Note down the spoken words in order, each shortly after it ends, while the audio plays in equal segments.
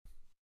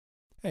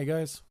Hey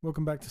guys,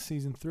 welcome back to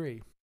season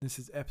 3. This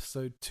is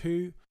episode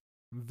 2.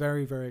 I'm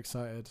very, very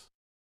excited,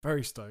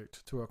 very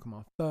stoked to welcome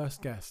our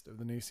first guest of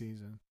the new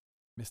season,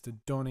 Mr.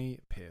 Donny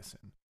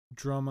Pearson,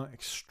 drummer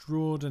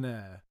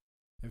extraordinaire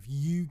of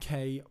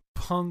UK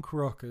punk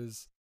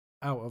rockers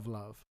Out of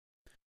Love.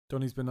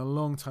 Donny's been a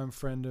long-time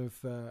friend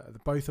of the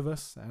both of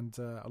us and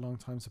a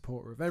long-time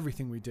supporter of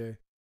everything we do.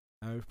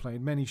 We've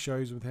played many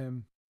shows with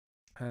him,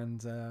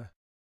 and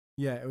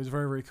it was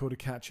very, very cool to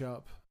catch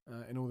up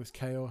in all this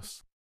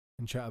chaos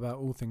and chat about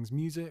all things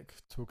music,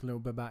 talk a little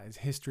bit about his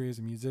history as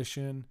a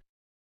musician,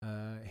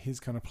 his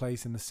kind of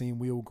place in the scene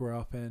we all grew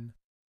up in,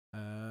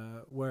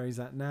 where he's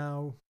at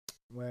now,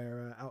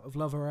 where Out of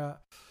Love are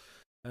at.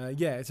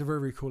 It's a very,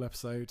 very cool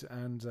episode,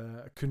 and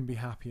I couldn't be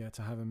happier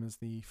to have him as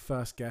the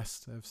first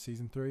guest of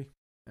season 3.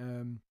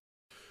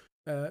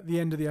 At the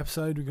end of the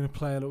episode, we're going to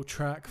play a little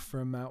track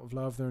from Out of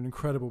Love. They're an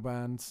incredible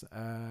band.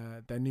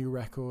 Their new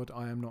record,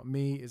 I Am Not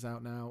Me, is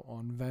out now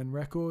on Ven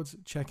Records.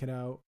 Check it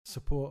out.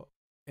 Support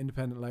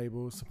independent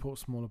labels, support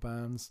smaller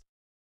bands.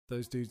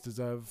 Those dudes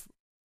deserve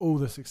all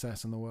the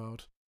success in the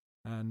world.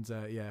 And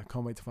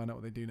can't wait to find out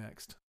what they do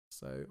next.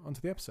 So, on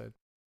to the episode.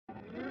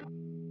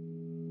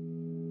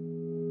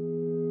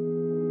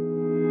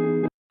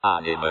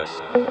 Animus.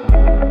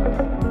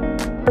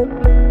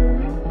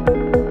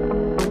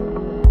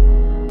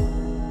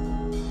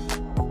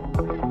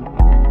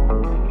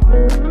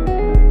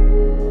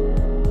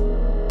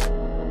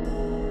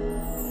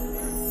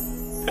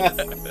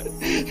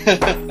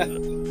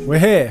 We're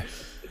here.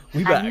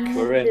 We're back.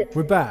 We're in.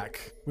 We're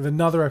back with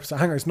another episode.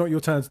 Hang on, it's not your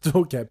turn to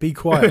talk yet. Be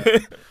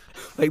quiet.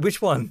 Wait,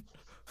 which one?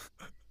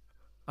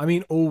 I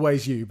mean,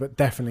 always you, but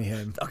definitely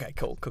him. Okay,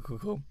 cool.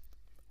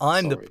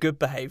 I'm the Sorry. good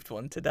behaved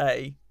one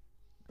today.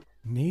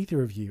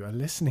 Neither of you are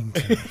listening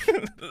to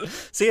me.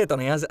 So yeah,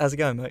 Donny, how's it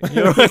going, mate?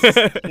 You're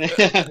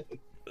right.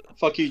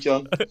 Fuck you,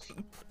 John.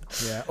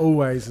 Yeah,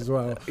 always as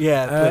well.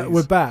 Yeah, please.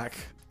 We're back.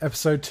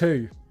 Episode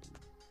 2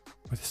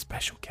 with a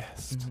special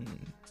guest.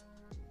 Mhm.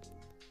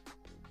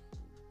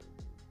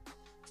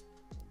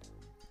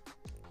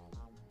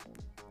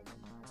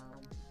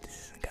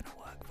 This isn't gonna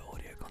work for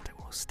audio content.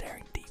 We're all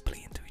staring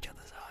deeply into each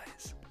other's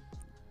eyes.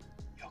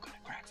 You're gonna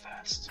crack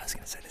first. I was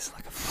gonna say this is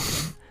like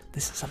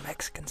this is a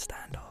Mexican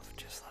standoff,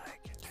 just like.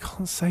 You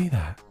can't say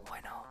that. Why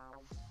not?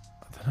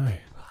 I don't know.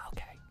 Well,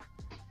 okay.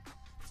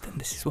 Then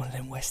this is one of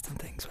them Western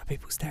things where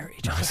people stare at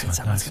each other Nice and one,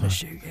 someone's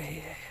nice gonna one. shoot.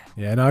 Yeah.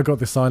 Yeah, no, I got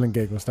the silent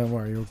giggles. Don't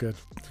worry, you're good.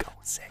 Cool,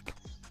 sick.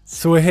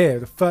 So we're here.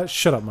 The first.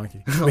 Shut up,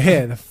 Mikey. We're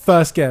here. The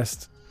first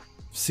guest,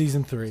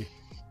 season 3,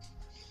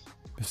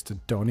 Mr.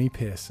 Donny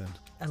Pearson.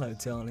 Hello,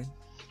 darling.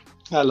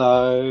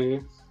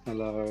 Hello.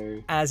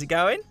 How's it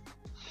going?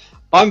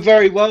 I'm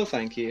very well,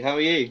 thank you. How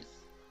are you?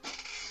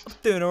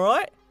 Doing all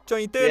right.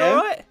 John, you doing Yeah. all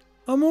right?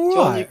 I'm all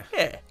John, right.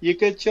 Yeah. You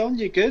good, John?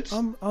 You good?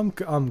 I'm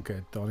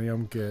good, Donny.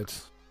 I'm good.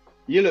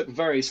 You look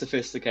very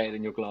sophisticated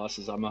in your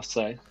glasses, I must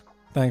say.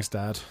 Thanks,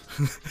 Dad.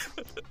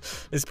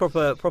 It's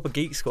proper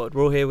geek squad.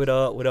 We're all here with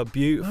our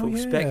beautiful Oh,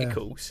 yeah.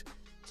 spectacles.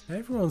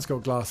 Everyone's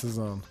got glasses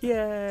on.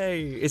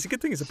 Yay! It's a good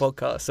thing it's a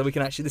podcast, so we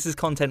can actually. This is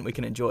content we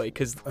can enjoy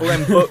because all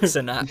them books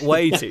and that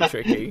way too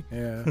tricky.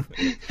 Yeah.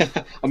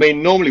 I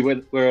mean,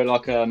 normally we're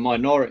like a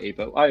minority,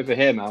 but over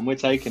here, man, we're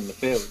taking the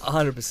field.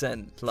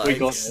 100%. Like We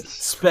got this.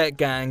 spec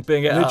gang,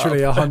 bring it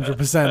Literally up.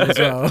 100% as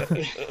well.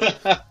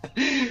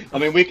 I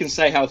mean, we can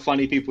say how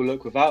funny people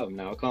look without them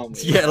now, can't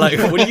we? Yeah, like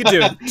what are you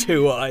doing?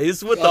 2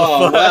 eyes? What the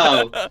Oh fuck?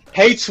 wow!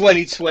 Hey,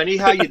 2020,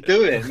 how you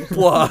doing?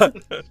 What?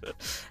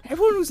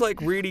 Everyone was like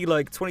really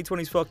like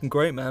 2020's fucking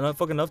great, man. I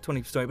fucking love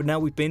 2020, but now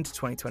we've been to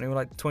 2020. We're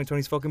like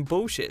 2020's fucking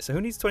bullshit. So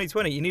who needs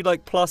 2020? You need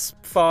like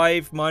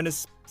 +5,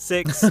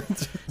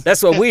 -6.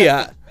 That's what we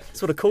at.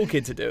 That's what the cool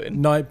kids are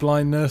doing. Night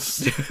blindness.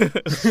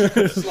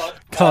 Slight-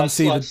 Can't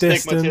see the slight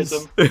distance.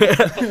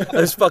 stigmatism.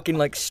 Those fucking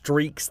like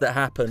streaks that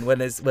happen when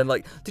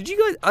did you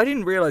guys? I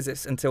didn't realize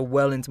this until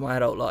well into my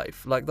adult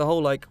life. Like the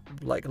whole like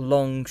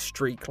long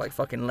streak, like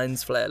fucking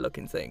lens flare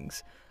looking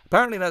things.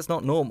 Apparently that's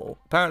not normal.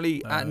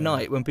 Apparently at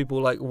night when people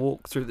like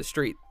walk through the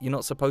street, you're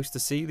not supposed to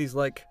see these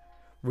like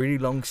really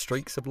long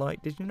streaks of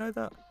light. Did you know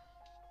that?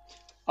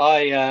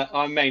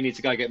 I may need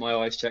to go get my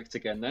eyes checked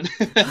again then.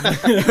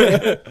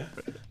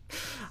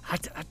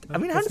 I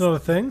mean, how That's does, not a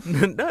thing.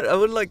 no, I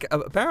would like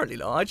apparently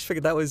not. I just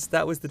figured that was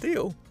the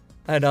deal.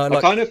 And I like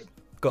I kind of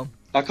go on.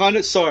 I kind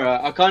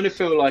of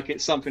feel like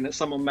it's something that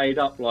someone made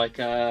up. Like,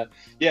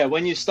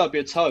 when you stub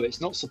your toe, it's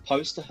not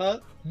supposed to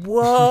hurt.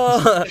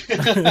 What?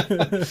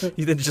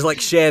 You then just like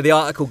share the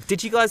article.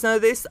 Did you guys know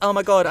this? Oh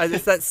my god,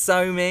 that's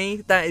so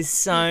me. That is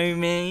so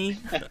me.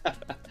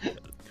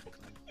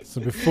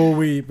 So before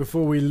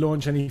we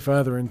launch any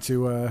further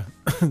into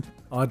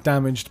our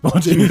damaged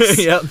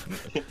bodies, Yep.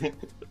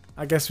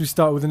 I guess we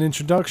start with an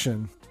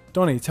introduction.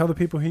 Donny, tell the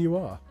people who you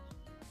are.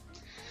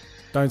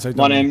 Don't say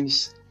My Donny.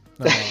 name's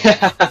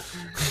Oh.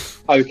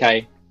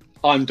 okay.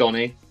 I'm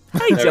Donny. Hey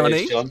There it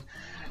is, Johnny.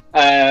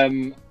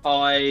 John.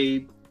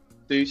 I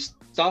do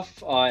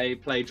stuff. I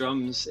play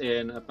drums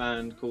in a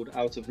band called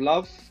Out of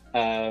Love.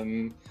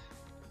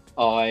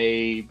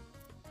 I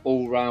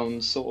all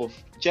round sort of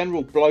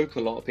general bloke. A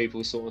lot of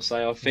people sort of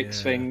say I fix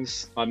Yeah.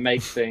 things, I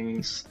make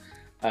things,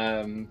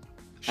 Shout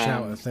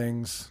and at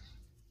things.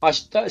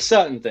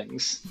 certain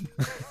things,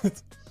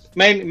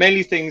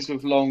 mainly things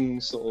with long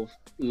sort of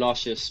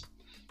luscious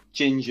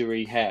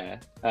gingery hair.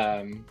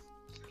 I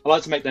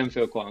like to make them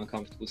feel quite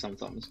uncomfortable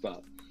sometimes,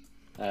 but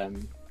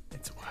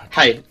It's work.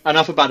 hey,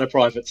 enough about the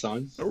private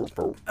time.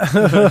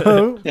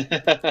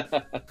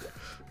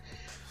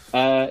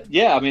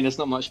 Yeah, I mean, there's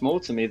not much more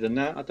to me than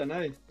that. I don't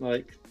know.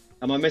 Like,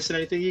 am I missing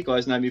anything? You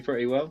guys know me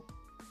pretty well.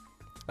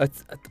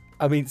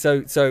 I mean,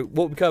 so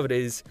what we covered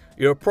is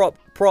you're a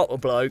proper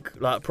bloke,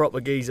 like a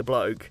proper geezer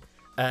bloke,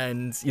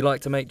 and you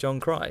like to make John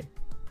cry.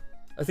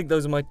 I think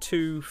those are my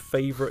two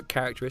favourite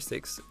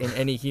characteristics in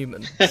any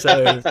human.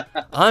 So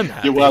I'm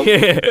happy.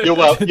 You're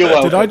welcome.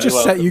 Did I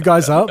just set you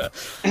guys up?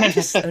 I'm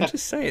just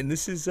saying,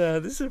 this is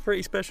a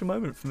pretty special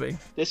moment for me.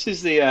 This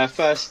is the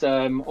first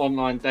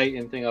online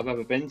dating thing I've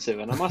ever been to,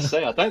 and I must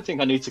say, I don't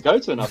think I need to go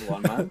to another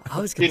one, man. I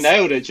was You gonna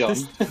nailed it, John.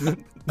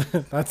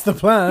 That's the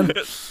plan.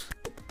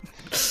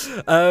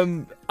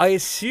 I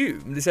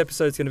assume this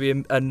episode's going to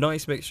be a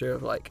nice mixture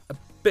of like a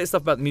bit of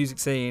stuff about the music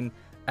scene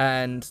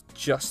and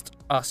just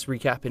us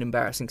recapping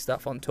embarrassing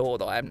stuff on tour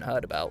that I haven't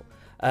heard about,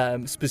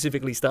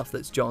 specifically stuff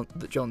that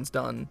John's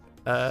done,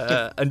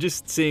 and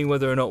just seeing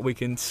whether or not we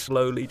can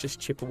slowly just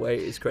chip away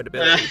at his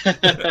credibility.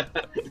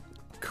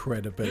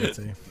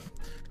 Credibility.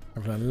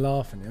 I'm gonna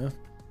laugh at you.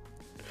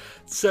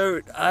 So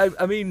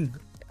I mean,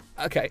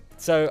 okay.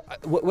 So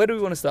where do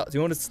we want to start? Do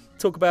you want to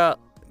talk about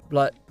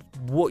like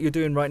what you're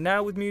doing right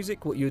now with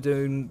music, what you're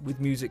doing with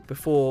music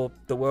before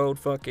the world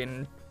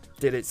fucking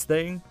did its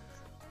thing?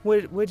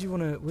 Where did you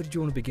want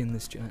to begin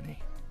this journey?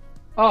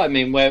 Oh, I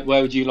mean, where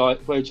would you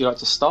like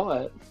to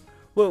start it?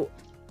 Well,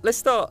 let's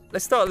start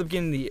at the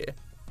beginning of the year.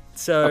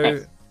 So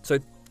Okay. so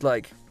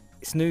like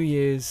it's New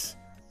Year's.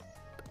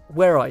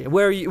 Where are you?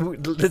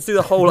 Let's do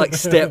the whole like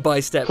step by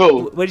step.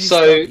 Cool. Where did you So-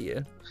 start the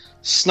year?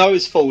 Snow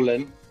is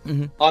falling.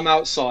 Mhm. I'm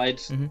outside,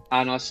 Mhm.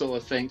 and I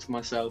sort of think to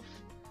myself,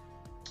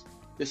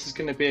 this is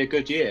going to be a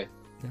good year.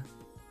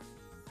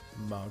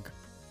 Mug.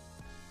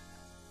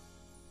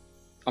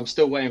 I'm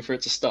still waiting for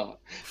it to start.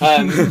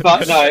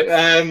 But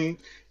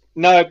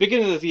no,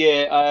 beginning of the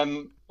year,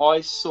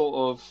 I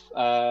sort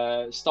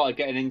of started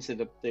getting into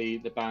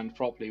the band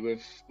properly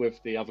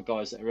with the other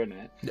guys that are in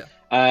it. Yeah.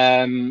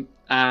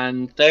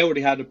 And they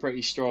already had a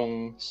pretty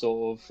strong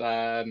sort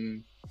of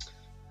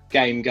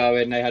game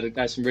going. They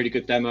had some really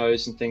good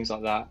demos and things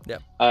like that. Yeah.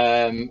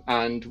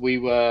 And we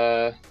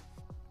were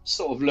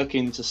sort of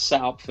looking to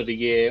set up for the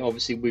year.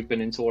 Obviously, we've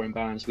been in touring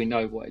bands. We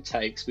know what it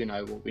takes. We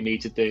know what we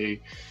need to do.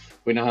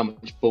 We know how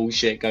much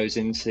bullshit goes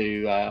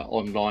into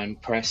online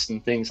press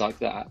and things like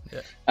that.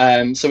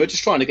 Yeah. So we're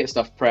just trying to get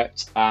stuff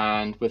prepped,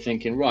 and we're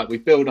thinking, right, we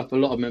build up a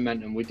lot of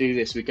momentum. We do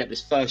this. We get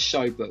this first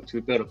show booked.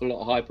 We build up a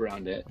lot of hype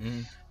around it,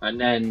 and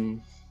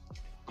then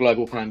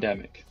global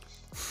pandemic.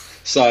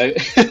 So,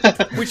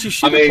 Which you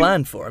should have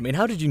planned for. I mean,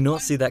 how did you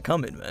not see that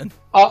coming, man?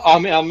 I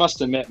mean, I must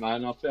admit,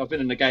 man, I've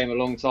been in the game a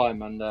long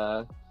time,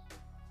 and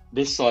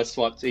this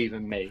sideswiped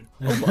even me.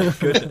 Oh my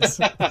goodness.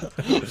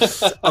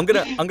 I'm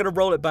gonna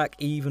roll it back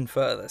even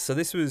further. So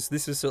this was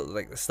sort of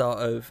like the start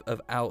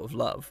of Out of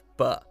Love,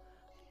 but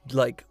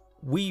like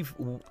we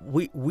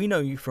know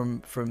you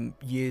from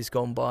years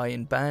gone by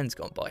and bands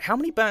gone by. How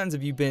many bands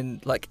have you been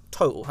like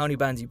total? How many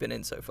bands have you been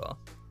in so far?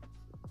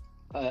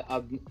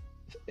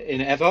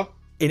 In ever?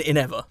 In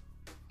ever?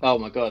 Oh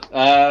my god.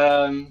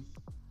 I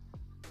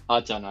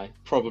don't know.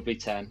 Probably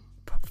 10.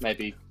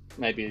 Maybe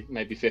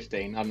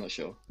 15. I'm not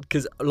sure.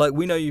 Because like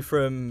we know you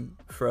from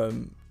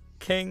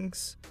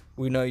Kings,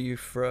 we know you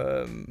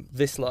from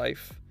This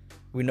Life,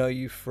 we know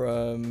you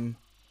from.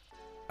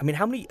 I mean,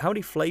 how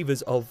many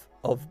flavors of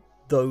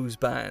those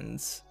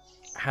bands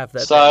have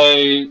there been?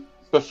 So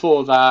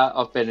before that,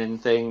 I've been in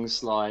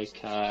things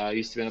like I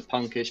used to be in a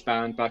punkish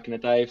band back in the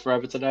day,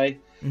 Forever Today.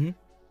 Mhm.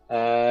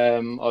 I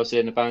was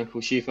in a band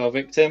called She Fell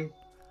Victim.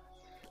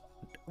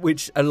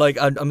 Which like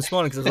I'm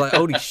smiling because I was like,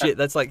 holy shit,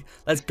 that's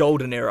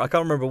golden era. I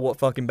can't remember what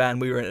fucking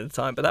band we were in at the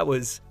time, but that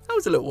was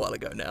a little while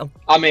ago now.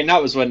 I mean,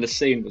 that was when the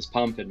scene was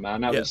pumping,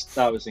 man. That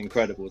Yeah. was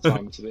incredible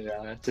time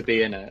to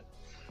be in it.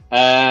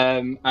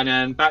 And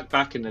then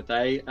back in the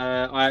day,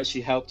 I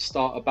actually helped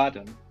start a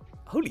band.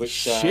 Holy Which,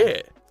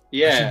 shit. I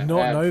Yeah, did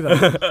not know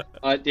that.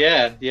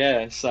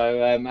 yeah.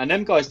 So, and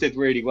them guys did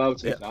really well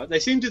to me. They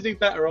seemed to do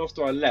better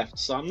after I left,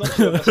 so I'm not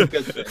sure that's a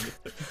good thing.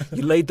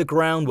 You laid the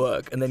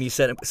groundwork and then you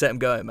set them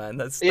going, man.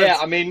 That's Yeah,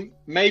 I mean,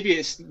 maybe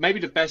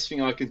the best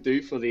thing I could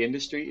do for the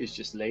industry is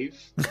just leave.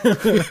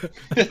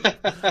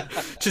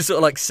 just sort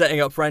of like setting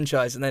up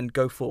franchise and then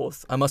go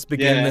forth. I must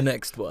begin Yeah. the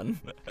next one.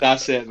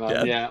 That's it,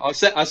 man. Yeah.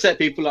 Yeah, I set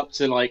people up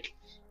to like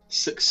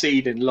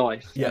succeed in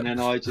life, Yeah. and then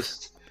I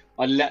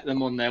let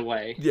them on their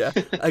way. Yeah,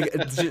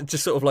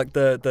 just sort of like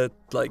the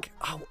like.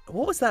 Oh,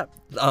 what was that?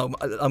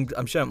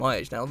 I'm showing my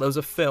age now. There was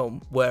a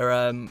film where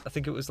I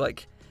think it was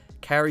like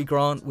Cary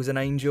Grant was an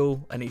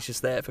angel, and he's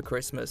just there for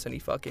Christmas, and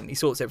he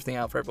sorts everything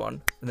out for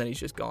everyone, and then he's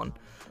just gone.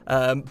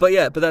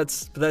 But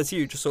that's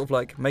you, just sort of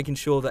like making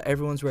sure that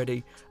everyone's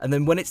ready, and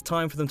then when it's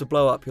time for them to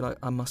blow up, you're like,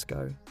 I must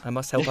go. I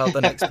must help out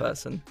the next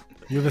person.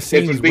 You're the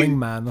scene's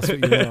wingman. That's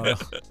what you are.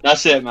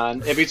 That's it, man.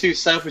 It'd be too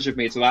selfish of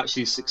me to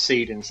actually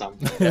succeed in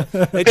something.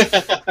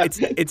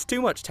 It's too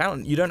much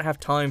talent. You don't have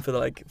time for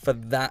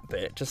that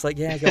bit. Just like,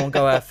 yeah,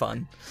 go have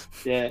fun.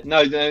 Yeah, no.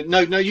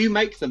 You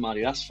make the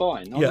money. That's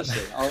fine.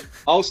 Honestly,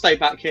 I'll stay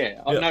back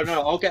here.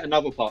 No, I'll get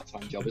another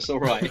part-time job. It's all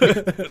right.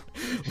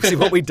 See,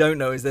 what we don't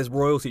know is there's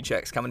royalty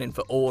checks coming in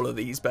for all of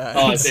these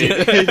bands. Oh,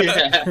 dude.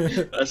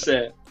 Yeah, that's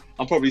it.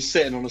 I'm probably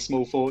sitting on a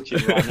small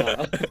fortune right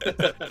now.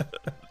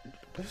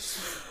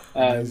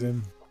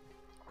 Amazing.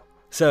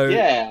 So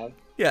yeah.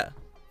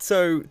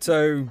 So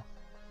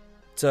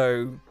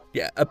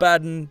yeah,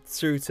 Abaddon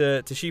through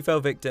to She Fell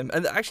Victim,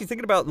 and actually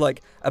thinking about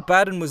like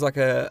Abaddon was like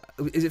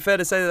is it fair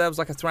to say that was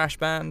like a thrash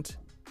band?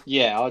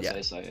 Yeah, I'd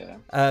say so.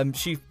 Yeah.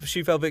 She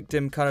Fell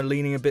Victim, kind of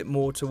leaning a bit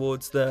more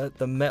towards the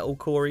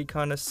metalcore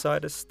kind of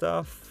side of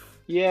stuff.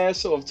 Yeah,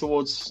 sort of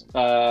towards sort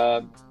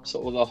of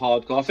the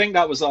hardcore. I think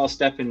that was our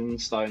stepping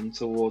stone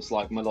towards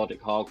like melodic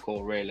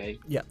hardcore, really.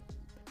 Yeah.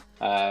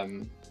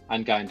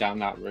 And going down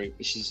that route,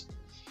 which is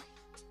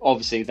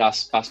obviously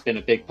that's been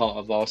a big part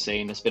of our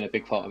scene. It's been a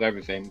big part of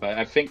everything, but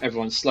I think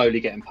everyone's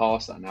slowly getting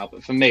past that now.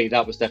 But for me,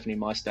 that was definitely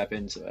my step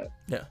into it.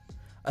 Yeah.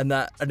 And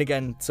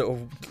again, sort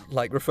of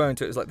like referring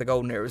to it as like the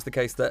golden era is the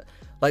case that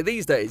like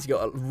these days you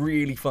got to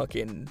really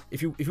fucking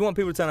if you want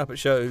people to turn up at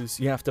shows,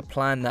 you have to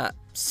plan that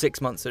 6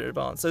 months in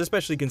advance. So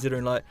especially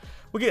considering like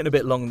we're getting a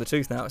bit long in the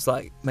tooth now. It's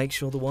like make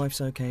sure the wife's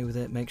okay with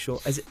it. Make sure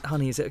is it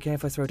okay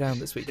if I throw down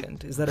this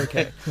weekend? Is that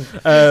okay?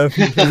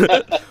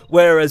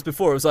 Whereas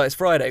before it was like it's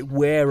Friday.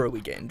 Where are we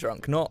getting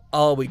drunk? Not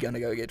are we gonna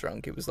go get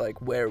drunk? It was like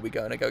where are we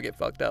going to go get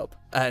fucked up?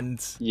 And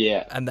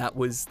that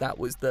was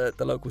the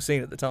local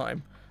scene at the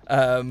time.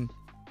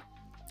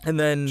 And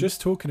then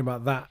just talking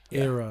about that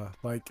era,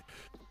 like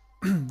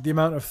the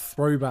amount of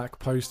throwback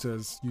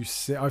posters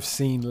I've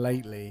seen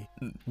lately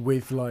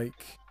with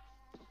like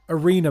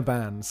arena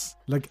bands,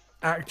 like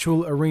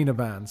actual arena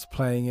bands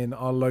playing in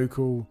our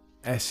local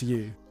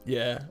SU.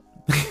 Yeah.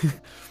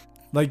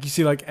 Like you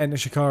see like Enter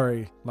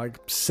Shikari like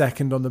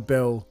second on the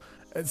bill.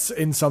 It's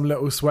in some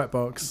little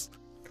sweatbox.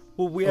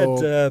 Well, we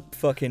had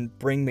fucking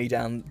Bring Me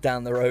down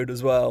the road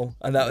as well,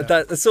 and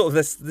that's sort of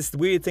this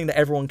weird thing that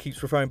everyone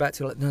keeps referring back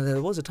to. Like, no,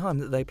 there was a time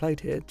that they played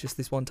here, just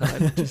this one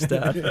time.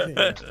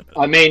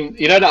 I mean,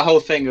 you know that whole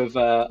thing of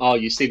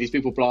you see these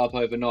people blow up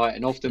overnight,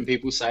 and often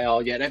people say,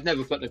 oh yeah, they've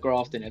never put the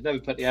graft in, they've never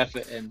put the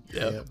effort in.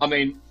 Yeah. I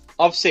mean,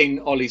 I've seen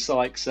Ollie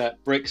Sykes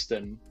at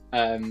Brixton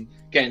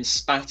getting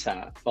spat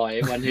at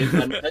by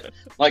when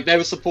like they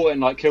were supporting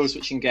like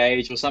Killswitch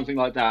Engage or something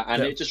like that,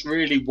 and it just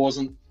really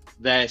wasn't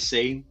their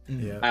scene.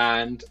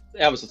 And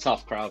that was a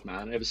tough crowd,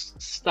 man. It was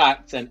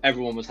stacked and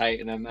everyone was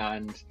hating them,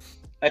 and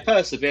they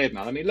persevered,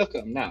 man. I mean, look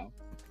at them now.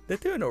 They're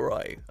doing all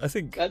right, I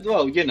think.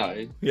 Well, you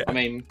know, I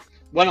mean,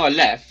 when I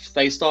left,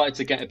 they started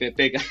to get a bit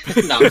bigger.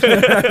 No.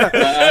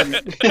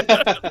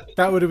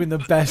 That would have been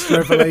the best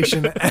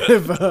revelation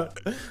ever.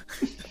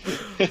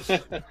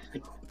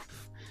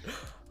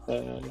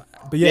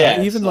 But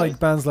even like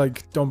bands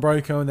like Don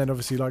Broco and then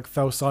obviously like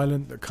Fell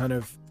Silent that kind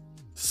of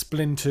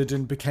splintered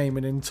and became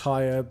an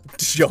entire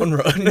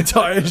genre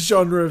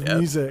of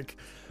music.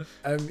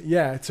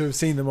 To have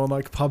seen them on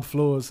like pub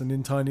floors and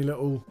in tiny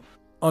little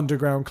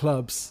underground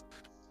clubs.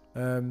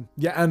 And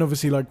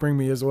obviously like Bring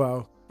Me as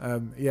well.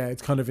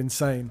 It's kind of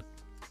insane.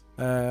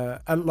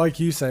 And like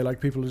you say, like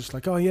people are just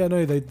like, oh yeah,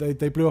 no,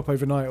 they blew up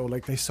overnight, or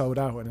like they sold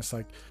out, and it's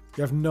like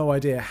you have no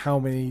idea how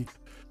many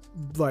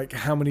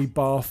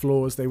bar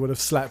floors they would have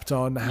slept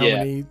on, how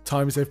many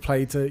times they've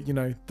played to, you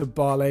know, the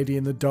bar lady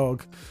and the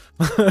dog.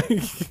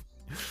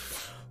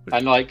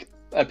 And like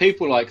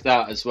people like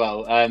that as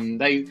well,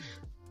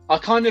 I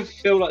kind of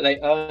feel like they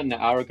earn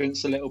that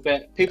arrogance a little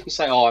bit. People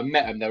say, oh, I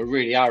met them, they were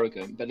really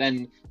arrogant, but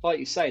then like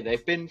you say,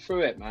 they've been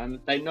through it, man.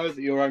 They know that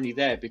you're only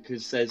there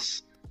because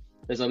there's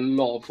a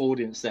lot of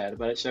audience there,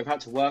 but they've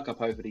had to work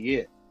up over the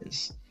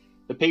years.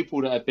 The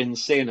people that have been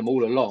seeing them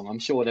all along, I'm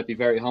sure they'd be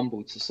very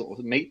humbled to sort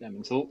of meet them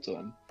and talk to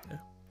them. Yeah.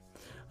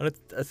 And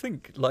I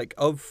think like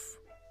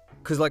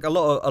because like a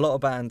lot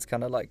of bands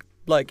kind of like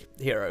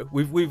Hero,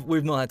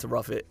 we've not had to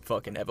rough it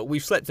fucking ever.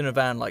 We've slept in a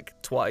van like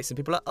twice, and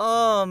people are like,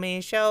 oh,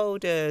 me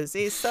shoulders,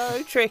 it's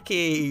so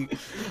tricky.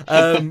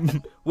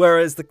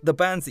 Whereas the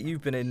bands that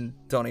you've been in,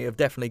 Donnie, have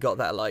definitely got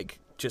that like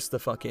just the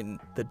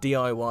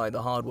DIY,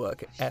 the hard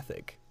work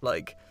ethic.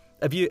 Like,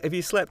 have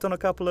you slept on a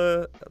couple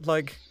of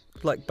like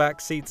back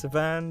seats of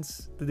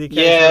vans?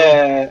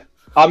 Yeah,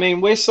 I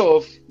mean, we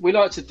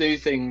like to do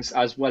things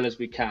as well as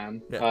we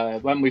can.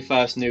 When we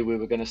first knew we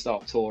were going to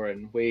start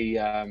touring,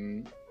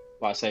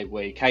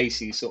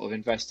 Casey sort of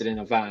invested in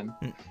a van,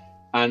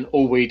 and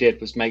all we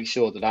did was make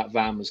sure that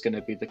van was going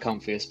to be the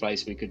comfiest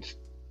place we could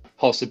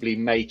possibly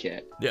make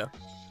it. Yeah.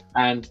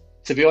 And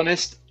to be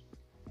honest,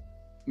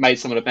 made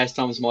some of the best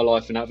times of my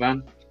life in that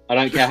van. I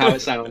don't care how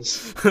it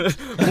sounds. Oh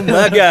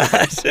my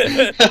god.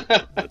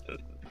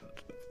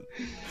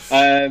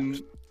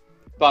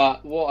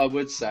 But what I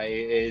would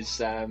say is,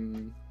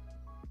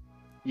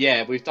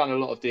 yeah, we've done a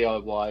lot of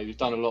DIY. We've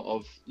done a lot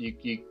of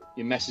you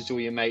message all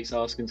your mates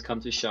asking to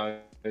come to shows.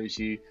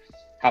 You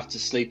have to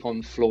sleep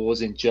on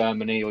floors in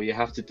Germany, or you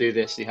have to do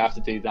this, you have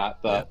to do that.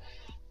 But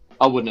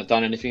I wouldn't have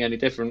done anything any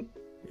different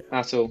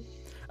at all.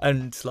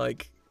 And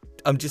like,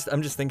 I'm just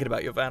thinking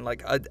about your van.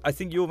 Like, I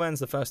think your van's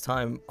the first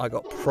time I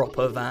got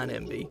proper van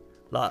envy,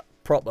 like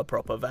proper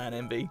van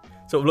envy.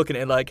 Sort of looking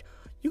at it like,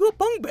 you got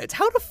bunk beds.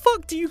 How the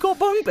fuck do you got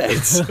bunk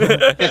beds?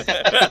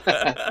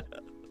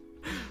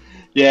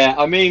 Yeah,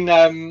 I mean,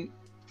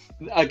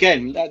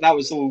 again, that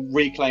was all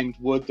reclaimed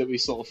wood that we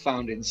sort of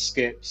found in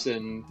skips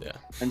and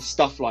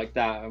stuff like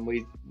that, and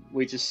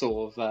we just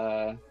sort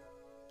of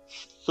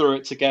threw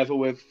it together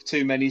with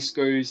too many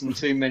screws and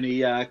too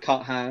many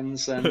cut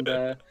hands, and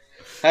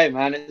hey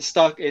man, it's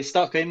stuck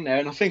in there,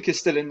 and I think it's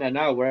still in there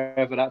now,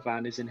 wherever that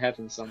van is, in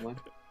heaven somewhere.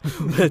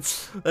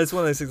 That's one of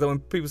those things that when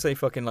people say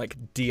fucking like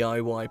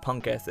DIY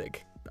punk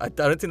ethic, I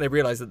don't think they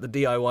realise that the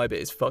DIY bit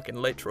is fucking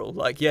literal.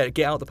 Like, yeah,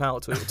 get out the power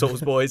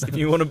tools, boys. If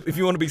you want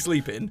to be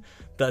sleeping,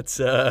 that's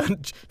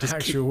just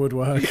actual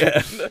woodwork.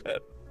 Yeah.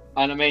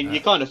 And I mean,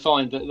 you kind of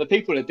find that the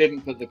people that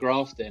didn't put the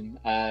graft in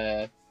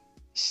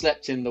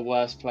slept in the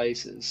worst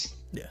places.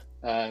 Yeah.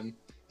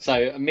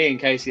 So me and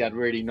Casey had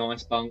really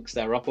nice bunks.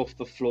 They were up off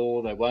the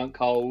floor. They weren't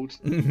cold.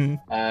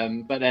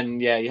 Mm-hmm. But then,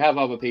 yeah, you have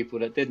other people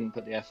that didn't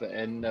put the effort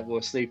in, that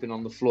were sleeping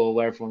on the floor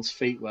where everyone's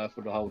feet were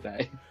for the whole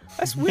day.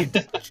 That's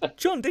weird.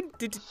 John, didn't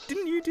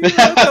you do a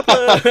couple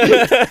of...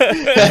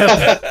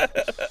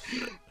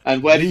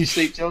 And where did you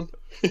sleep, John?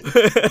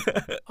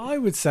 I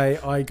would say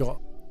I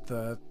got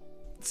the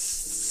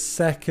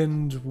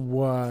second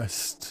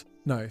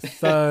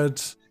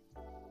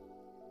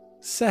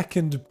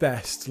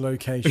best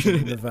location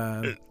in the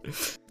van.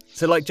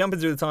 So like jumping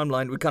through the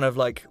timeline, we're kind of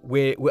like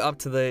we're up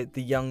to the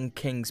Young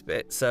Kings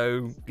bit.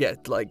 So yeah,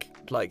 like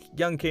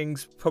Young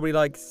Kings probably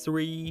like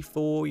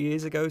 3-4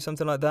 years ago,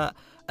 something like that.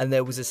 And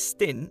there was a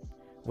stint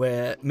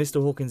where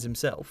Mr. Hawkins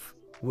himself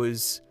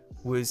was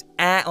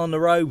out on the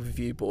road with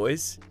you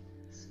boys.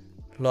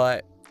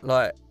 Like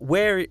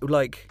where,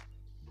 like,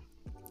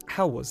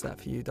 how was that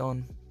for you,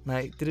 Don?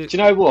 Mate, did it? Do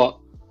you know what?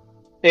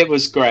 It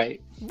was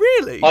great.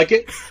 Really?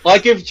 I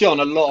give John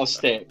a lot of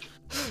stick.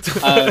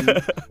 Oh,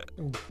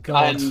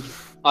 God. And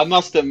I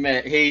must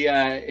admit,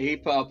 he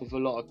put up with a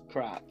lot of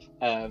crap.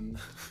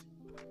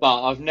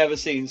 But I've never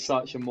seen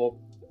such a more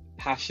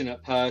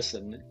passionate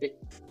person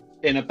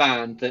in a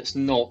band that's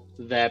not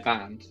their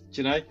band.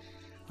 Do you know?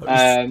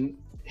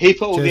 He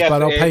put all Cheers, the effort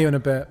bud, I'll in. pay you in a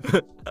bit.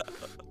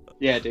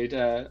 Yeah,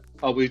 dude.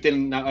 We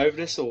didn't know over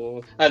this,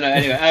 or oh no.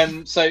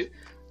 Anyway, so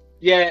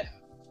yeah,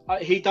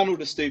 he done all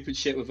the stupid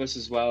shit with us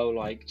as well,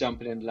 like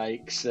jumping in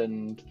lakes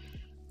and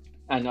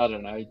I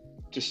don't know,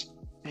 just.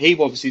 He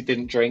obviously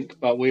didn't drink,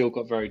 but we all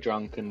got very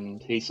drunk,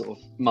 and he sort of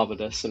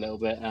mothered us a little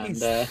bit. And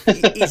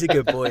he's a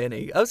good boy, isn't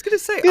he? I was going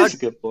to say, he's a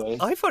good boy.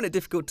 I find it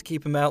difficult to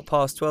keep him out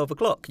past 12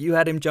 o'clock. You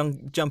had him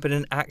jumping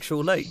in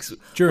actual lakes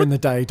During the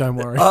day, don't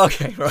worry.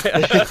 Okay,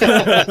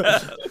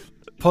 right.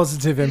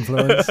 Positive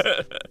influence.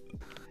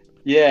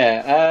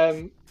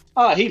 Yeah.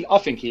 I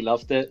think he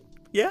loved it.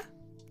 Yeah.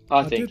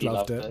 I think did he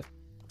loved loved it. it.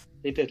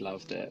 He did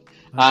loved it.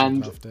 I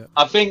And loved it.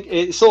 I think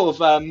it sort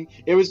of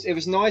it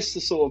was nice to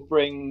sort of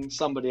bring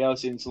somebody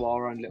else into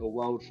our own little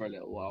world for a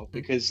little while,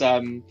 because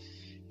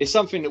it's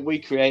something that we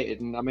created,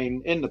 and I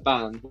mean, in the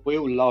band we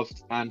all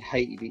loved and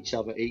hated each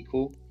other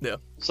equal. Yeah.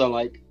 So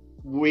like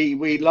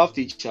we loved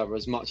each other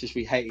as much as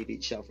we hated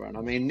each other, and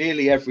I mean,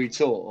 nearly every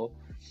tour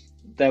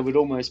there would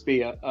almost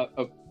be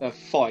a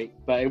fight,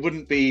 but it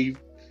wouldn't be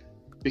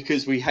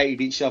because we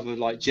hated each other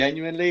like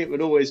genuinely. It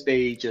would always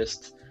be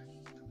just,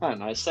 I don't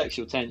know,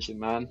 sexual tension,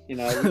 man. You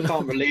know, we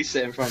can't release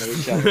it in front of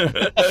each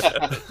other.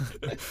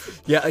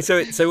 Yeah, so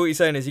what you're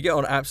saying is you get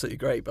on absolutely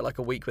great, but like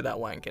a week without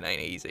wanking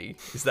ain't easy.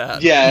 Is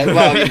that? Yeah,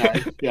 well, you know,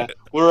 yeah,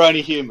 we're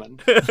only human.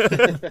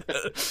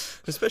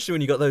 Especially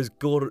when you got those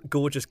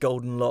gorgeous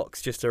golden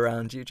locks just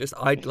around you. Just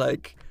I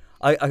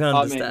can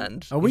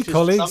understand. Are we It's just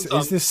colleagues?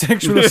 sometimes- Is this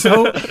sexual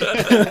assault?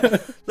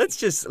 Let's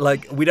just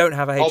like, we don't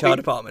have a HR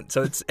department,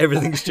 so it's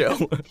everything's chill.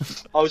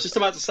 I was just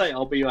about to say,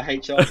 I'll be your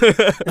HR.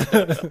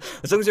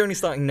 As long as you're only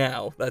starting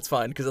now, that's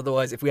fine. Because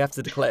otherwise, if we have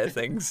to declare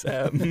things,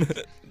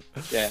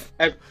 Yeah,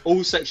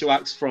 all sexual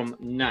acts from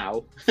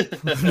now.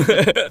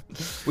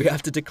 we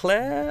have to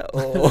declare,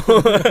 or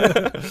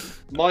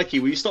Mikey,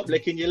 will you stop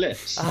licking your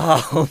lips?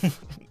 oh,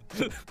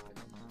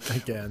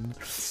 Again.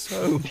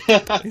 so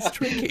it's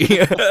tricky.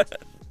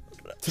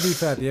 To be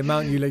fair, the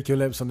amount you lick your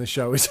lips on this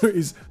show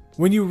is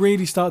when you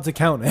really start to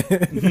count it.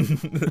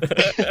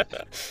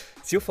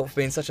 It's your fault for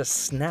being such a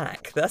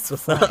snack. That's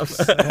what's up.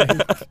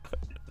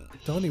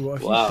 Donnie, what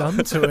have Wow. you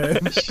done to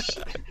him?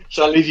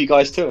 Shall I leave you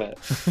guys to it?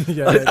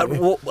 Yeah,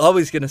 I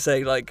was gonna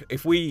say, like,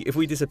 if we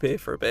disappear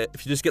for a bit,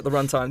 if you just get the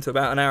runtime to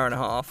about an hour and a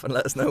half and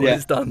let us know when Yeah.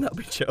 it's done, that'll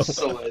be chill.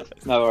 Sorted.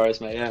 No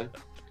worries, mate. Yeah.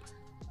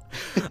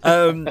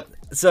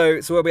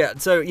 So where we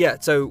at? So yeah,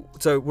 so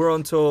we're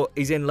on tour.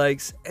 He's in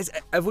lakes.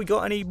 Have we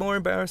got any more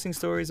embarrassing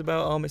stories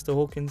about our Mr.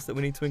 Hawkins that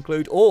we need to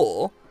include,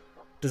 or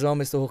Does our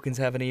Mr. Hawkins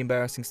have any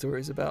embarrassing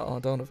stories about our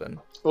Donovan?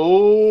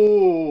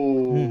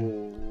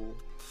 Oh.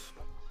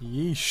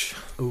 Yeesh.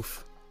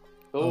 Oof.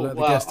 I'll Oh, let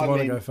the well, guest of I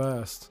honor mean, go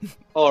first.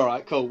 all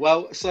right, cool.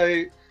 Well,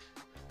 so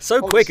So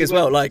quick obviously as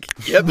well. when- Like,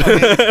 yep.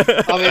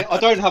 I mean, I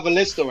don't have a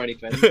list or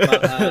anything,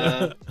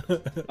 but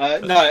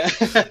no.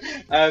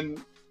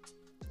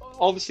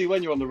 Obviously,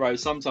 when you're on the road,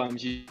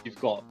 sometimes you've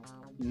got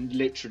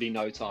literally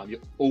no time. You're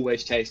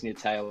always chasing your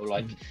tail.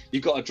 Like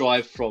you've got to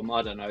drive from,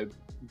 I don't know,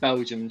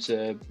 Belgium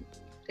to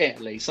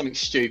Italy, something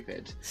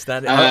stupid.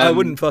 I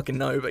wouldn't fucking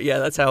know, but yeah,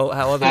 that's how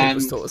other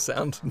people's and- thoughts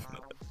sound.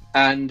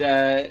 And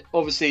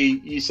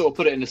obviously, you sort of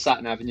put it in the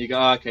sat nav, and you go,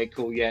 oh, "Okay,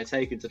 cool, yeah,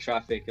 take into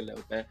traffic a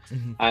little bit."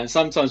 And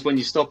sometimes when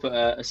you stop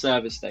at a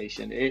service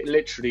station, it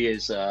literally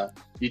is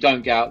you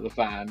don't get out of the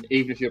van,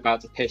 even if you're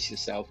about to piss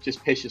yourself.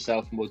 Just piss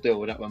yourself, and we'll deal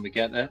with that when we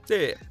get there.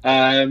 Yeah.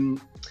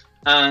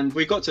 And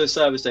we got to a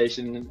service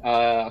station.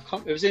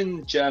 It was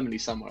in Germany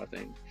somewhere, I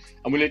think.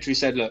 And we literally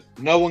said, "Look,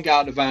 no one get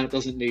out of the van. It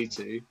doesn't need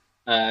to.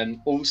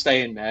 All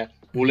stay in there.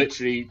 We'll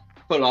literally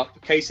pull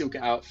up. Casey will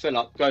get out, fill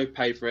up, go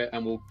pay for it,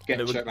 and we'll get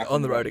straight back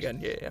on the road again."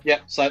 Yeah. Yeah,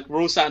 so we're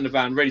all sat in the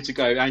van, ready to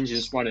go,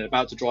 engine's running,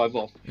 about to drive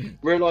off.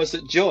 Realise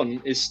that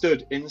John is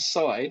stood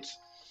inside,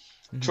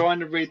 trying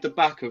to read the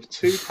back of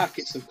 2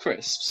 packets of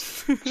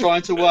crisps,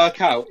 trying to work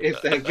out if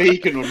they're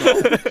vegan or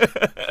not,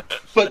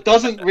 but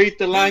doesn't read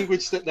the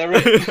language that they're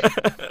in.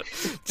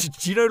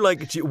 Do you know,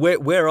 like,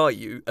 where are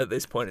you at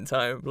this point in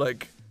time?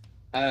 Like,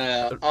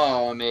 Where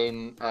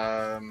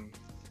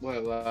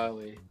were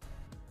we?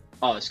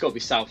 Oh, it's got to be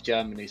South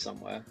Germany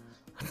somewhere.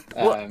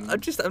 I'm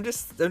just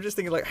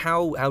thinking, like,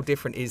 how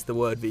different is the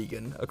word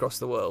vegan across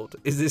the world?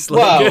 Is this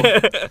like?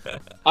 Well,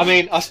 I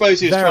mean, I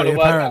suppose he was trying to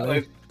work apparently.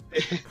 out.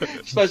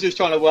 I suppose he was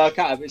trying to work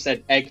out if it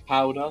said egg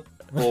powder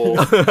or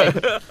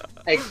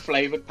egg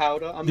flavored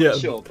powder. I'm not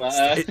sure, but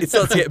it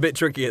starts to get a bit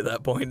tricky at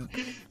that point.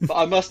 but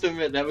I must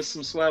admit there was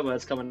some swear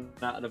words coming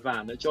out of the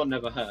van that John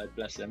never heard.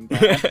 Bless him.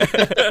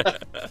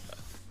 But,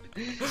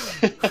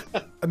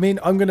 I mean,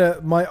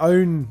 my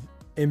own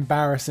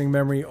embarrassing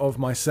memory of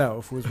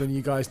myself was when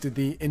you guys did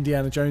the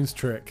Indiana Jones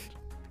trick,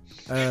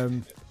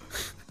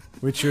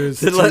 which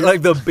was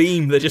like the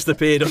beam that just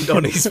appeared on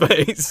Donnie's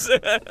face.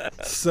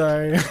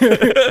 so.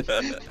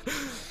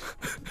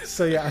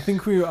 So yeah, I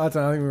think we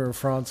were in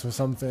France or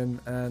something,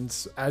 and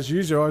as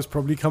usual, I was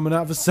probably coming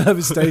out of a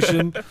service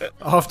station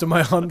after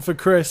my hunt for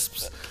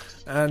crisps,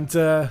 and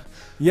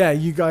yeah,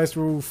 you guys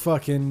were all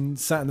fucking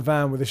sat in the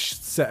van with a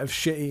set of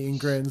shit-eating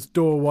grins,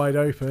 door wide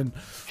open,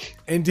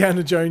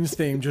 Indiana Jones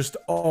theme just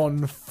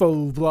on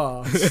full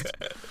blast.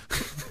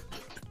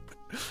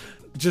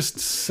 Just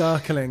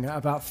circling at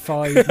about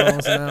 5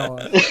 miles an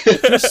hour,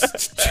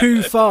 just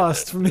too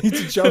fast for me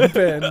to jump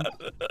in.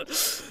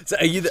 So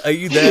are you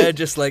there,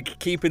 just like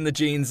keeping the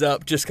jeans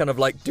up, just kind of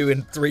like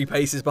doing 3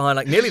 paces behind,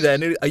 like nearly there?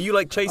 Are you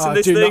like chasing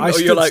this Dude, thing, I or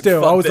stood you're like,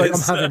 still. fuck I was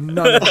this? like, I'm having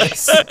none of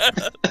this.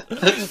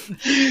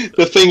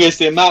 the thing is,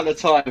 the amount of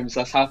times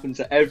that's happened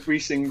to every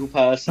single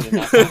person in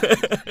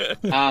that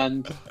van,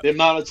 and the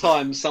amount of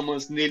times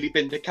someone's nearly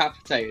been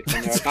decapitated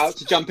when they're about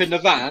to jump in the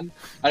van,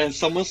 and then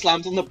someone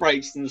slams on the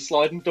brakes and the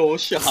sliding door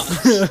shuts.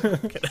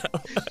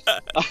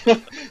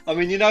 I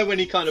mean, you know when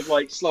he kind of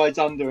like slides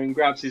under and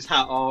grabs his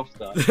hat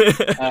after.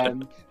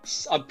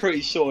 I'm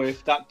pretty sure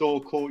if that door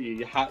caught you,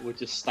 your hat would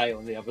just stay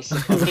on the other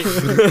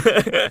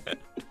side.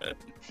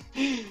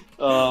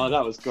 Oh,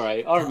 that was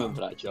great. I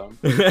remember that, John.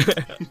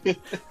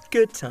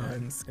 Good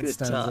times. It Good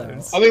stands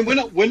times. out. I mean,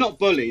 we're not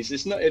bullies.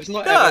 It's not No.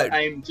 ever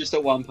aimed just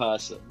at one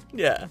person.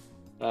 Yeah.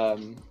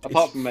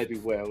 Apart from maybe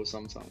Will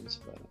sometimes.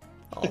 But...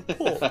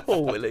 Oh,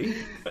 poor Willie.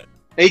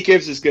 He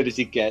gives as good as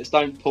he gets.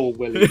 Don't pull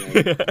Willie.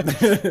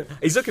 Mate.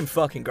 He's looking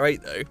fucking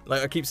great though.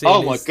 Like I keep seeing.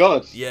 Oh my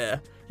god. Yeah.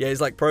 Yeah, his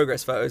like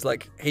progress photos.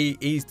 Like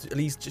he's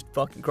just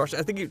fucking crushed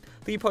it. I think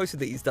he posted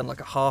that he's done like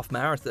a half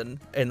marathon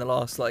in the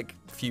last like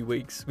few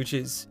weeks, which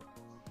is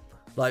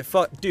like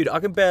fuck, dude. I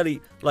can barely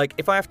like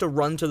if I have to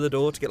run to the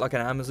door to get like an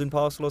Amazon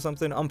parcel or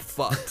something, I'm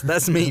fucked.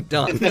 That's me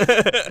done.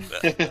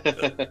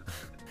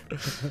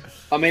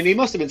 I mean, he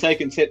must have been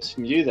taking tips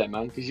from you then,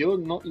 man, because you're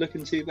not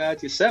looking too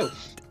bad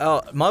yourself.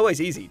 Oh, my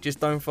way's easy. Just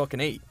don't fucking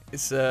eat.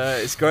 It's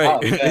great. Oh,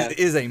 fair, It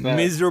is a fair.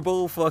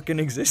 miserable fucking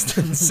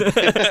existence.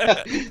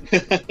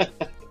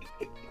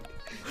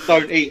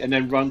 Don't eat and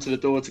then run to the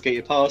door to get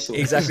your parcel.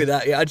 Exactly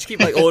that. Yeah, I just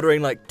keep like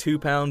ordering like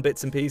 £2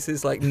 bits and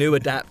pieces, like new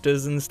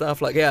adapters and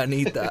stuff. Like, yeah, I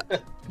need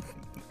that.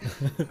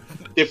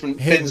 Different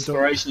Hit the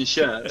inspiration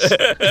shirts.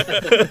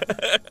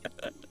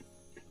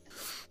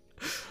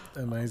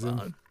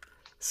 Amazing.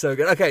 So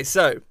good. Okay,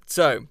 so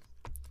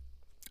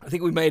I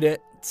think we made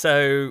it.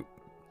 So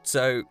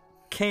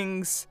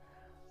Kings,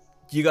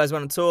 you guys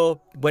went on tour,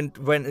 went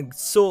and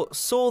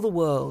saw the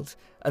world,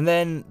 and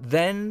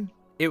then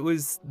it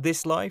was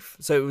this life.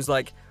 So it was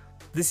like,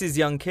 this is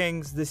Young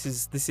Kings. This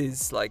is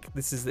this.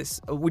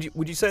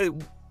 Would you say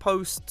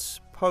post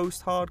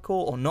hardcore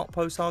or not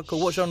post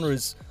hardcore? What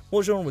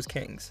genre was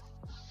Kings?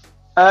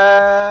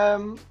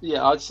 Yeah,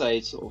 I'd say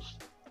sort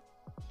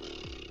of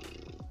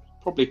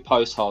probably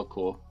post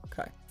hardcore.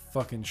 Okay.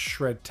 Fucking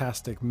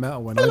shred-tastic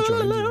metal when I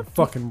joined. You were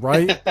fucking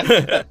right.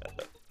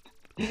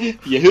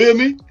 You hear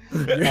me?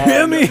 You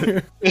hear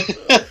me?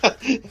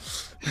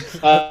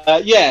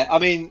 Yeah, I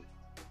mean,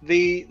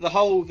 the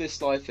whole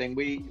This Life thing.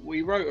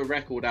 We wrote a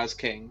record as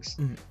Kings.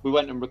 We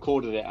went and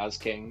recorded it as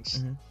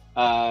Kings.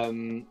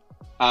 And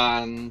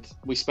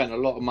we spent a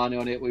lot of money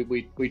on it.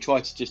 We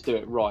tried to just do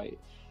it right.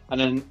 And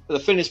then the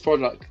finished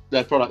product,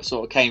 the product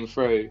sort of came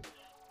through,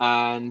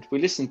 and we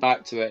listened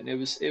back to it, and it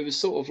was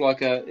sort of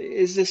like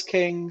is this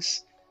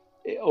Kings,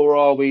 or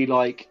are we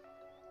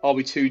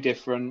too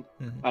different?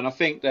 And I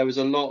think there was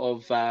a lot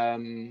of I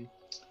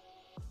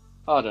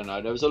don't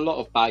know, there was a lot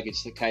of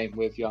baggage that came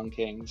with Young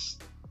Kings.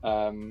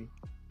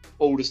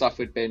 All the stuff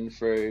we'd been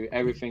through,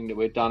 everything that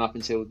we'd done up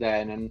until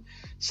then, and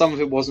some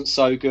of it wasn't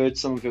so good,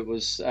 some of it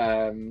was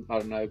I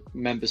don't know,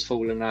 members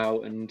falling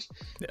out, and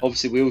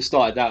obviously we all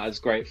started out as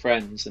great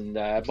friends, and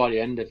by the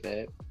end of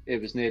it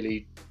was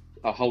nearly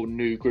a whole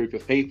new group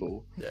of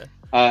people,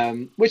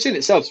 which in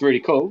itself is really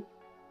cool,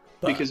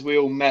 because we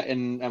all met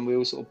and we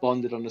all sort of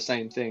bonded on the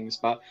same things.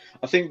 But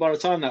I think by the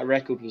time that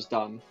record was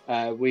done,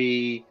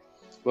 we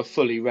were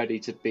fully ready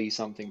to be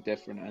something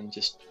different and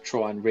just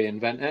try and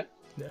reinvent it.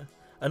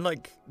 And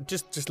like,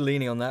 just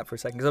leaning on that for a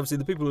second, because obviously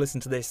the people who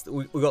listen to this,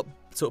 we got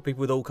sort of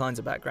people with all kinds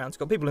of backgrounds.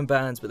 We've got people in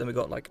bands, but then we've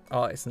got like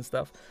artists and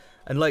stuff.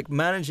 And like,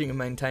 managing and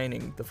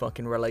maintaining the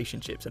fucking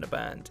relationships in a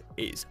band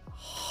is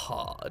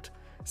hard.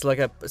 It's like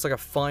a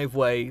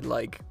 5-way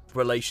like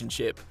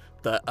relationship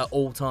that at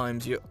all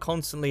times you're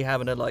constantly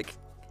having to like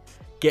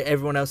get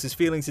everyone else's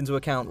feelings into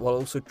account while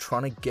also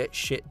trying to get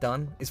shit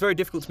done. It's very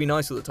difficult to be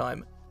nice all the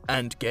time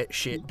and get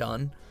shit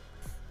done.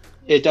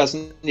 It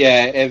doesn't,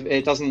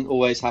 it doesn't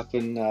always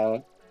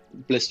happen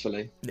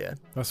blissfully. Yeah,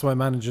 that's why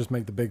managers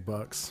make the big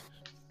bucks,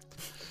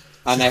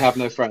 and they have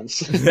no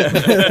friends.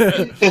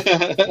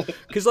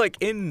 Because like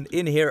in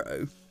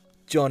Hero,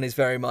 John is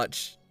very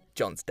much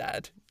John's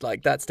dad.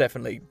 Like that's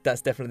definitely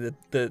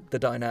the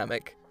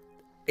dynamic.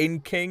 In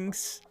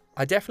Kings,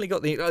 I definitely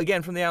got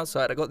again from the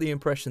outside, I got the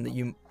impression that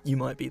you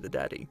might be the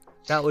daddy.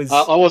 That was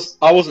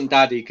I wasn't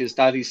daddy, because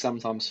daddy's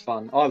sometimes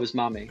fun. I was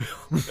mummy.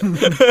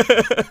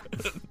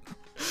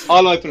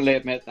 I'll openly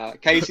admit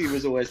that. Casey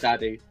was always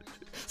daddy.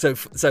 So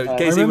Casey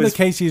I remember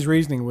Casey's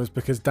reasoning was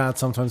because dad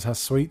sometimes has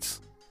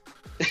sweets.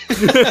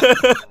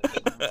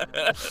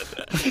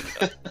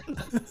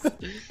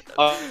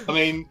 I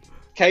mean,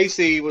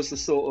 Casey was the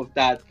sort of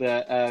dad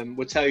that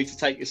would tell you to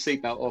take your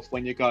seatbelt off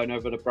when you're going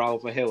over the brow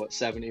of a hill at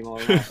 70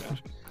 miles an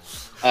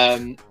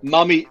hour.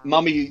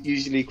 Mummy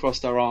usually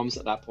crossed her arms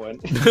at that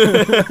point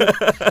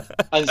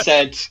and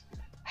said,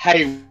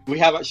 "Hey, we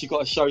have actually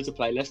got a show to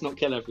play. Let's not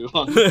kill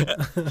everyone."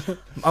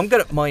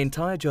 My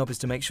entire job is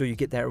to make sure you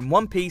get there in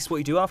one piece. What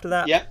you do after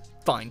that,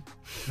 fine.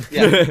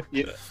 Yeah,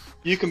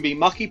 you can be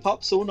mucky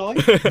pups all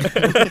night.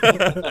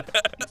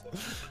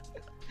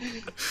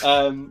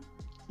 I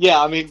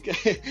mean,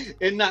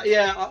 in that,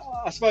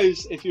 I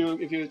suppose if you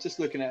were just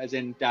looking at it as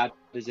in dad,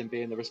 as in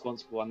being the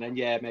responsible one, then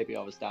maybe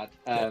I was dad.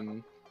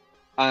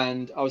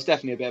 And I was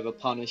definitely a bit of a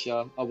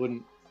punisher. I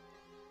wouldn't.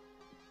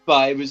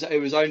 But it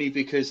was only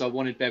because I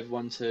wanted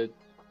everyone to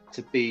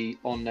be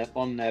on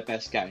their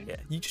best game. Yeah,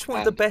 you just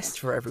want the best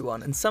for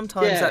everyone, and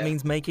sometimes that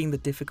means making the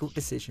difficult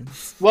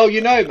decisions. Well,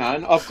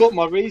 man, I've got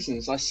my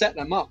reasons. I set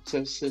them up to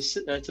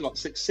like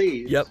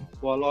succeed. Yep.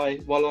 While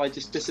I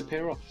just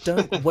disappear off.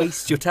 Don't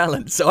waste your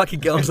talent, so I can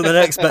get on to the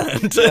next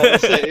band.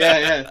 That's it.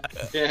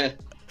 Yeah.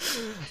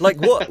 Like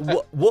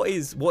what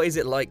is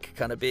it like,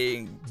 kind of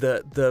being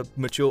the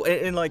mature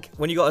in like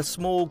when you got a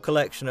small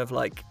collection of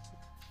like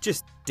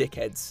just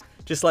dickheads.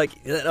 Just like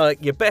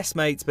your best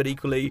mates, but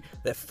equally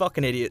they're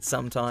fucking idiots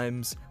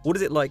sometimes. What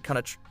is it like, kind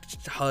of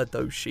herd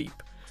those sheep?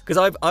 Because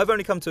I've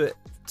only come to it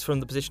from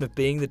the position of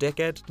being the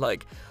dickhead.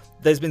 Like,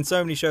 there's been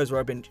so many shows where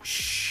I've been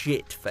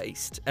shit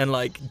faced, and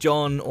like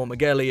John or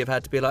Magelli have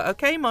had to be like,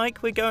 "Okay,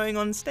 Mike, we're going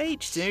on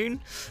stage soon."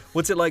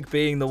 What's it like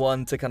being the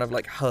one to kind of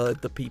like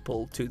herd the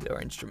people to their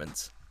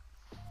instruments?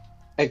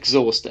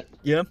 Exhausting.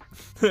 Yeah.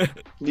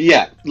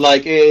 Yeah,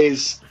 like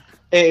it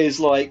is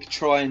like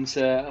trying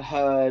to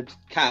herd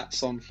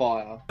cats on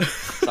fire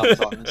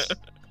sometimes.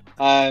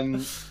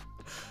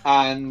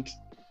 And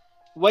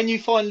when you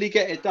finally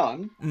get it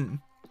done,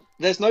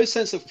 there's no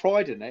sense of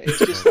pride in it. It's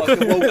just like,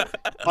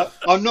 well,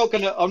 I'm not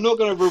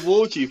gonna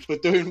reward you for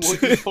doing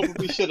what you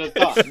probably should have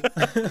done.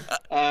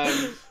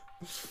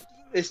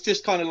 It's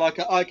just kind of like,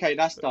 okay,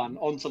 that's done.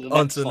 On to the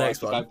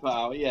next one. Put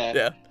out.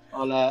 Yeah.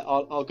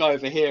 I'll go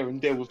over here and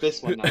deal with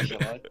this one now,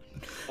 shall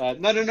I?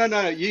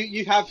 No.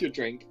 You have your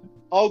drink.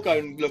 I'll go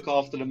and look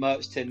after the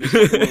merch tin.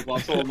 There's all of our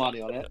tour money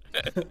on it.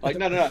 Like,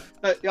 no.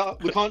 Yeah,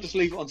 we can't just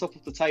leave it on top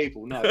of the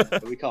table. No,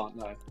 we can't.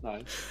 No.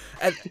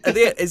 At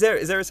the end, is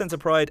there a sense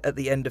of pride at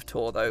the end of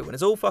tour though, when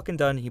it's all fucking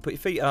done? You put your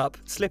feet up,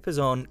 slippers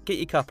on, get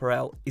your cuppa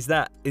out. Is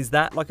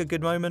that like a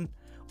good moment,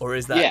 or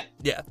is that?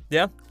 Yeah,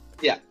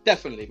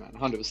 definitely, man.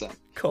 100%.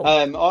 Cool.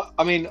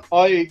 I mean,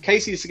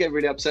 Casey used to get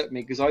really upset with me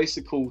because I used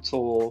to call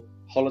tour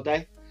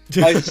holiday.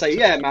 I used to say,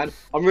 "Yeah, man,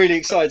 I'm really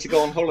excited to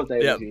go on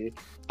holiday with you."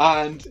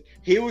 And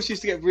he always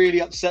used to get really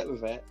upset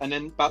with it. And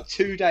then about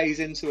 2 days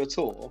into a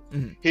tour,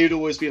 he would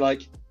always be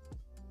like,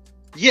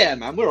 Yeah,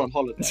 man, we're on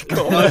holiday.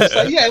 Go on. And I was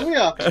like, yeah, we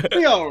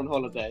are on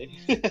holiday.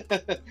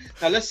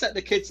 Now let's set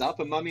the kids up,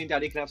 and mummy and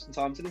daddy can have some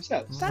time to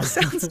themselves. That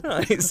sounds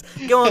nice.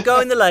 Go on,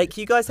 go in the lake.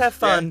 You guys have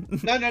fun.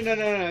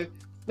 Yeah.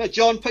 No,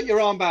 John, put your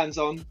armbands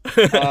on.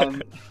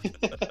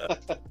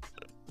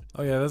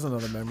 Oh yeah, there's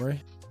another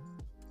memory.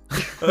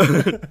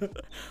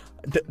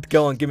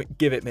 Go on, give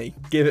it me.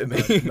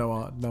 No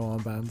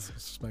armbands.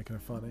 It's just making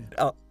it funny.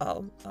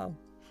 I'll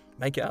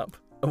make it up.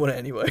 I want it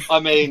anyway. I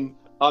mean,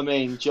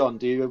 John,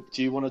 do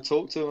you want to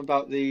talk to him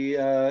about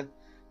the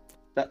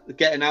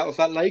getting out of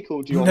that lake,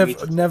 or do you want me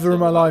to Never in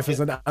my talk life about as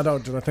an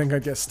adult did I think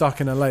I'd get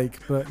stuck in a lake,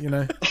 but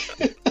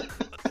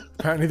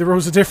apparently the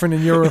rules are different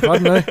in Europe. I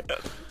don't know.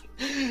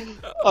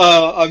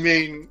 I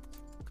mean,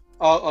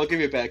 I'll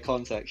give you a bit of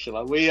context, shall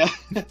I? We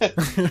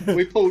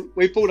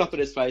pulled up at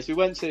this place. We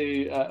went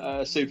to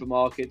a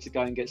supermarket to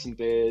go and get some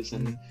beers,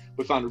 and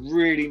we found a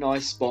really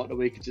nice spot that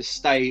we could just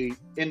stay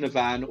in the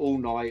van all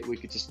night. We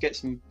could just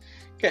get a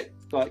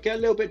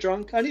little bit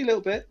drunk, only a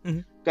little bit.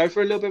 Go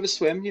for a little bit of a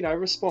swim.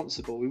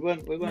 responsible. We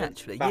weren't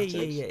Naturally, battered.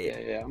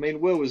 yeah. I mean,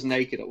 Will was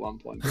naked at one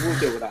point, but we'll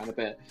deal with that in a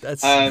bit.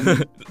 That's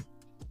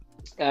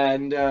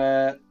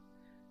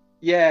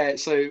Yeah,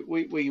 so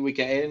we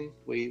get in,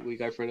 we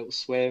go for a little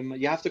swim.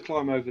 You have to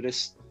climb over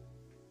this.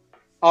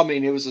 I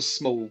mean, it was a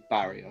small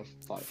barrier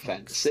like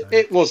fence.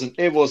 It wasn't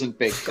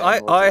big.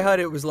 I heard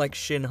it was like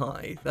shin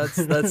high. That's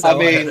how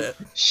I heard it.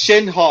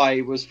 Shin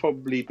high was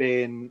probably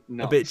being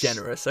nice. A bit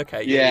generous.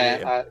 Okay.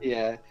 Yeah.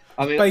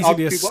 I mean,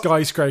 Basically a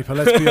skyscraper.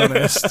 Let's be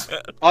honest.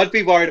 I'd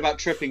be worried about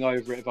tripping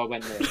over it if I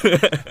went near.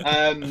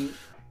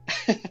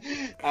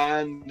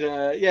 And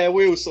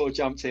we all sort of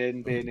jumped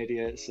in, being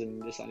idiots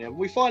and this and that.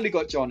 We finally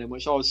got John in,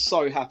 which I was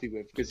so happy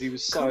with because he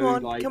was so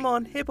come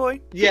on, here boy.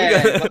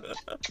 Yeah,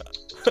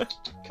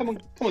 come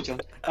on,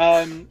 John.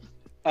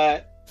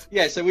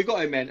 So we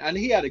got him in, and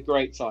he had a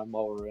great time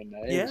while we were in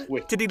there. Yeah.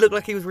 Did he look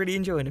like he was really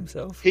enjoying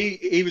himself?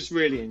 He was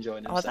really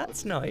enjoying himself. Oh,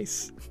 that's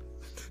nice.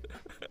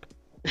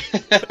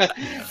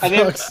 and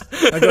then,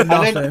 I got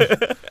nothing.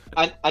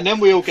 And then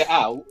we all get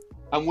out.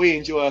 And we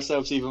enjoy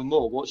ourselves even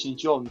more watching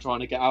John trying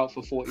to get out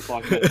for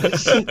 45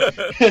 minutes.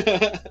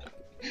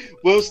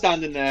 Will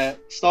standing there,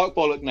 stark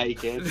bollock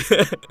naked,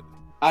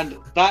 and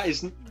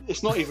it's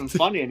not even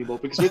funny anymore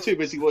because we're too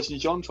busy watching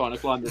John trying to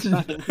climb this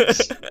fence.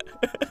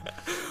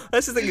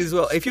 That's the thing as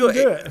well. If you're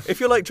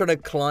like trying to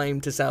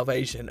climb to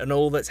salvation and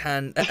all that's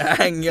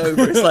hanging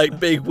over is like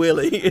Big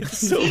Willie,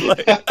 it's sort of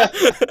like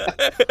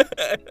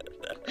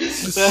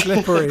it's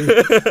slippery.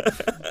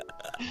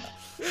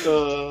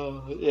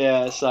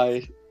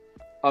 So.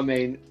 I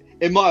mean,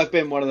 it might have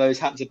been one of those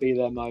had to be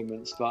there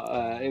moments,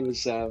 but it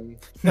was. John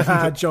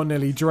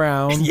nearly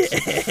drowned.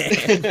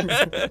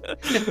 Yeah.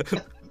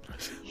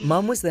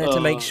 Mum was there to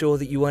make sure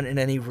that you weren't in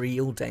any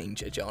real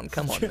danger, John.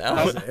 Come on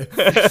now.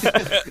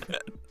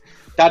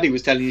 Daddy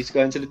was telling you to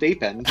go into the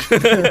deep end.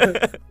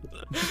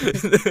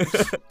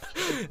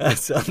 That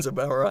sounds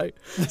about right.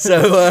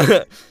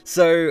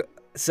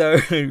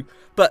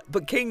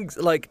 But Kings,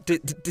 like,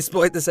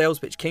 despite the sales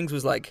pitch, Kings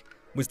was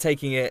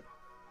taking it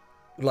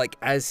like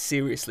as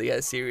seriously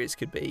as serious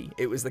could be.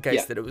 It was the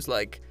case that it was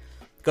like,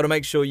 got to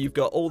make sure you've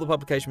got all the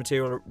publication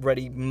material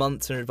ready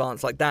months in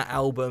advance. Like that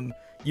album,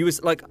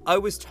 I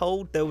was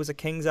told there was a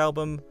Kings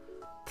album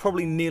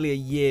probably nearly a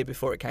year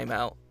before it came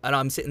out, and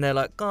I'm sitting there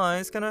like,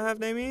 guys, can I have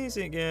no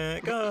music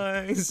yet,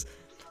 guys?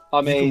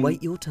 I mean, you can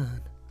wait your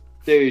turn,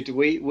 dude.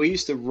 We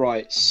used to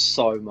write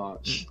so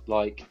much.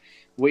 Like,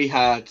 we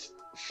had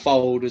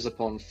folders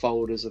upon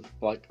folders of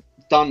like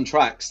done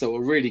tracks that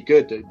were really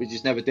good that we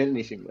just never did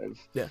anything with.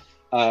 Yeah.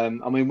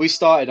 I mean, we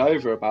started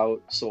over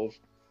about sort of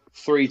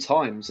 3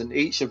 times, and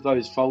each of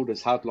those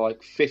folders had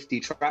like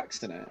 50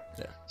 tracks in it.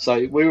 Yeah.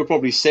 So we were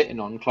probably sitting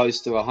on close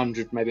to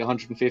 100, maybe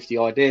 150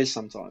 ideas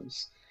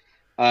sometimes.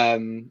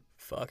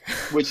 Fuck.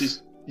 Which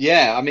is,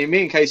 I mean,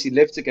 me and Casey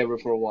lived together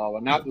for a while,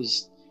 and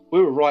we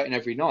were writing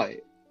every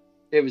night.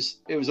 It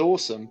was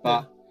awesome,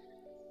 but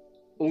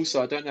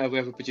also I don't know if we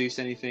ever produced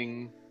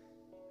anything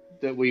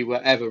that we were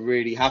ever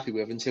really happy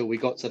with until we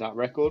got to that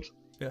record.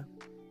 Yeah.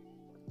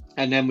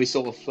 And then we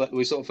sort of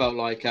felt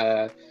like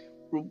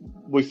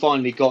we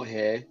finally got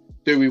here.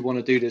 Do we want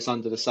to do this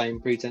under the same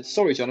pretense?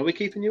 Sorry, John, are we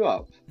keeping you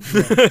up?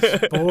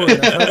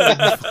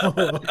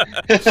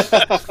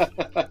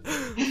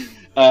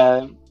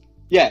 I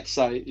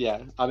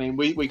mean,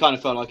 we kind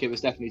of felt like it was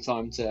definitely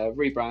time to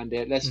rebrand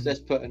it. Let's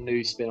put a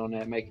new spin on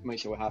it, make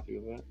sure we're happy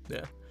with it.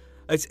 Yeah.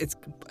 It's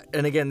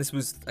and again, this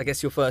was, I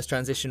guess, your first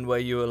transition where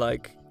you were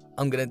like,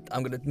 I'm gonna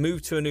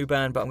move to a new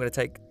band, but I'm gonna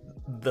take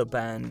the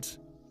band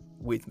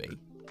with me.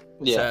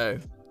 Yeah.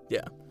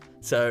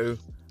 So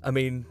I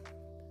mean,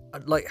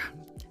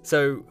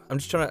 so I'm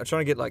just trying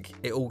to get like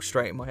it all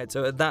straight in my head.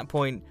 So at that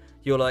point,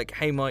 you're like,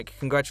 hey Mike,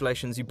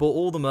 congratulations, you bought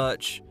all the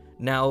merch.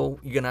 Now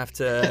you're gonna have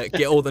to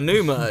get all the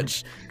new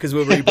merch because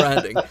we're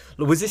rebranding.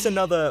 Was this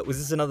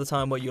another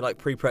time where you like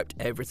pre-prepped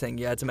everything?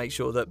 You had to make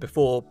sure that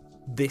before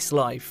This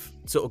Life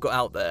sort of got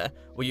out there,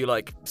 were you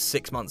like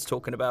 6 months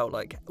talking about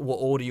like what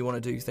order you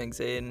want to do things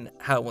in,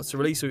 how it wants to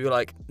release, or you're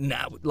like,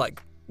 nah,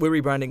 like we're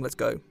rebranding, let's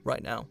go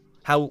right now?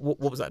 What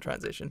was that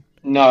transition?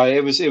 No,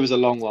 it was a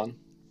long one.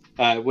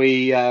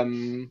 We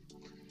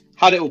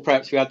had it all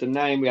prepped. We had the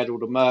name, we had all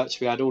the merch,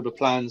 we had all the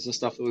plans and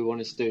stuff that we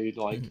wanted to do.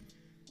 Like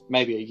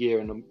maybe a year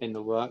in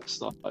the works.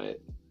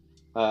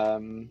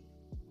 And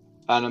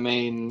I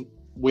mean,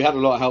 we had a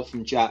lot of help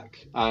from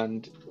Jack,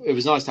 and it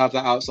was nice to have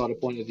that outsider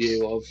point of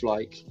view of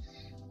like,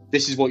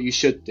 this is what you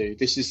should do.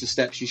 This is the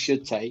steps you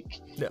should take.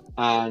 Yeah.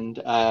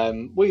 And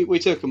we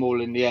took them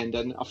all in the end.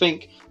 And I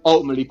think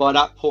ultimately by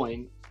that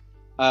point,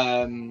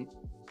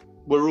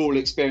 we're all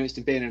experienced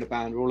in being in a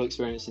band. We're all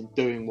experienced in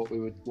doing what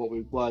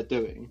we were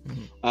doing.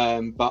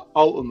 But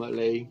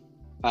ultimately,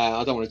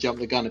 I don't want to jump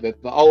the gun a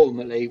bit, but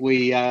ultimately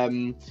we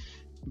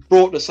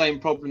brought the same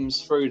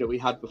problems through that we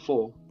had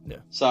before. Yeah.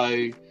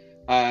 So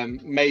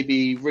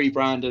maybe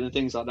rebranding and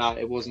things like that.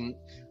 It wasn't.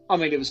 I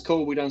mean, it was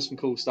cool. We done some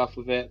cool stuff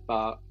with it,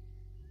 but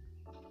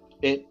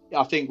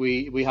I think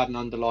we had an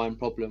underlying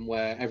problem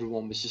where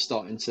everyone was just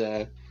starting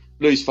to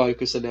lose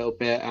focus a little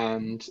bit,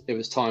 and it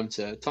was time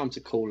to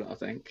call it, I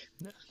think.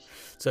 Yeah.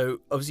 So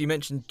obviously you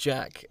mentioned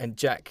Jack, and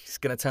Jack's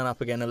going to turn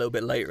up again a little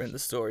bit later in the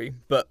story.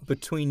 But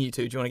between you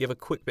two, do you want to give a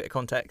quick bit of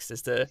context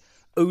as to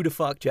who the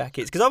fuck Jack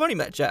is? Because I've only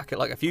met Jack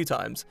like a few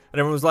times, and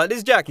everyone was like, "This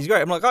is Jack. He's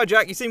great." I'm like, "Oh,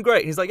 Jack, you seem great."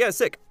 And he's like, "Yeah,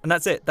 sick." And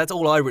that's it. That's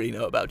all I really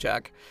know about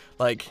Jack.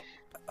 Like,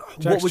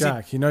 Jack's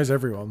Jack. He knows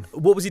everyone.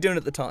 What was he doing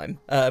at the time?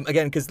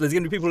 Again, because there's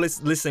going to be people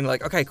listening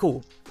like, okay,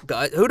 cool.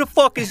 Guys, who the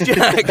fuck is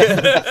Jack?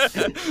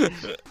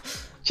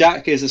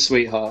 Jack is a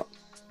sweetheart.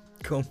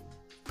 Cool.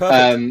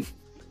 Perfect.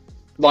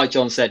 Like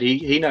John said,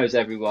 he knows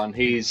everyone.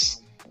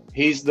 He's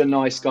the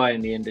nice guy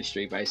in the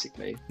industry,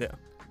 basically. Yeah.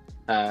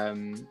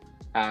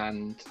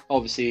 And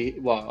obviously,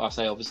 well, I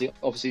say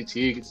obviously to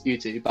you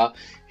two, but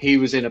he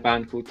was in a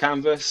band called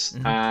Canvas,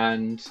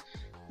 and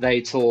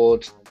they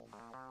toured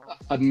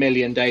 1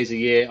 million days a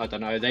year. I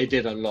don't know. They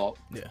did a lot.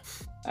 Yeah.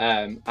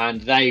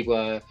 And they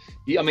were.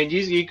 I mean,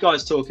 you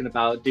guys talking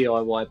about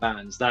DIY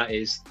bands? That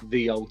is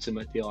the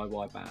ultimate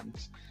DIY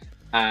band.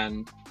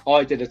 And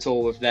I did a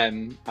tour with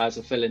them as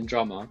a fill-in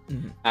drummer,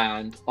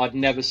 and I'd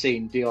never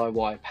seen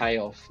DIY pay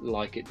off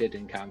like it did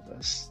in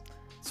Canvas.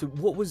 So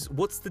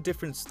what's the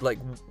difference? Like,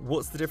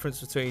 what's the difference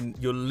between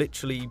you're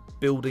literally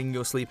building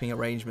your sleeping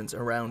arrangements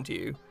around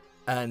you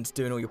and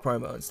doing all your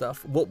promo and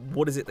stuff?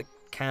 What is it that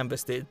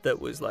Canvas did that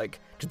was like?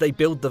 Did they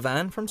build the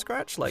van from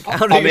scratch? Like,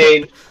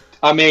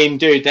 I mean,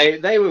 dude,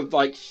 they were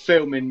like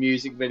filming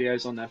music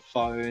videos on their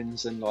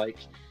phones and like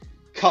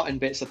cutting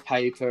bits of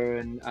paper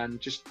and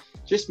just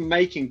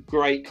making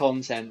great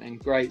content and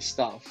great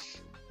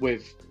stuff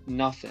with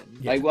nothing.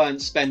 Yeah. They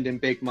weren't spending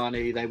big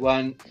money. There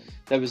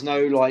was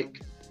no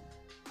like,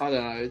 I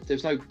don't know,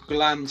 there's no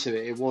glam to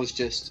it. It was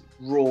just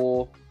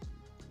raw.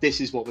 This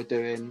is what we're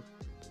doing.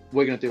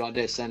 We're going to do like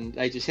this. And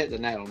they just hit the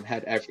nail on the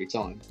head every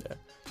time. Yeah.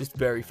 Just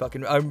very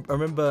fucking... I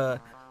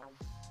remember...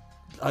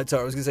 I was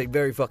going to say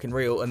very fucking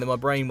real. And then my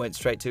brain went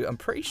straight to... I'm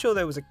pretty sure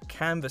there was a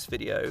Canvas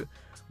video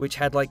which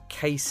had like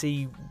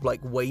Casey like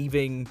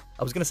waving...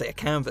 I was going to say a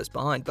canvas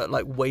behind, but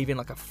like waving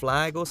like a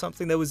flag or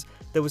something. There was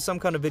some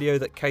kind of video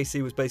that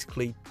Casey was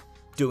basically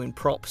doing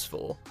props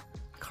for.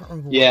 I can't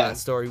remember what that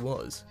story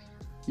was.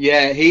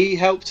 Yeah, he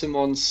helped him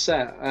on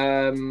set.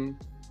 I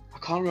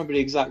can't remember the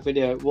exact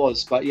video it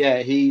was, but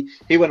yeah, he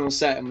went on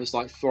set and was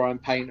like throwing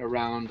paint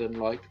around and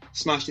like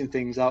smashing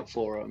things up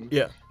for him.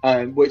 Yeah.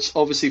 Which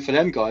obviously for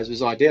them guys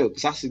was ideal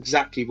because that's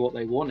exactly what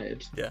they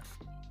wanted. Yeah.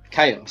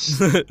 Chaos.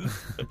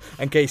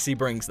 And Casey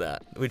brings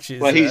that, which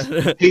is well,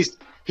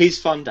 he's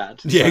fun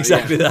dad. Yeah, so,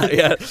 exactly that.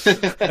 Yeah.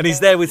 And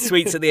he's there with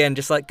sweets at the end,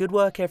 just like, good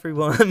work,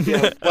 everyone.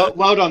 Yeah.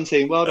 Well done,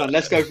 team. Well done.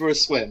 Let's go for a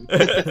swim.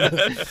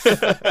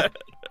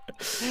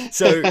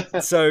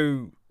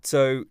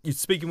 So you're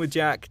speaking with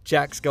Jack.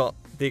 Jack's got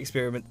the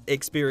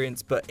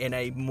experience, but in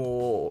a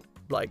more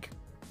like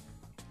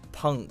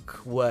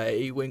punk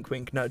way. Wink,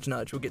 wink, nudge,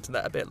 nudge. We'll get to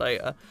that a bit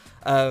later.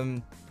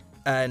 And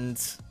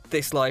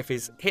this life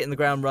is hitting the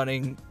ground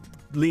running,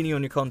 leaning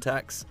on your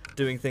contacts,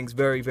 doing things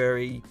very,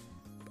 very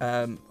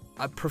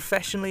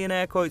professionally in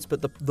air quotes,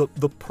 but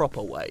the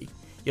proper way.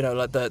 You know,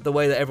 like the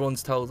way that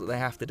everyone's told that they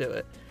have to do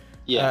it.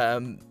 Yeah.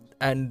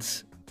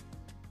 And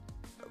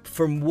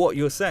from what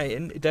you're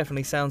saying, it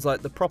definitely sounds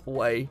like the proper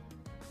way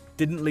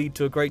didn't lead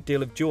to a great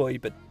deal of joy,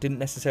 but didn't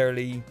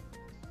necessarily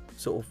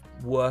sort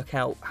of work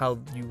out how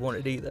you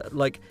wanted either.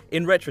 Like,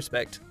 in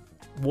retrospect,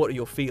 what are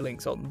your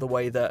feelings on the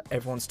way that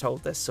everyone's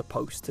told they're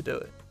supposed to do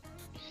it?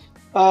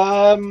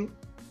 I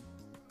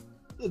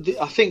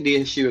think the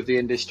issue of the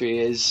industry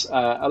is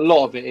a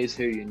lot of it is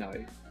who you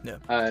know.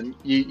 Yeah.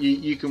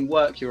 You can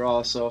work your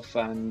ass off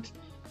and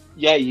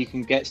yeah, you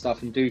can get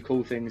stuff and do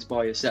cool things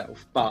by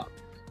yourself, but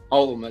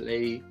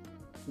ultimately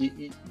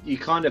you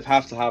kind of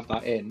have to have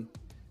that in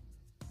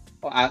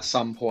at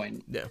some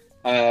point. Yeah.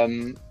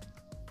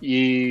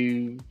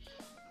 You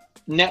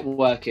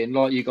networking,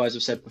 like you guys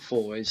have said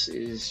before,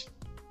 is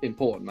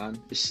important,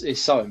 man.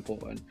 It's so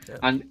important. Yeah.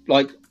 And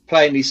like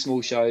playing these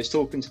small shows,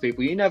 talking to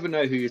people, you never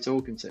know who you're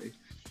talking to.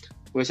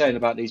 We're saying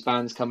about these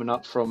bands coming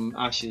up from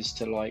ashes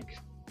to like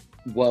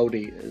world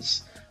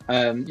eaters.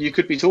 You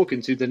could be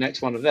talking to the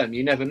next one of them.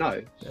 You never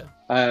know.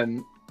 Yeah.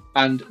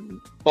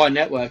 and by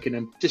networking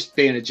and just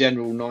being a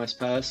general nice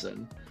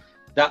person,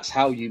 that's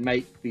how you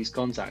make these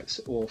contacts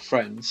or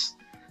friends,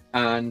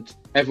 and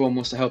everyone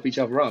wants to help each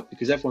other up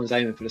because everyone's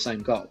aiming for the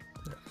same goal.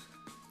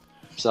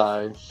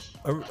 So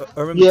I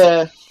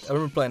remember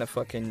playing a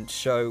fucking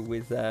show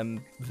with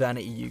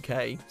Vanity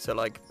UK, so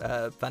like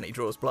Vanity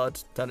Draws Blood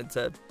turned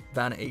into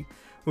Vanity.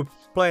 We're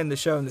playing the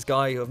show, and this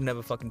guy who I've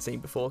never fucking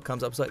seen before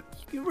comes up and is like,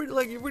 you're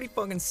really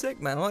fucking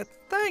sick, man. I'm like,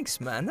 thanks,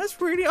 man. I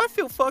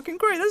feel fucking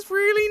great. That's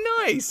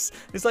really nice.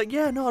 And it's like,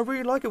 yeah, no, I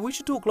really like it. We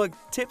should talk like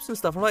tips and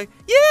stuff. I'm like,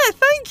 yeah,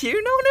 thank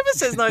you. No one ever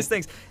says nice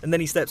things. And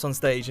then he steps on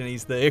stage and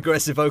he's the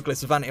aggressive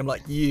vocalist of Vanity. I'm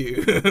like,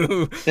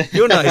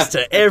 you're nice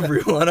to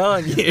everyone,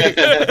 aren't you?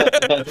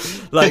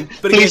 Like,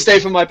 but please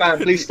stay for my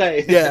band. Please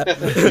stay. Yeah.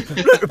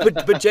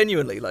 but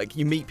genuinely, like,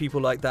 you meet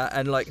people like that,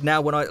 and like now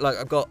when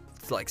I've got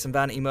like some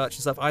Vanity merch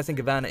and stuff, I think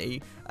of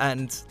Vanity,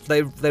 and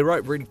they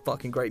write really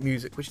fucking great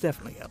music, which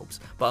definitely helps.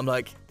 But I'm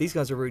like, these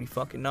guys are really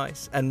fucking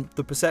nice, and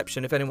the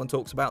perception, if anyone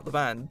talks about the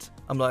band,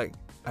 I'm like,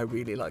 I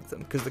really like them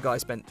because the guy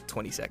spent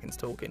 20 seconds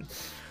talking.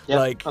 Yeah,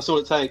 like, that's all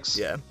it takes.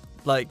 Yeah,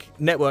 like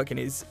networking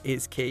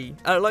is key.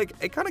 Like,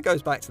 it kind of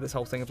goes back to this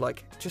whole thing of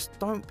like, just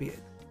don't be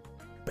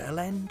a bell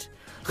end.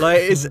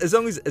 Like, as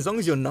long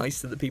as you're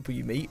nice to the people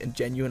you meet and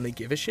genuinely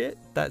give a shit,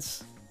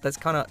 that's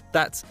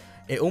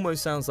it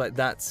almost sounds like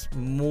that's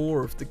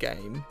more of the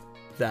game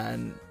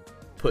than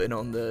putting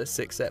on the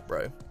 6 set,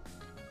 bro.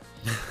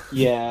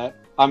 Yeah,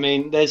 I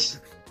mean,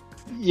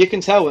 you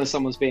can tell when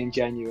someone's being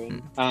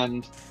genuine,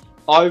 and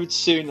I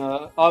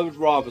would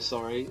rather,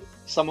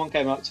 someone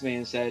came up to me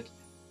and said,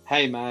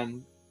 hey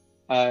man,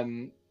 I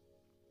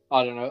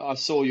don't know, I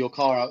saw your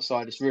car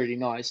outside, it's really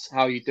nice,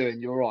 how are you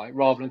doing, you're right,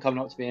 rather than coming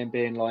up to me and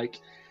being like,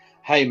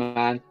 hey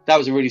man, that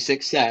was a really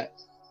sick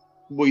set,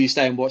 will you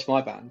stay and watch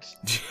my band?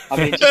 I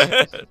mean, do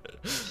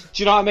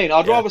you know what I mean?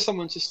 I'd rather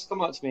someone just come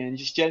up to me and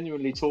just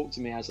genuinely talk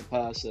to me as a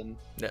person.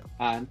 Yeah.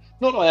 And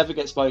not that I ever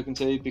get spoken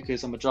to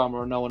because I'm a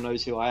drummer and no one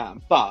knows who I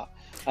am, but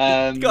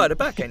you got the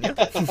back end,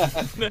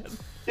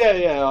 yeah.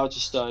 yeah. I'll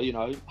just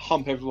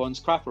hump everyone's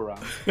crap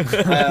around.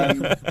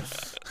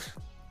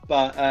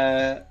 But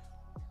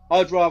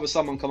I'd rather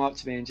someone come up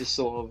to me and just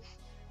sort of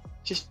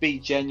just be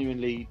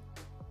genuinely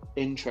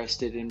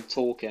interested in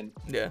talking.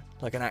 Yeah,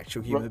 like an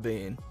actual human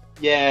being.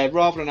 Yeah,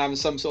 rather than having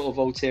some sort of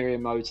ulterior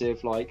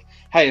motive, like,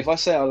 hey, if I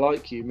say I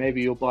like you,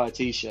 maybe you'll buy a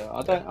T-shirt.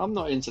 I'm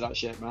not into that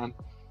shit, man.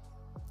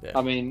 Yeah.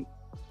 I mean,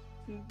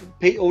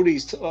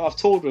 I've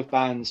toured with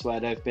bands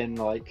where they've been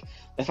like,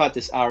 they've had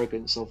this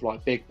arrogance of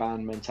like big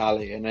band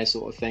mentality, and they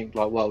sort of think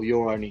like, well,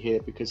 you're only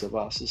here because of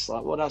us. It's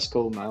like, well, that's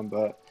cool, man,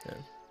 but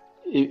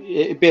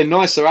it'd be a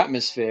nicer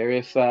atmosphere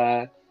if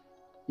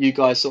you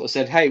guys sort of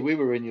said, hey, we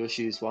were in your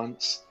shoes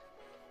once.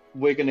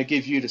 We're going to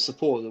give you the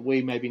support that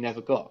we maybe never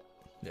got.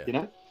 Yeah. You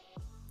know?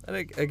 I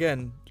think,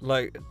 again,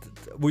 like,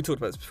 we talked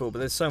about this before, but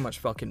there's so much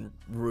fucking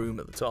room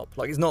at the top.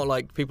 Like, it's not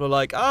like people are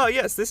like, oh,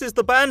 yes, this is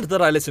the band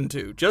that I listen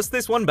to. Just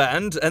this one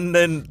band. And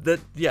then,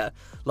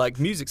 like,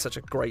 music's such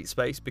a great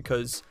space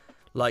because,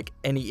 like,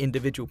 any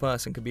individual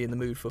person can be in the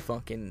mood for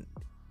fucking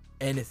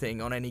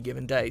anything on any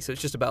given day. So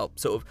it's just about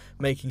sort of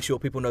making sure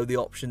people know the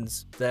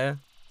options there.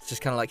 It's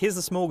just kind of like, here's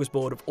the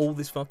smorgasbord of all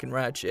this fucking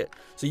rad shit.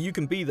 So you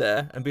can be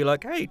there and be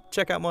like, hey,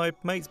 check out my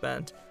mate's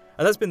band.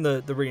 And that's been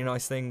the really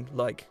nice thing,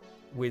 like,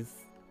 with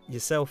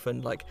yourself,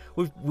 and like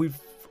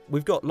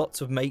we've got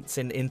lots of mates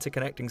in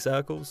interconnecting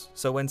circles,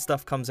 so when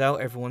stuff comes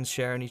out, everyone's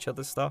sharing each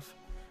other's stuff.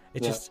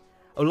 Just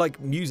like,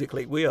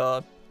 musically we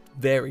are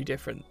very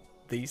different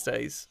these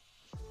days,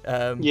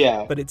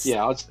 but it's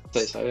I'd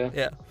say so.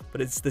 But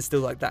there's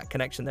still like that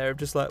connection there of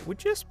just like, we're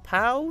just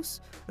pals,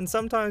 and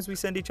sometimes we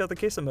send each other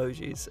kiss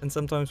emojis, and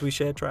sometimes we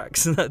share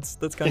tracks, and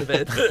that's kind of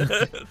it.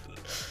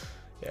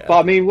 But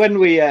I mean, when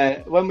we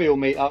all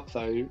meet up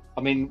though,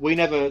 I mean, we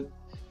never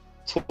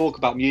talk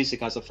about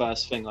music as a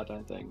first thing, I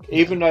don't think.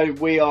 Even though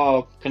we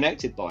are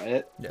connected by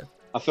it,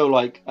 I feel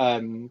like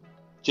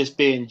just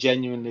being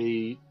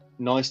genuinely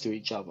nice to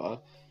each other,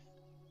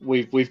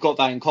 we've got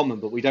that in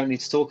common, but we don't need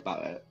to talk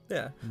about it.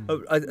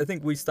 I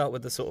think we start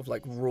with the sort of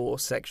like raw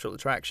sexual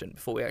attraction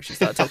before we actually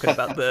start talking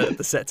about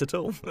the set at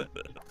all.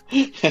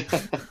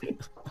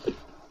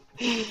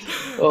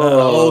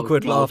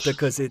 Awkward laughter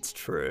because it's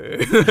true.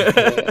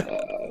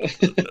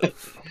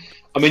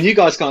 I mean, you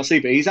guys can't see,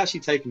 but he's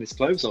actually taking his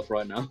clothes off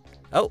right now.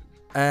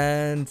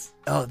 And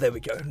there we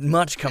go.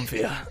 Much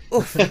comfier.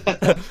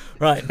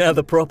 Right, now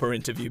the proper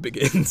interview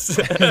begins.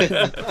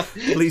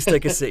 Please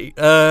take a seat.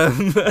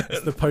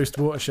 It's the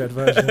post-watershed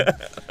version.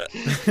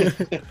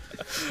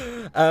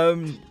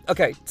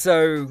 Okay,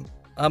 so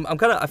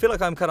I feel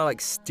like I'm kind of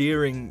like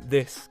steering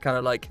this kind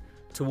of like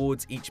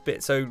towards each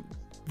bit. So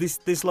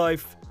this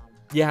life,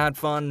 you had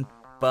fun,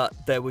 but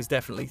there was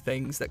definitely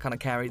things that kind of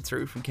carried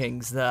through from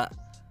Kings that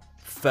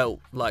felt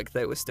like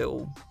they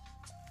still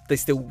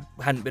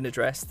hadn't been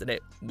addressed, and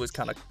it was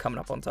kind of coming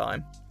up on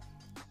time.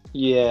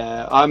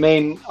 Yeah, I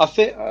mean, I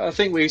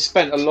think we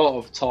spent a lot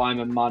of time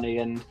and money,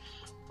 and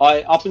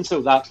up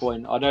until that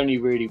point, I'd only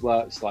really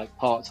worked like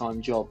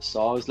part-time jobs,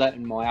 so I was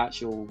letting my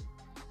actual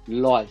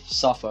life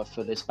suffer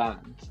for this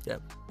band.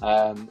 Yep.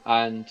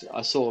 And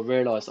I sort of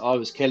realised I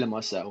was killing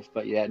myself,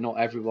 but yeah, not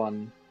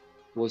everyone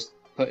was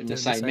putting the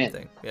Doing same in.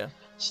 thing. Yeah.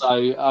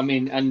 So I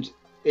mean, and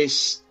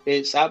it's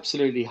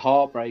absolutely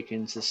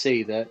heartbreaking to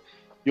see that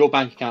your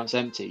bank account's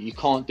empty. You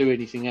can't do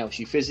anything else.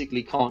 You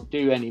physically can't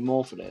do any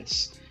more for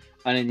this.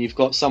 And then you've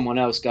got someone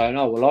else going,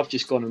 oh, well, I've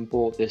just gone and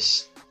bought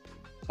this,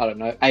 I don't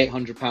know,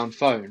 £800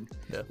 phone.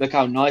 Yeah. Look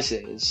how nice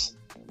it is.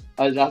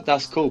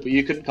 That's cool, but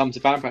you couldn't come to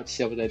band practice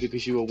the other day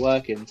because you were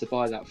working to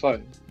buy that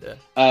phone. Yeah.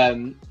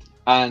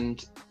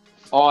 And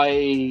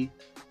I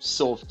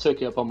sort of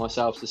took it upon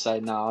myself to say,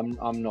 no,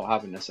 I'm not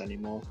having this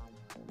anymore.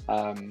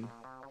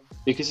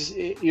 Because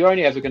you're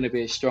only ever going to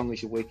be as strong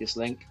as your weakest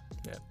link.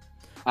 Yeah.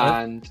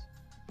 And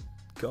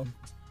Go on.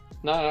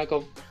 No, go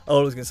on. All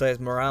I was going to say is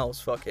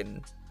morale's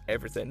fucking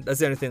everything. That's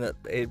the only thing that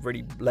it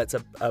really lets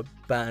a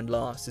band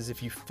last, is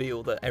if you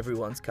feel that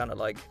everyone's kind of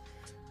like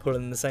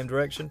pulling in the same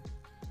direction.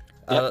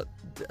 Yeah.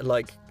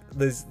 Like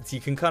you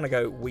can kind of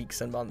go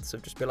weeks and months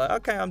of just be like,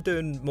 okay, I'm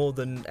doing more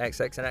than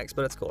X, X, and X,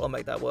 but that's cool. I'll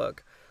make that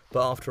work.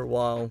 But after a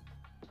while,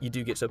 you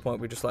do get to a point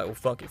where you're just like, well,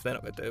 fuck, if they're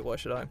not going to do it, why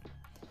should I?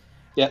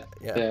 Yeah.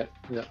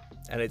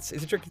 And it's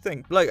a tricky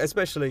thing. Like,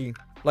 especially,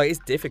 like, it's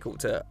difficult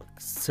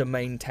to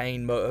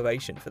maintain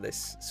motivation for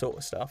this sort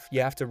of stuff.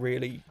 You have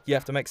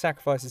to make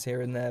sacrifices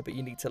here and there, but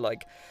you need to,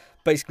 like,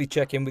 basically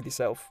check in with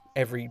yourself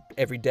every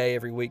day,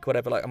 every week,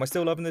 whatever. Like, am I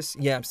still loving this?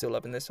 Yeah, I'm still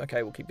loving this.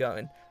 Okay, we'll keep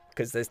going.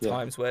 Because there's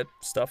times where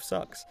stuff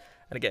sucks.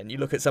 And again, you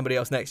look at somebody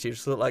else next to you,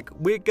 just like,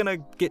 we're going to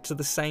get to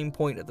the same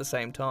point at the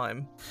same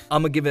time.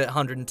 I'm going to give it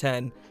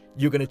 110.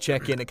 You're going to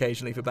check in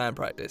occasionally for band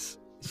practice.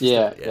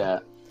 Yeah.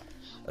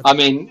 I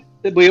mean,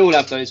 we all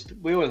have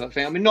that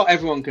thing. I mean, not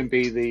everyone can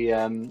be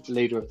the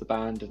leader of the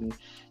band, and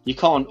you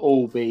can't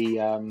all be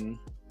the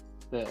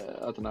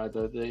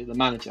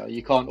manager.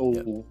 You can't all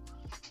do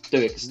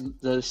it, because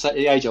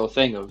the age-old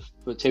thing of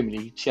too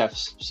many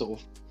chefs, sort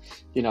of,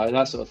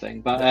 that sort of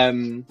thing. But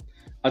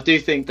I do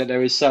think that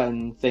there is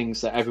certain things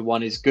that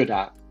everyone is good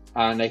at,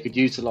 and they could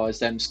utilise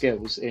them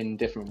skills in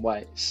different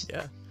ways.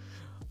 Yeah.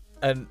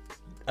 And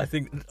I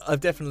think I've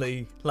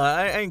definitely, like,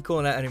 I ain't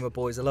calling out any of my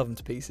boys, I love them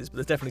to pieces, but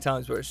there's definitely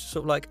times where it's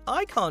sort of like,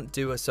 I can't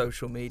do a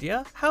social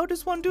media. How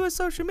does one do a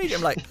social media?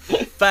 I'm like,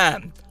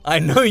 fam, I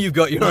know you've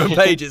got your own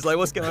pages. Like,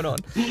 what's going on?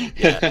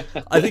 Yeah.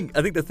 I think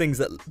the things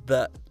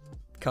that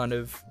kind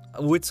of,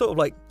 we're sort of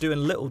like doing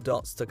little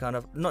dots to kind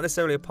of, not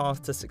necessarily a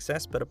path to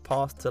success, but a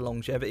path to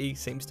longevity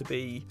seems to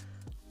be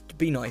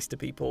nice to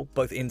people,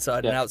 both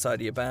inside and outside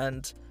of your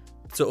band.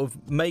 Sort of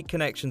make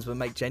connections, but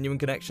make genuine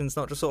connections,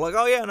 not just sort of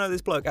like, oh yeah, I know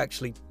this bloke.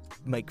 Actually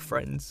make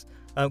friends,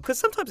 because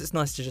sometimes it's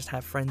nice to just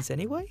have friends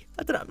anyway.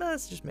 I don't know,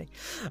 that's just me.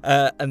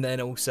 And then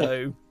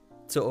also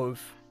sort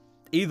of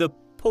either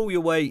pull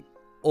your weight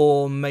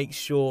or make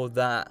sure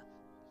that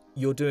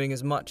you're doing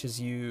as much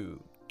as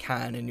you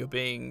can, and you're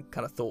being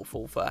kind of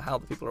thoughtful for how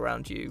the people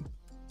around you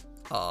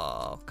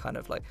are kind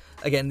of like,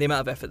 again, the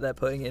amount of effort they're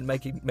putting in,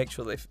 make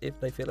sure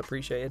they feel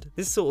appreciated.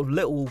 This sort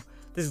of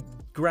this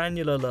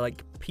granular,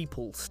 like,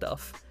 people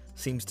stuff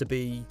seems to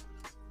be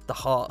the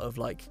heart of,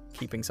 like,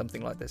 keeping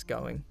something like this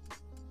going.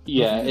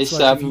 Yeah, it's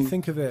like, if you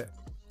think of it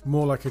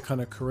more like a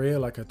kind of career,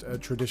 like a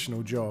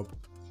traditional job,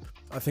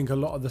 I think a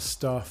lot of the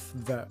stuff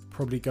that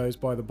probably goes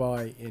by the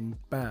by in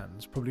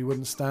bands probably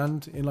wouldn't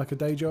stand in like a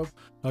day job.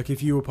 Like,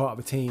 if you were part of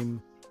a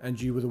team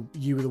and you were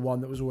the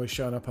one that was always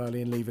showing up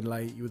early and leaving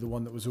late, you were the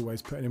one that was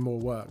always putting in more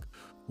work.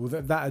 Well,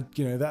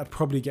 that'd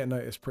probably get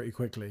noticed pretty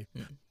quickly.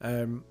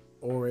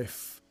 Or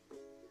if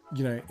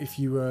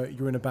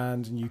you're in a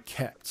band and you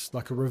kept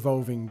like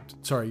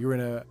you're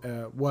in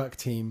a work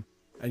team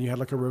and you had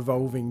like a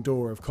revolving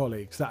door of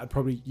colleagues,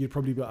 you'd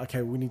probably be like,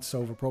 okay, well, we need to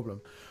solve a problem.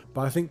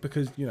 But I think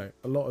because a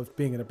lot of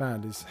being in a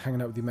band is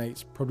hanging out with your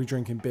mates, probably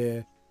drinking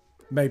beer,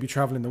 maybe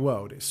traveling the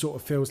world. It sort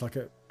of feels like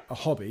a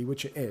hobby,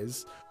 which it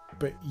is.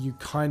 But you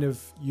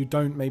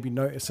don't maybe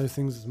notice those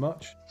things as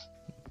much.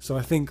 So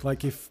I think,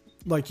 like, if,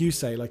 like you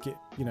say, like, it,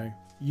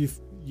 you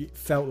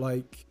felt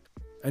like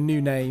a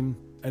new name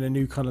and a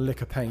new kind of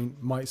lick of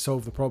paint might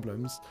solve the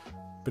problems,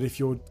 but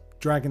if you're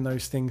dragging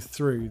those things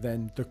through,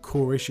 then the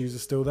core issues are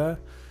still there.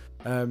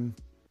 And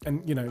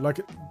like,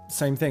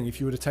 same thing, if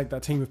you were to take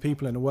that team of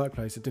people in a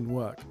workplace that didn't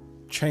work,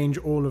 change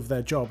all of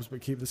their jobs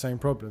but keep the same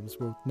problems,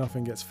 well,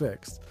 nothing gets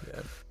fixed.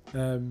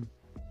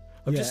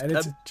 I'm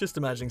just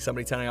imagining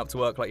somebody turning up to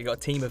work, like, you got a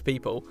team of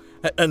people,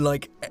 and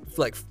like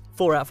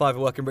 4 out of 5 are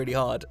working really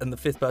hard, and the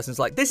 5th person's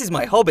like, this is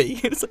my hobby.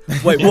 It's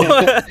like, wait,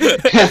 what?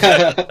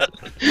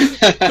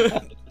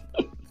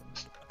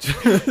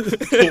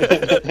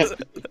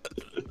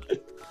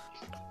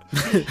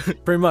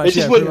 Pretty much. It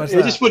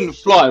just wouldn't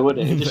fly, would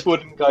it? It just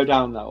wouldn't go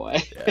down that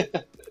way.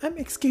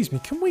 Excuse me,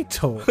 can we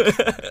talk?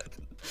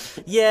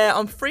 Yeah,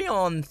 I'm free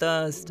on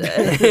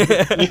Thursday.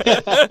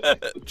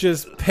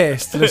 Just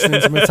pissed listening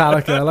to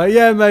Metallica. Like,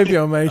 yeah, maybe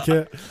I'll make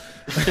it.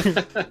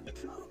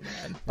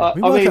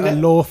 We work at a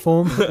law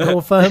firm.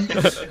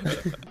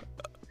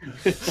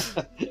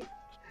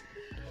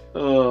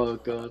 Oh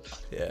God.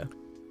 Yeah.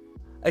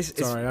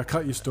 Sorry, I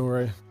cut your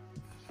story.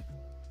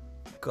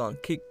 Go on,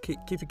 keep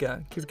it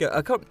going. Keep it going.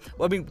 I can't.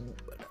 Well, I mean,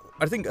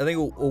 I think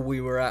all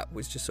we were at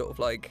was just sort of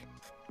like,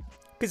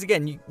 because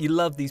again, you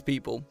love these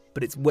people,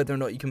 but it's whether or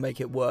not you can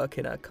make it work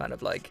in a kind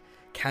of like,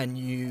 can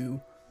you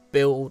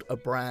build a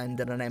brand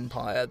and an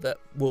empire that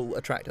will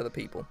attract other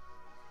people?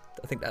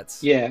 I think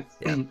that's yeah.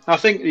 I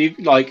think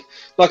like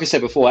I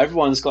said before,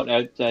 everyone's got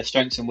their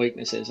strengths and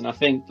weaknesses, and I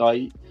think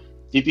like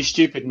you'd be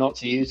stupid not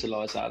to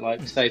utilize that.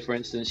 Like, say for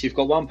instance, you've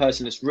got one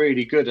person that's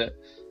really good at,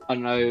 I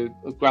don't know,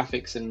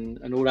 graphics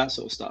and all that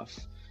sort of stuff.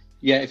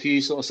 Yeah, if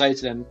you sort of say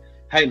to them,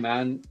 hey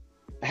man,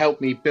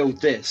 help me build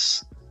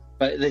this,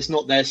 but it's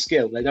not their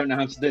skill, they don't know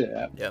how to do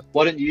it. Yeah.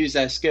 Why don't you use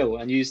their skill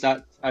and use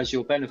that as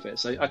your benefit?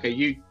 So okay,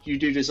 you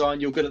do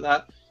design, you're good at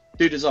that,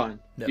 do design.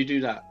 Yep. You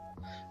do that.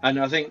 And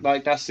I think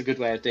like that's a good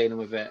way of dealing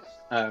with it,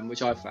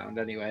 which I've found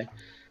anyway.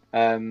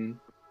 But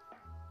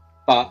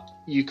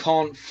you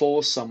can't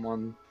force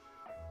someone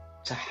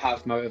to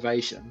have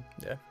motivation.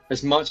 Yeah.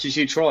 As much as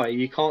you try,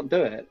 you can't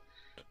do it.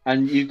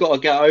 And you've got to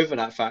get over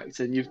that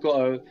fact, and you've got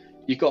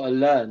to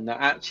learn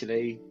that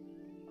actually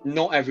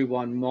not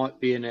everyone might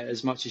be in it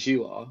as much as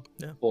you are,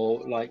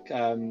 or like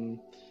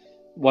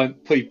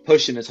won't be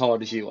pushing as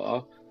hard as you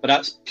are, but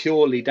that's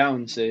purely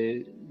down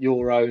to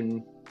your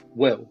own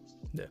will.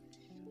 Yeah.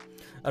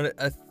 And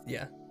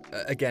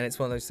again, it's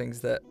one of those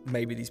things that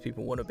maybe these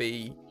people want to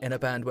be in a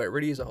band where it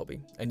really is a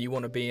hobby, and you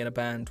want to be in a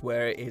band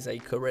where it is a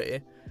career,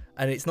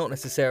 and it's not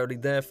necessarily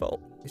their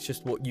fault. It's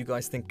just what you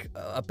guys think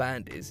a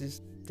band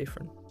is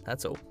different.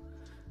 That's all.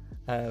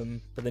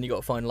 But then you got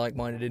to find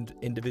like-minded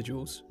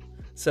individuals.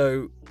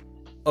 So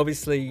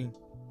obviously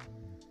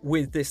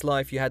with This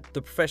Life, you had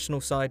the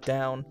professional side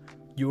down.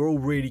 You were all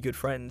really good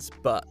friends,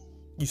 but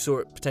you saw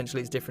it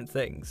potentially as different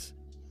things.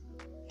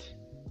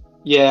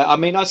 Yeah, I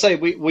mean, I'd say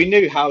we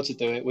knew how to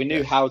do it. We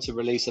knew how to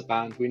release a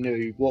band. We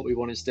knew what we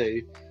wanted to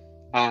do.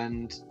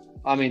 And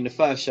I mean, the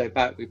first show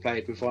back, we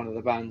played with one of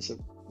the bands that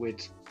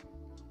we'd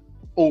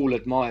all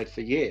admired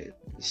for years.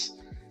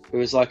 It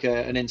was like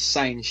an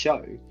insane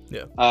show.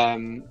 Yeah.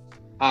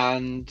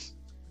 And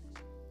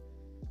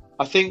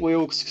I think we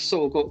all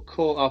sort of got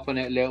caught up on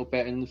it a little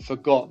bit and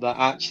forgot that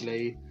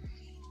actually,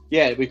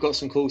 yeah, we've got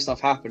some cool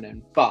stuff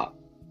happening, but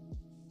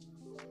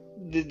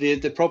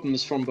the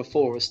problems from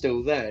before are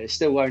still there. It's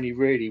still only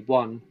really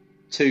 1-2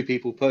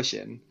 people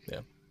pushing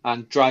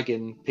and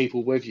dragging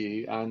people with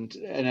you, and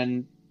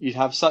then you'd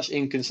have such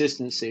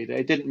inconsistency that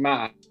it didn't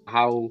matter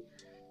how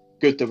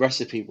good the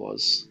recipe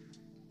was.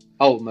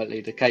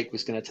 Ultimately, the cake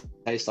was going to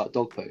taste like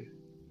dog poo.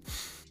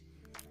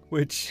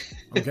 Which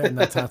I'm getting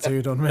that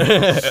tattooed on me.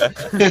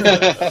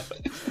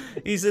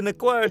 He's an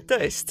acquired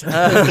taste.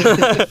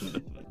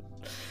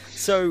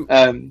 So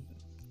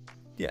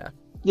yeah.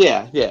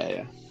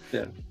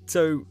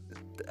 So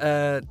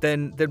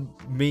then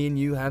me and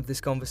you have this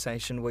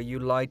conversation where you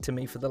lied to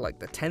me for the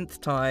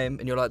 10th time,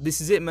 and you're like, "This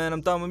is it, man.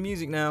 I'm done with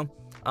music now.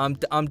 I'm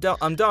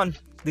done.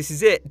 This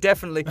is it,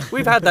 definitely."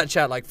 We've had that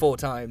chat 4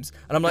 times,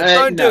 and I'm like,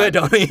 "Don't do it,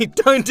 Donnie.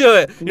 Don't do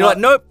it." And you're like,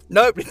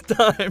 "Nope, it's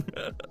time."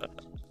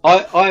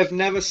 I have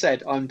never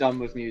said I'm done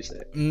with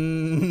music.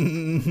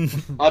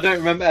 I don't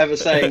remember ever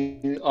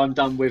saying I'm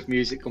done with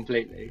music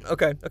completely.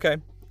 Okay.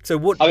 So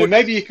what? I mean,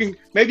 maybe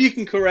you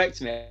can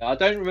correct me. I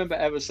don't remember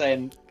ever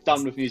saying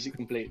done with music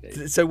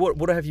completely. So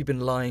what have you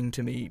been lying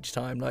to me each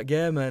time? Like,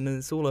 yeah, man,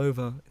 it's all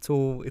over. It's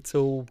all I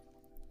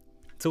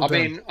done.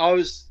 mean, I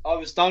was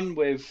done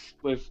with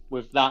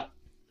that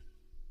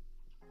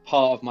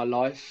part of my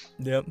life.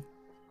 Yep.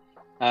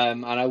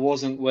 And I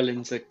wasn't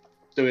willing to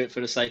do it for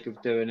the sake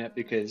of doing it,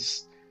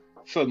 because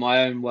for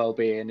my own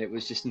well-being, it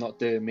was just not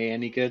doing me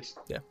any good.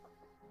 Yeah.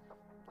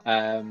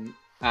 And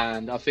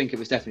I think it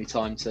was definitely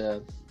time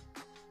to,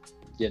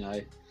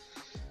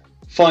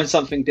 find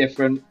something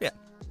different. Yeah.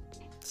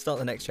 Start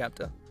the next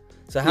chapter.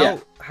 So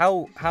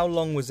how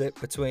long was it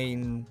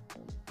between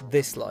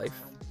This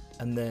Life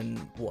and then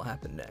what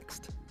happened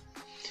next?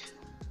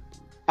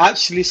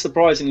 Actually,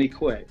 surprisingly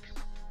quick.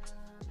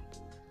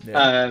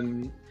 Yeah.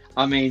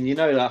 I mean,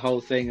 that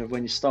whole thing of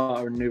when you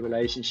start a new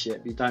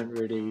relationship, you don't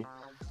really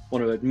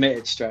want to admit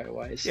it straight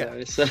away. So Yeah.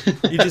 it's,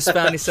 You just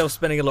found yourself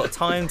spending a lot of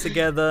time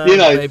together,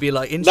 maybe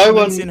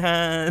instruments in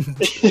hand.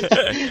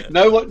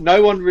 no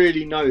one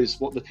really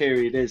knows what the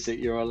period is that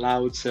you're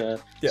allowed to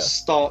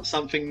start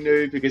something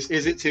new, because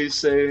is it too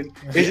soon?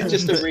 Is it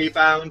just a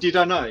rebound? You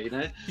don't know, You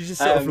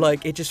just sort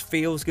of it just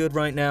feels good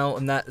right now,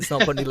 and that's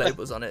not putting any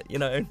labels on it,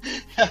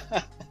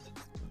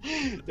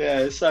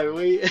 Yeah, so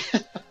we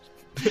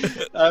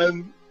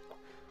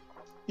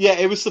yeah,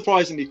 it was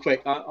surprisingly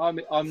quick.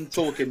 I'm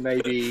talking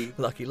maybe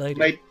lucky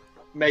lady.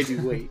 Maybe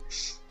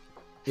weeks.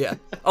 Yeah.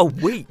 Oh,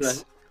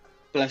 weeks.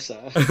 Bless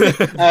her.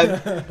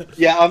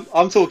 Yeah,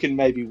 I'm talking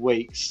maybe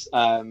weeks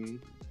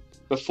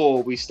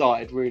before we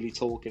started really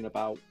talking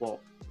about what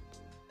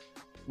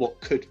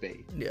could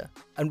be. Yeah.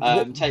 And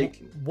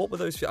what were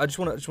those? I just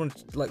want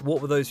to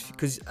what were those?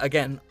 Because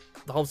again,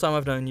 the whole time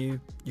I've known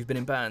you, you've been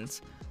in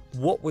bands.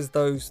 What was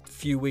those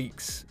few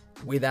weeks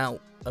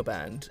without a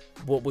band?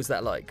 What was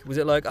that like? Was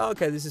it like, oh,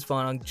 okay, this is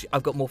fine,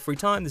 I've got more free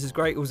time, this is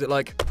great? Or was it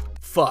like,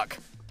 fuck,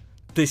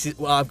 this is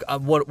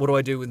what do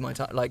I do with my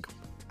time?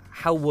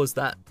 how was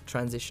that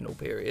transitional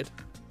period?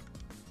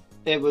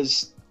 It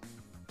was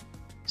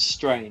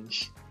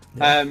strange.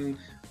 Yeah.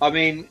 I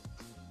mean,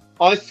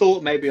 I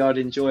thought maybe I'd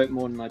enjoy it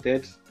more than I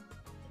did.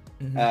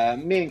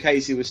 Mhm. Me and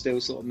Casey were still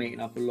sort of meeting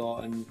up a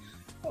lot, and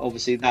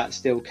obviously that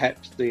still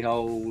kept the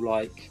whole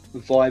like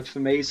vibe for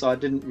me. So I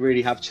didn't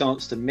really have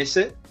chance to miss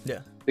it. Yeah.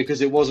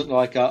 Because it wasn't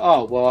like,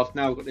 oh well, I've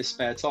now got this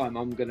spare time.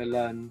 I'm going to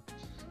learn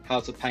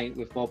how to paint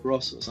with Bob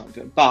Ross or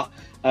something. But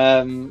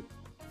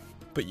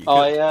But you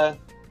could.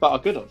 but I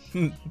could have.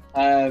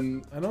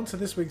 And on to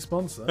this week's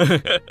sponsor.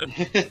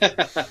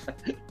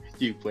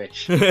 You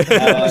wish.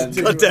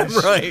 Goddamn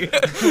right.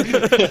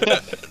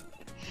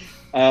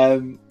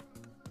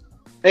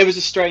 It was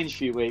a strange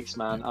few weeks,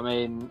 man. I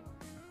mean,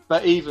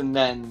 but even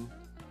then,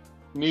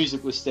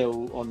 music was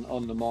still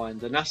on the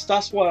mind, and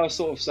that's why I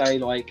sort of say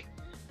like,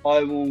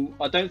 I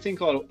don't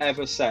think I'll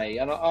ever say,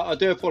 and I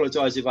do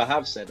apologise if I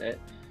have said it.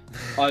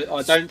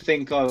 I don't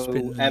think I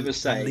will ever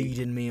say.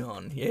 Leading me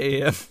on,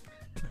 yeah.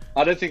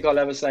 I don't think I'll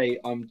ever say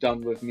I'm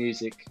done with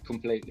music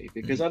completely,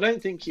 because I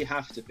don't think you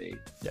have to be.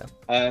 Yeah.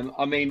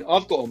 I mean,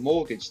 I've got a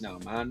mortgage now,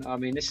 man. I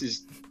mean, this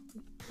is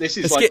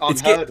It's like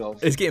it's unheard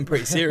of. It's getting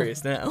pretty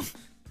serious now.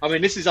 I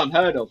mean, this is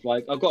unheard of.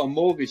 Like, I've got a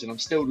mortgage and I'm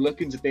still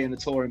looking to be in a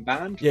touring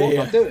band. Yeah, what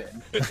yeah. am I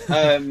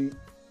doing?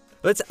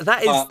 But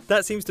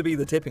that seems to be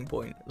the tipping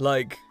point.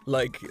 Like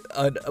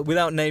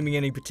without naming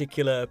any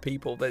particular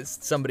people, there's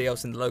somebody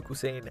else in the local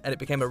scene, and it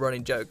became a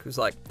running joke. It was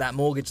like, that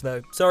mortgage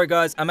though. Sorry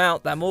guys, I'm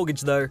out. That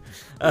mortgage though.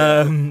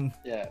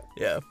 Yeah.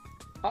 Yeah.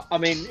 I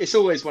mean, it's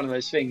always one of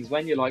those things.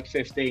 When you're like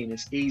 15,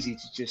 it's easy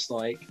to just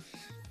like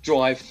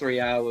drive 3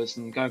 hours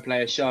and go and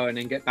play a show and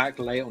then get back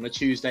late on a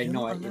Tuesday You're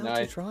night. not You allowed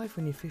know. to drive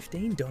when you're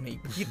 15, Donny.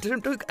 You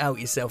don't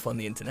out yourself on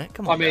the internet.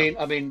 Come on.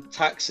 I mean,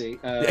 taxi.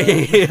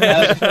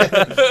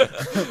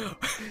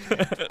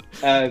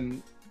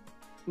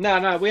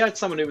 No, we had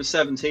someone who was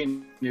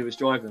 17 who was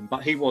driving,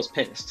 but he was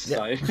pissed.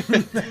 So I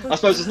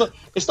suppose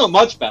it's not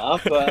much better.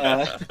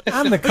 But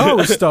And the car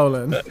was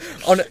stolen.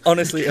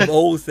 Honestly, of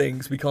all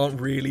things, we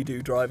can't really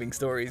do driving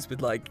stories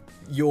with like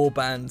your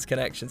band's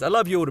connections. I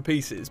love you all to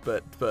pieces,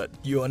 but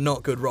you are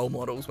not good role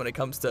models when it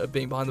comes to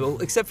being behind the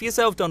wheel. Except for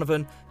yourself,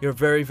 Donovan. You're a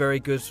very, very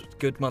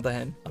good mother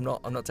hen. I'm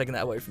not taking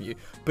that away from you.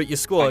 But your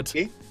squad,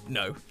 Thank you.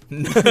 no.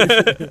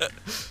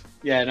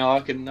 Yeah, no, I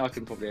can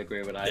probably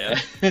agree with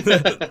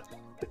that.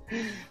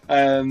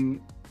 Yeah.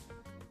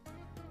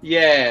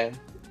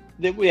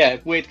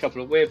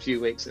 Weird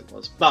few weeks it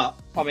was. But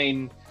I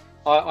mean,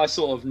 I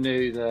sort of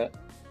knew that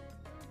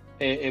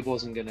it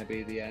wasn't going to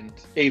be the end.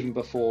 Even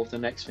before the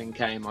next thing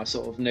came, I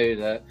sort of knew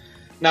that.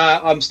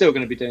 I'm still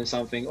going to be doing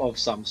something of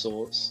some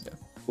sorts. Yeah.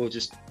 We'll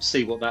just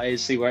see what that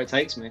is, see where it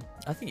takes me.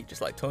 I think you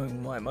just like toying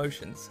with my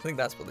emotions. I think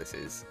that's what this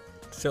is.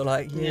 So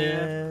like,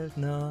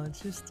 no, it's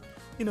just,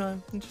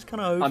 I'm just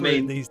kind of over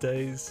it these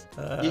days.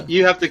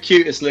 You have the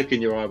cutest look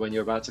in your eye when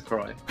you're about to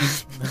cry.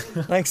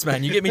 Thanks,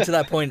 man. You get me to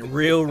that point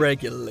real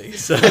regularly.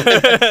 So,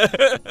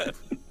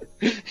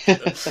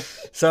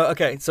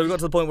 okay, so we got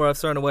to the point where I've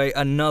thrown away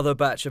another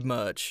batch of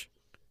merch.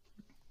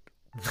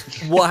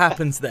 What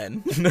happens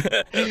then?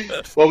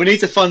 Well, we need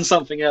to fund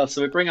something else,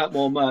 so we bring up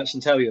more merch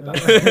and tell you about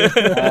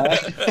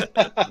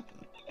it.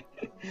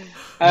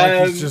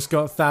 He's just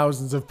got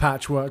thousands of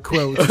patchwork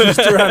quilts just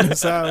around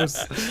his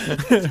house.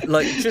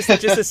 Like just a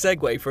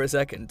segue for a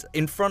second.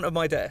 In front of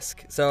my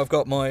desk, so I've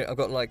got my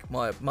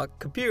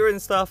computer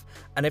and stuff,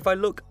 and if I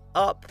look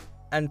up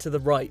and to the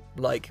right,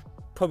 like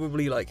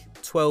probably like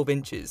 12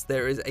 inches,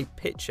 there is a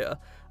picture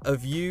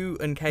of you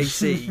and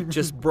KC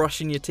just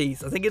brushing your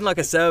teeth. I think in like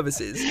a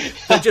services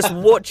that just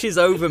watches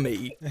over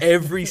me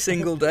every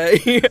single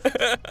day.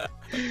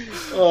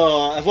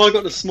 Oh, have I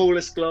got the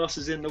smallest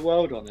glasses in the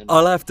world on it?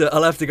 I'll have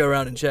to go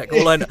around and check.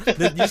 All I know,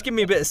 you just give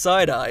me a bit of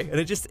side eye, and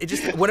it just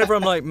whenever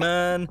I'm like,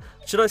 man,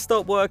 should I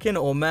stop working,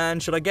 or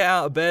man, should I get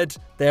out of bed?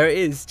 There it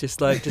is,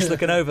 just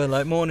looking over,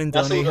 like, morning,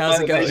 Donny,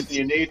 how's it going? That's all the motivation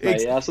you need,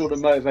 mate. That's all the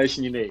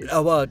motivation you need.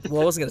 Oh well, I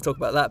wasn't going to talk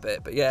about that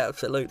bit, but yeah,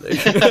 absolutely.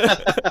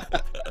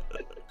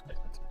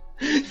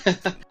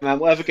 Man,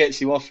 whatever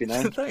gets you off,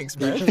 Thanks,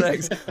 man.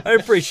 Thanks. I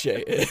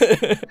appreciate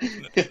it.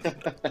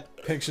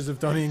 Pictures of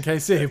Donny and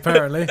KC,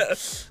 apparently.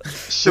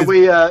 Should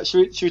we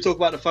talk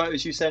about the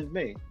photos you send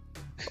me?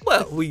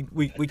 Well, we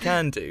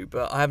can do,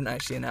 but I haven't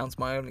actually announced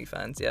my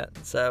OnlyFans yet.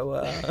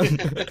 So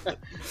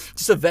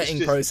just a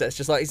vetting process.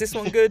 Just like, is this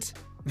one good?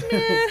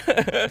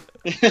 Yeah.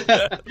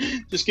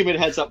 Just give me the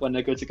heads up when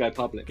they're good to go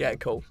public. Yeah,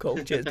 cool.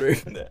 Cheers, bro.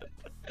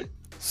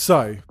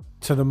 So,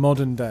 to the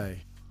modern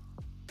day.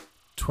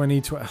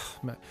 2020.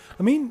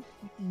 I mean,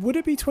 would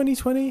it be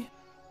 2020?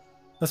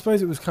 I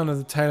suppose it was kind of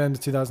the tail end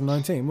of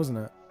 2019,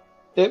 wasn't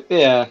it?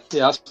 Yeah,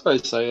 I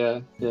suppose so. Yeah.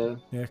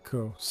 Yeah,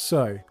 cool.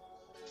 So,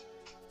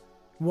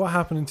 what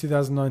happened in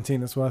 2019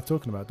 that's worth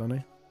talking about,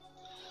 Donny?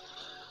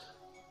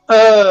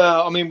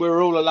 I mean, we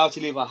were all allowed to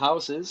leave our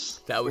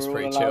houses. That was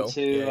pretty chill.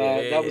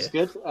 Yeah. That was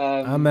good.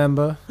 I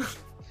remember.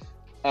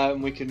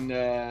 We can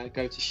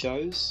go to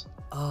shows.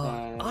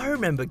 I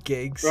remember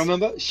gigs.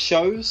 Remember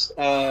shows?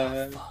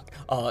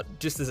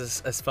 Just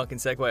as a fucking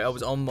segue, I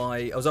was on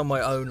my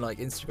own like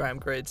Instagram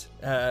grid,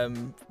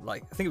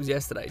 like I think it was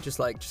yesterday, just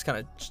kind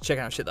of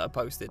checking out shit that I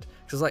posted,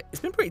 because I was like, it's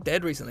been pretty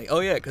dead recently.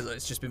 Oh yeah, because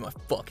it's just been my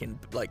fucking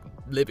like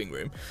living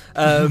room.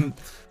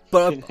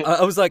 But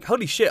I was like,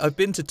 holy shit, I've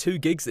been to 2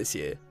 gigs this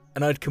year,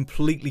 and I'd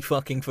completely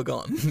fucking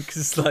forgotten,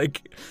 because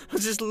like I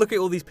was just looking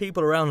at all these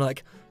people around,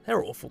 like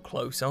they're awful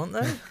close, aren't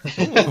they?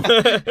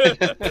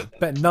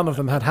 Bet none of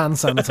them had hand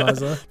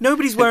sanitizer.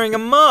 Nobody's wearing a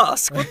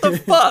mask. What the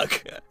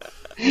fuck?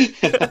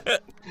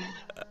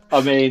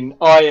 I mean,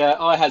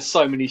 I had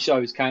so many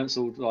shows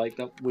cancelled, like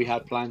that we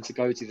had planned to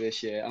go to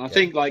this year, and I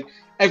think like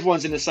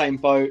everyone's in the same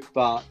boat.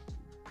 But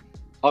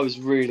I was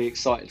really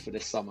excited for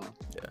this summer,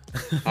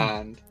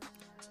 and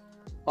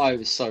I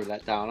was so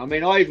let down. I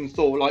mean, I even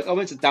thought, like, I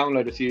went to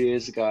Download a few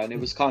years ago, and it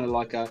was kind of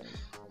like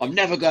I'm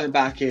never going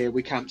back here.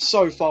 We camped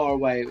so far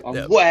away.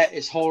 I'm wet.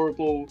 It's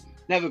horrible.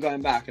 Never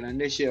going back. And then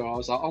this year, I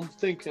was like, I'm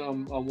thinking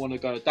I want to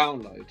go to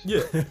Download.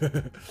 Yeah.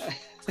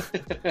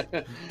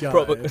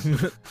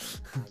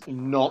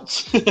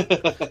 Not.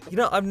 You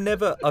know, I've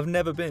never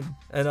been,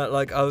 and I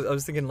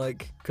was thinking,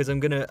 like, because I'm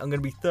gonna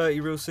be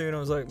 30 real soon. I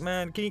was like,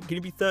 man, can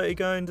you be 30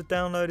 going to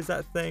Download? Is that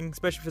a thing?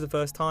 Especially for the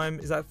first time,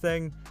 is that a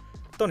thing?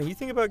 Donnie, you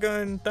think about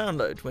going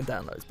Download when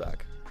Download's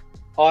back?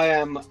 I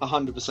am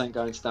 100%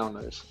 going to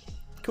Download.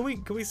 Can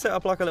we set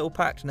up like a little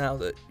pact now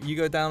that you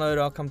go Download,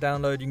 I'll come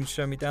Download, you can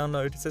show me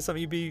Download? Is there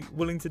something you'd be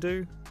willing to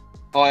do?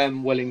 I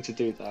am willing to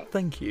do that.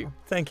 Thank you.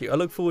 I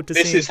look forward to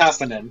this seeing. This is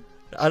happening.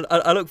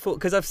 I look forward,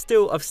 because I've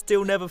still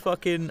never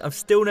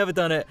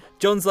done it.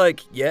 John's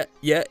like, yeah,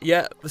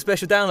 a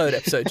special Download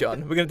episode,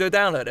 John. We're gonna do a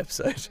Download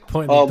episode.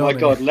 Oh my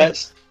god,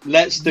 let's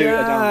do a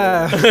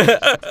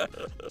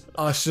Download.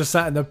 I was just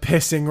sat in the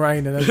pissing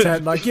rain in a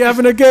tent, like, you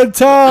having a good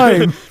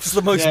time? Just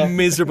the most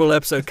miserable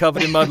episode,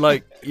 covered in mud.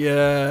 Like,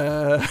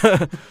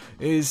 yeah,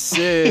 it's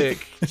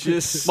sick.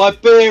 Just my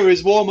beer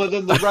is warmer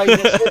than the rain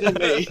that's hitting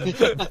me.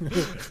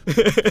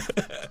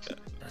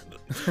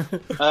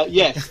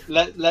 Yes,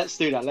 let's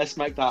do that. Let's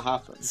make that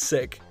happen.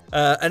 Sick.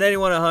 And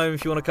anyone at home,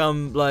 if you want to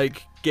come,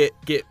 like, get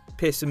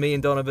pissed with me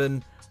and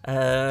Donovan,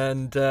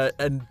 and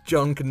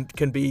John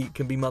can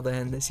be mother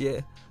hen this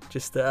year.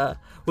 Just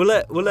we'll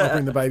let I'll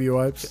bring the baby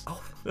wipes. Oh,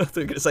 I thought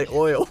you were gonna say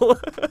oil.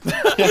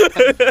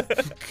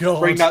 God.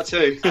 Bring that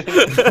too.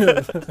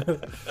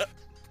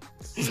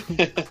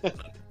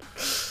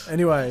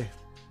 Anyway,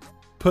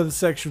 put the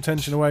sexual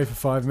tension away for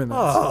 5 minutes.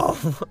 Oh.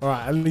 All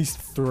right, at least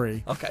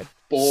 3. Okay.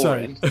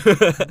 Boring.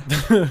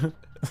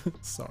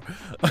 Sorry.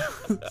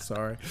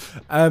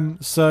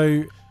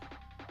 So,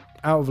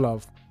 Out of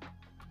Love.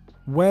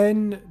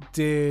 When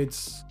did,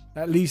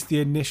 at least the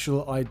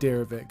initial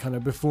idea of it, kind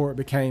of before it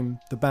became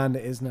the band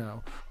it is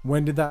now,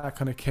 when did that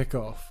kind of kick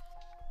off?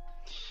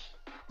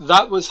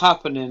 That was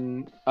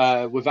happening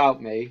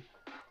without me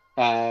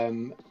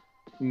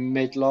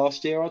mid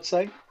last year, I'd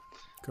say.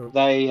 Cool.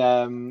 They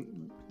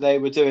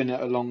were doing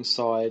it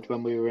alongside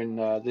when we were in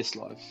This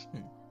Life,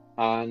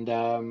 and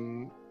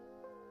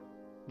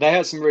they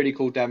had some really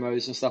cool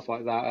demos and stuff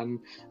like that, and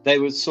they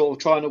were sort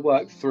of trying to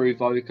work through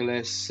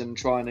vocalists and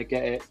trying to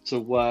get it to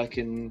work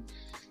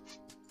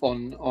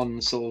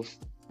on sort of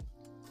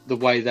the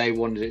way they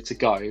wanted it to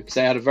go, because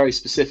they had a very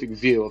specific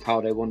view of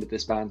how they wanted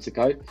this band to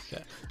go. Yeah.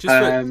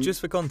 Just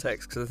for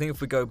context, because I think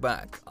if we go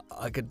back,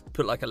 I could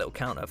put like a little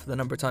counter for the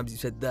number of times you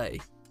said they.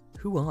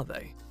 Who are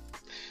they?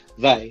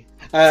 They.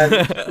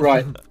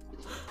 Right.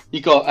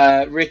 You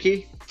got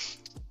Ricky.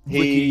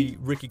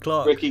 Ricky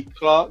Clark. Ricky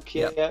Clark,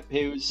 yeah.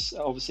 He was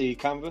obviously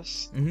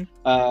Canvas.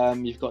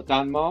 Mm-hmm. You've got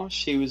Dan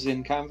Marsh. He was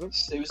in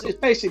Canvas. It's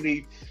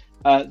basically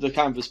the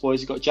Canvas boys.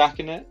 You've got Jack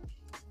in it.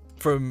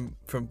 From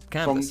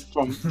Canvas.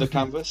 From the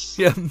Canvas.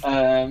 Yeah.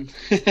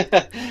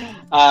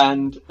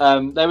 And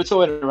they were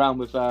touring around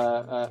with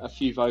a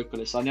few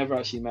vocalists. I never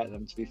actually met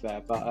them, to be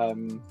fair. But I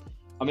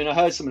mean, I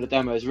heard some of the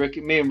demos.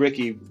 Me and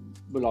Ricky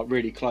were like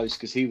really close,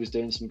 because he was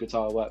doing some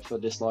guitar work for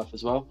This Life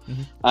as well.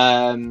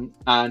 Mm-hmm.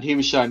 And he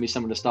was showing me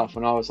some of the stuff,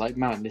 and I was like,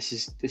 man, this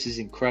is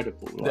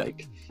incredible.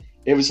 Like,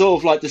 it was sort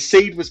of like the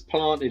seed was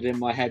planted in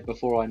my head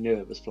before I knew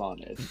it was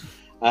planted.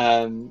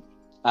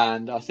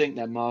 And I think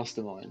they're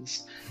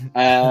masterminds.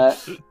 But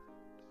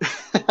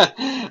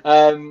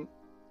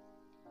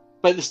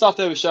the stuff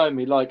they were showing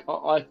me, like,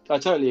 I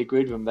totally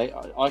agreed with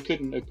them. I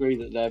couldn't agree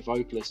that their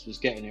vocalist was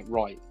getting it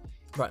right.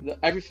 Right.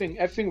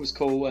 Everything was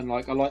cool, and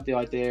like I liked the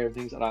idea and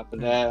things like that, but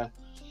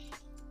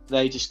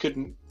they just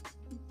couldn't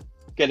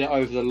get it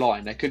over the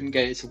line. They couldn't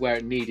get it to where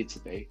it needed to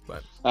be.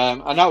 Right.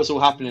 And that was all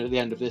happening at the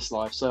end of This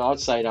Life. So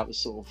I'd say that was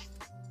sort of,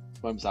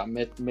 when was that,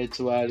 mid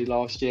to early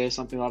last year,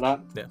 something like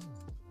that.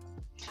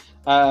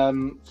 Yeah.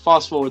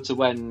 Fast forward to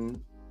when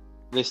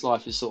This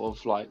Life is sort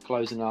of like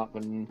closing up,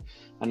 and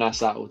that's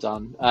that all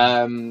done.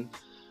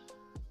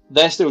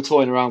 They're still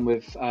toying around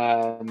with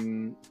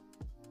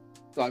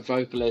like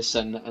vocalists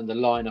and the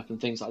lineup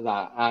and things like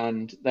that,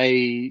 and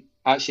they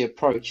actually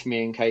approached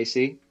me and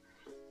Casey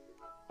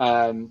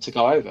to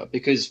go over,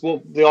 because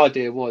what the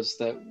idea was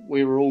that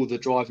we were all the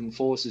driving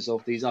forces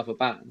of these other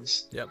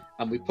bands, Yep.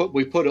 and we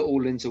put it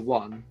all into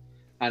one,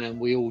 and then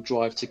we all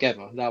drive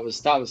together. That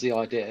was the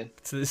idea.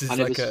 So this is And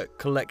it like was- a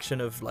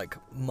collection of like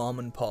mom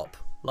and pop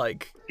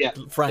like Yeah,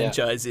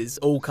 franchises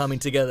all coming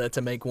together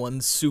to make one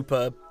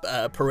super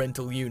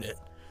parental unit.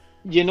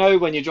 You know,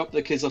 when you drop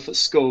the kids off at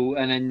school,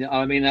 and then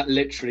I mean that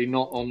literally,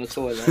 not on the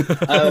toilet.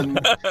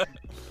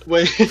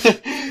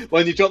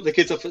 When you drop the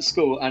kids off at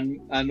school,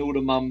 and all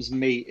the mums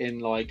meet in,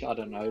 like, I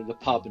don't know, the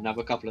pub, and have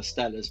a couple of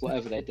Stellas,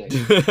 whatever they do.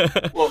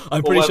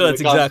 I'm pretty sure whatever that's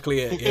the guy-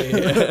 exactly it.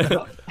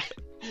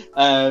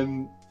 Yeah.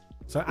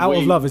 So Out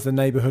of Love is the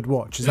neighbourhood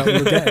watch. Is that what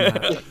you're getting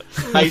at?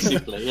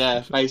 Basically,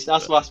 yeah.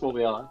 That's what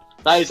we are.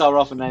 That is our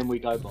other name we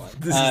go by.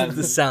 This is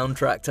the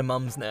soundtrack to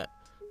Mumsnet.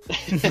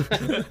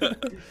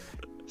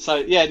 So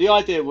yeah, the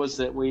idea was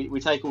that we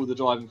take all the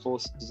driving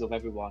forces of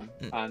everyone,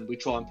 and we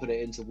try and put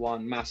it into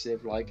one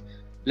massive, like,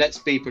 let's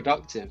be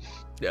productive,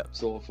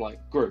 sort of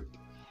like group,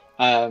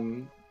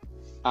 and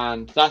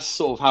that's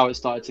sort of how it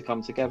started to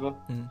come together.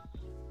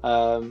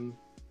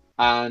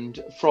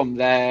 And from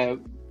there,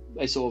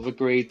 they sort of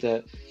agreed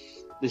that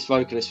this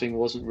vocalist thing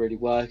wasn't really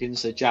working.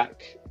 So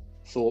Jack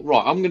thought,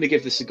 right, I'm going to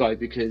give this a go,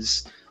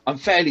 because I'm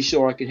fairly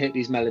sure I can hit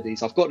these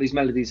melodies. I've got these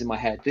melodies in my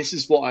head. This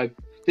is what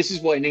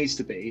it needs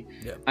to be.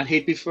 Yeah. And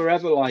he'd be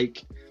forever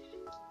like,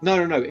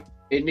 no,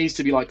 it needs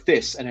to be like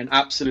this, and then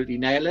absolutely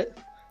nail it.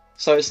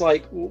 So it's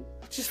like, well,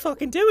 Just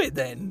fucking do it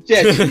then.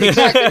 yeah,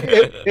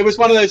 exactly. It was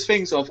one of those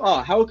things of,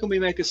 how can we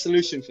make a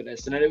solution for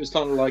this? And then it was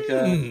kind of like,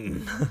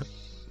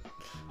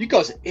 you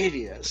guys are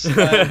idiots. And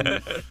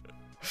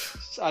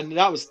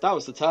that was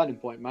the turning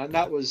point, man.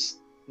 That was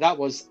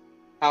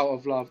Out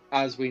of Love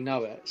as we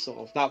know it, sort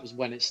of. That was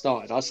when it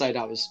started. I'd say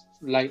that was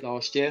late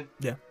last year.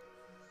 Yeah.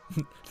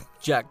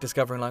 Jack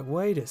discovering, like,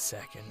 wait a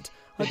second,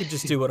 I could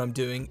just do what I'm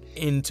doing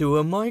into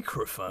a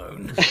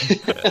microphone.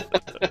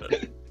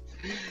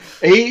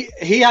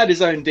 He had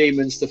his own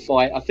demons to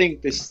fight. I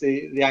think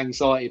the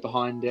anxiety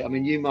behind it. I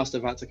mean, you must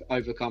have had to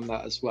overcome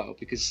that as well,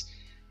 because,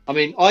 I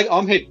mean, I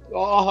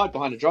hide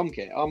behind a drum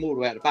kit. I'm all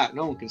the way at the back.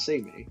 No one can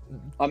see me.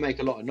 I make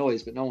a lot of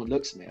noise, but no one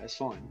looks at me. That's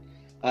fine.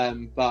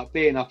 But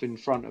being up in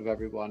front of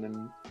everyone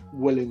and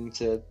willing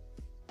to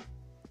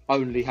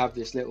only have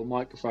this little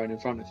microphone in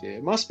front of you,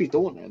 it must be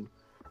daunting.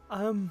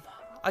 I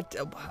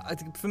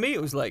think for me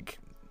it was like,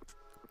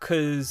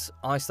 because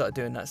I started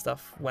doing that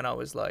stuff when I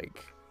was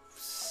like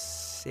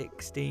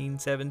 16,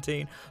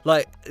 17.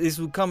 Like, this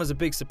would come as a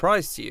big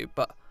surprise to you,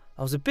 but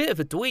I was a bit of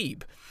a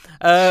dweeb.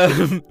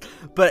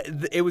 But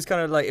it was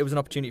kind of like, it was an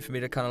opportunity for me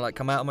to kind of like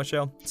come out of my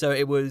shell. So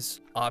it was,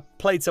 I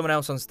played someone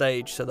else on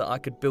stage so that I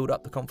could build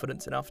up the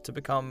confidence enough to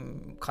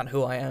become kind of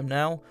who I am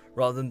now,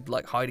 rather than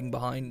like hiding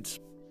behind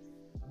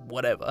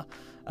whatever.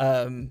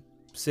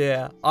 So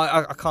yeah,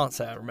 I can't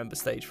say I remember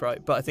stage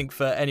fright, but I think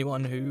for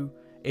anyone who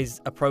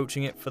is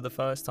approaching it for the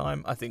first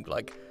time, I think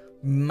like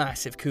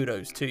massive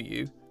kudos to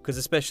you, because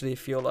especially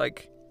if you're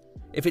like,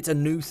 if it's a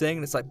new thing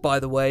and it's like, by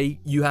the way,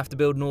 you have to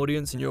build an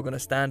audience and you're going to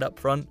stand up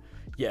front,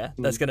 yeah,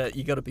 that's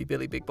you got to be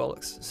Billy Big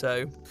Bollocks.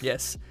 So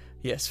yes,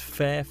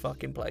 fair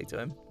fucking play to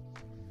him.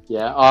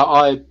 Yeah,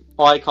 I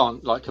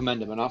can't like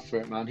commend him enough for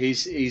it, man.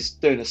 He's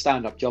doing a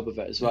stand-up job of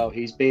it as well.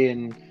 He's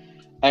being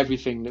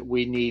everything that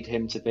we need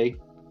him to be.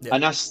 Yeah.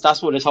 And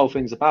that's what this whole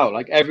thing's about.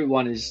 Like,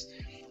 everyone is,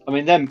 I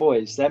mean, them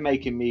boys, they're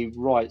making me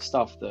write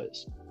stuff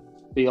that's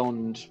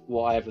beyond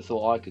what I ever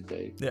thought I could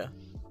do. Yeah.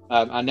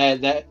 And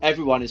they're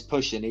everyone is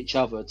pushing each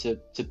other to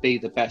be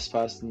the best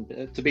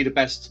person, to be the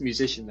best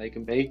musician they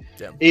can be.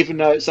 Yeah. Even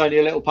though it's only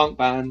a little punk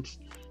band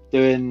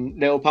doing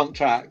little punk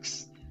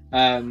tracks.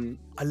 I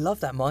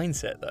love that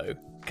mindset though,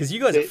 because you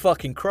guys are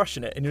fucking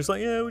crushing it, and you're just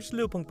like, yeah, we're just a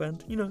little punk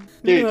band, you know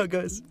how it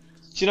goes. Do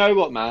you know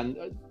what,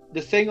 man?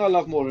 The thing I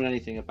love more than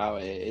anything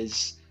about it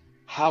is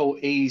how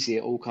easy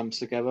it all comes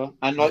together,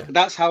 and like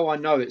that's how I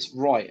know it's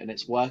right and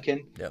it's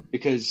working. Yeah.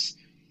 Because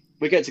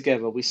we get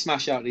together, we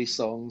smash out these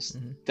songs,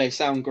 they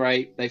sound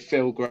great, they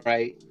feel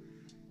great,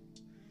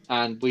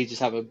 and we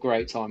just have a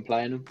great time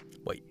playing them.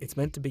 Wait, it's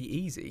meant to be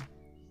easy?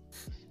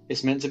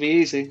 It's meant to be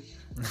easy.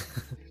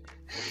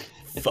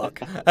 Fuck.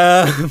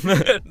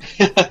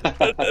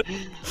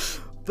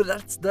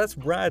 But that's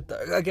rad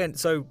though. Again,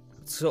 so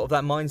sort of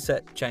that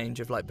mindset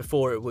change of like,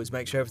 before it was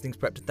make sure everything's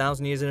prepped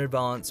 1,000 years in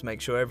advance,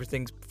 make sure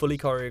everything's fully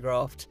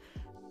choreographed.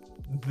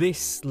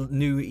 This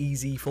new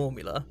easy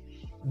formula,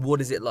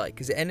 what is it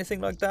like? Is it anything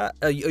like that?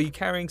 Are you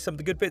carrying some of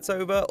the good bits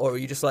over, or are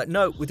you just like,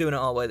 no, we're doing it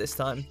our way this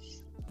time,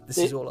 this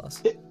is all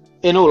us?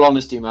 In all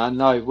honesty, man,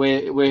 no,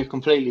 we're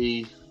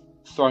completely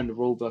throwing the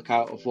rule book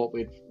out of what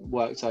we've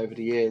worked over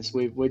the years.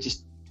 We're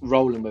just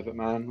rolling with it,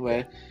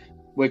 man.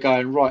 We're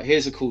going, right,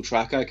 here's a cool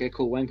track, okay,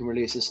 cool, when can we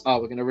release this? We're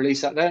going to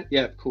release that then?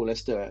 Yeah, cool,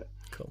 let's do it.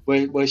 Cool.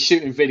 We're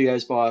shooting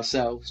videos by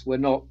ourselves. We're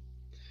not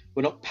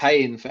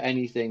paying for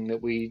anything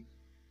that we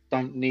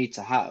don't need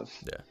to have.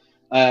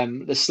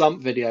 The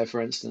Slump video,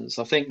 for instance,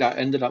 I think that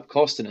ended up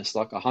costing us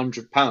like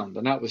 £100,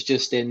 and that was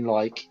just in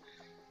like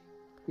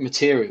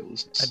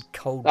materials. And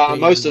cold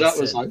most of that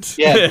was like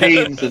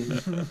beans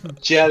and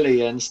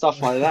jelly and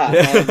stuff like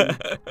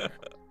that.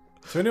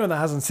 So anyone that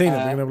hasn't seen it,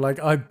 they're gonna be like,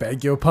 "I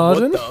beg your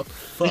pardon." What the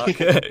fuck?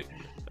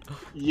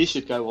 You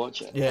should go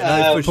watch it.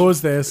 Yeah, no,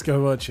 Pause this.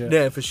 Go watch it.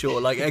 Yeah, for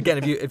sure. Like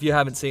again, if you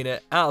haven't seen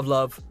it, Out of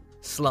Love,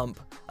 Slump,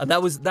 and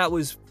that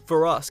was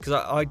for us because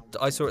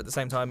I saw it at the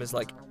same time as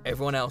like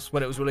everyone else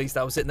when it was released.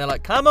 I was sitting there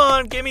like, come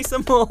on, give me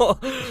some more.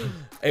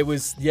 It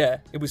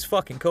was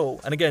fucking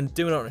cool. And again,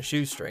 doing it on a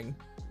shoestring,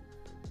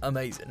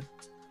 amazing.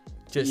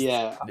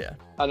 Yeah.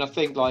 And I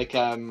think like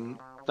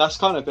that's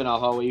kind of been our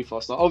whole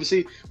ethos. Like,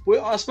 obviously,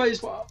 I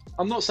suppose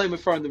I'm not saying we're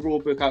throwing the rule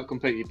book out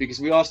completely because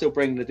we are still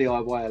bringing the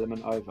DIY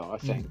element over, I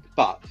think,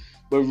 but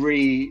we're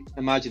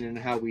reimagining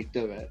how we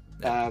do it.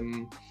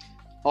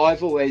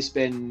 I've always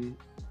been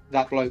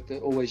that bloke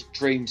that always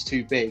dreams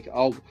too big.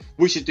 Oh,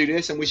 we should do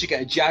this, and we should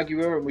get a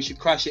Jaguar, and we should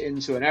crash it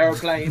into an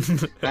aeroplane.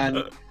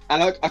 and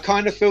I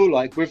kind of feel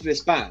like with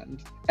this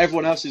band,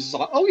 everyone else is just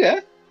like, oh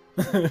yeah,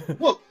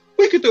 well,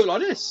 we could do it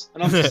like this,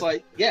 and I'm just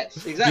like,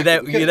 yes,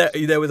 exactly.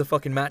 You're there with a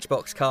fucking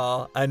Matchbox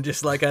car and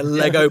just like a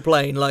Lego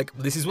plane. Like,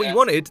 this is what you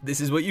wanted.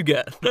 This is what you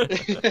get.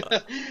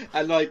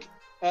 And like,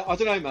 I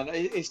don't know, man.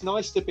 It's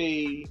nice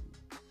to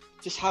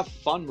just have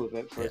fun with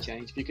it for a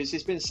change, because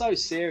it's been so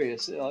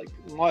serious. Like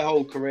my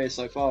whole career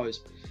so far is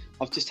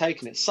I've just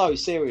taken it so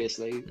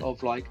seriously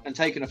and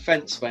taken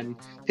offense when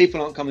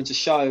people aren't coming to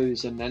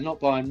shows and they're not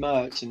buying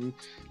merch, and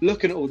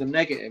looking at all the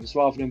negatives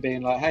rather than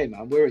being like, hey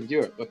man, we're in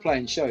Europe, we're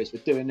playing shows, we're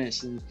doing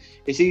this. And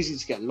it's easy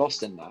to get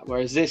lost in that,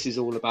 whereas this is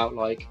all about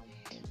like,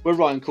 we're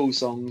writing cool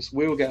songs,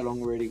 we'll get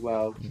along really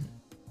well,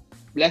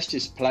 let's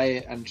just play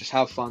it and just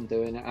have fun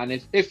doing it,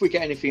 and if we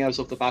get anything else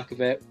off the back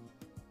of it,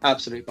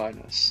 absolute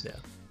bonus.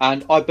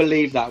 And I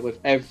believe that with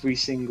every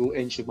single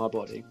inch of my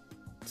body.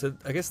 So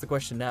I guess the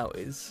question now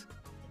is,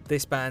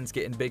 this band's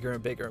getting bigger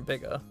and bigger and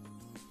bigger.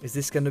 Is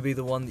this going to be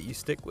the one that you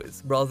stick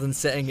with? Rather than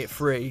setting it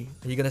free,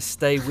 are you going to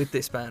stay with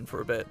this band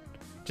for a bit?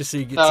 Just so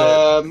you get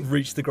to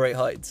reach the great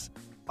heights?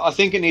 I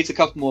think it needs a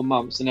couple more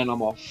months and then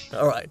I'm off.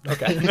 All right,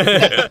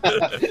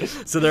 okay.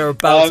 So they're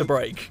about to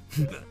break.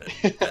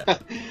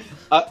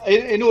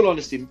 In all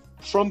honesty,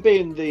 from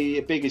being the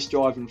biggest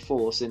driving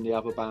force in the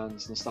other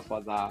bands and stuff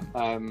like that,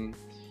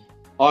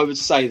 I would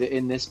say that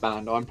in this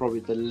band, I'm probably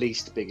the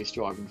least biggest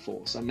driving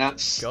force, and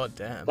that's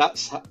goddamn.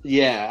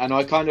 And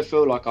I kind of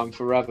feel like I'm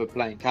forever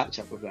playing catch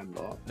up with them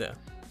lot.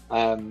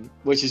 Yeah.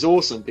 Which is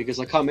awesome because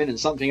I come in and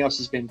something else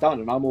has been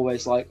done, and I'm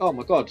always like, oh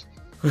my god,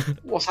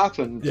 what's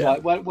happened? Yeah.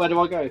 Like, where do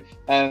I go?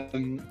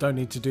 Don't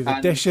need to do the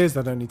dishes.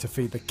 I don't need to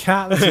feed the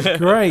cat. This is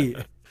great.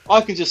 I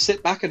can just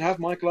sit back and have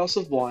my glass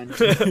of wine.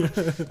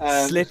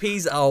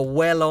 Slippies are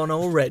well on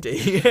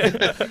already.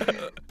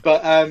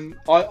 But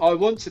I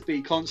want to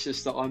be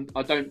conscious that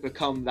I don't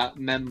become that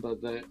member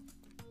that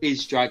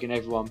is dragging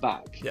everyone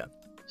back. Yeah.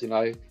 You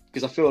know,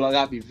 because I feel like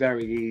that'd be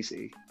very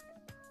easy.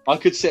 I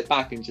could sit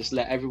back and just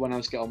let everyone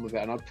else get on with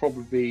it, and I'd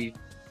probably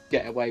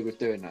get away with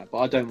doing that. But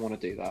I don't want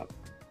to do that.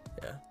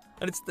 Yeah.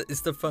 And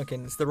it's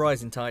the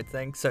rising tide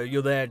thing. So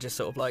you're there just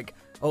sort of like,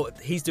 oh,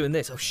 he's doing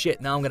this. Oh shit,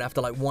 now I'm gonna have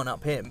to like one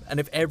up him. And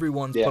if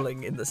everyone's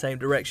pulling in the same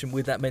direction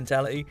with that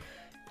mentality,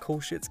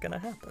 cool shit's gonna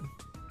happen.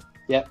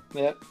 Yeah.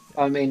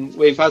 I mean,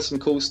 we've had some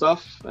cool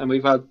stuff, and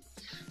we've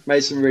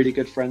made some really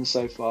good friends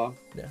so far.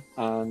 Yeah.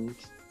 And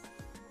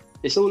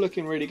it's all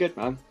looking really good,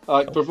 man.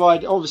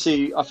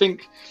 Obviously, I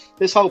think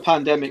this whole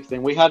pandemic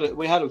thing, we had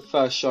a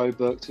first show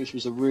booked, which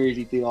was a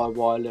really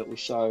DIY little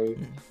show.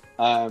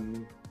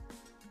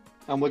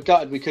 And we're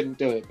gutted we couldn't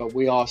do it, but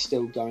we are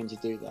still going to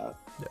do that.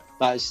 Yeah.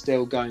 That is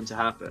still going to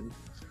happen.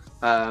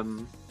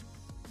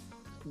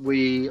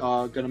 We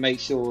are going to make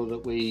sure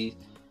that we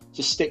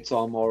just stick to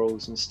our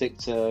morals and stick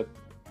to,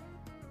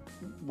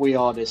 we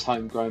are this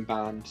homegrown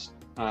band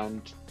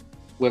and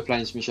we're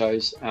playing some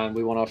shows and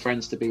we want our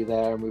friends to be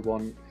there and we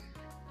want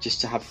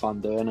just to have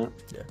fun doing it.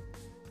 Yeah.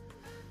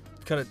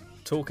 Kind of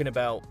talking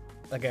about,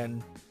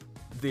 again,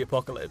 the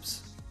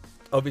apocalypse.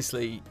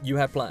 Obviously, you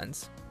had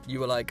plans. You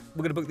were like,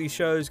 we're going to book these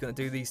shows, going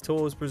to do these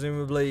tours,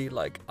 presumably.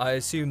 Like, I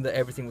assume that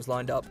everything was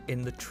lined up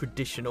in the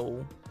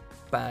traditional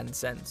band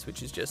sense,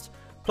 which is just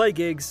play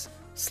gigs,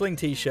 sling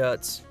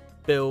t-shirts,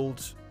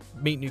 build,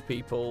 meet new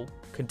people,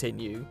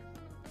 continue,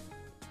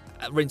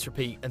 rinse,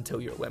 repeat until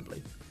you're at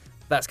Wembley.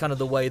 That's kind of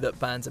the way that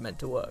bands are meant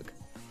to work.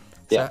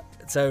 Yeah.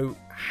 So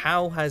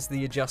how has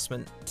the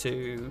adjustment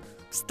to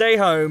stay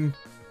home,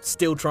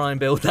 still try and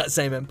build that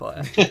same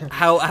empire?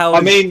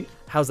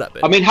 How's that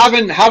been? I mean,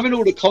 having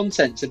all the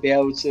content to be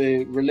able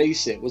to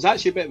release it was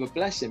actually a bit of a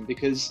blessing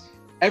because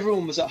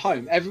everyone was at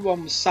home.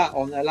 Everyone was sat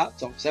on their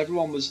laptops.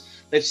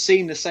 They've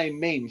seen the same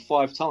meme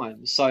 5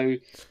 times. So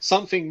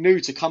something new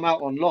to come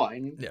out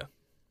online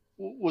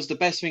was the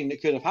best thing that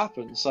could have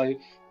happened. So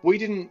we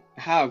didn't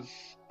have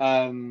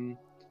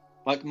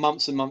like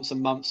months and months and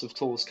months of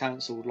tours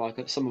cancelled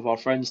like some of our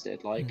friends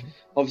did. Like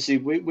obviously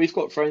we've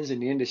got friends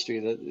in the industry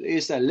that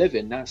is their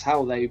living, that's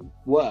how they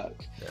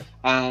work,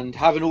 and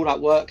having all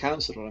that work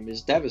cancelled on them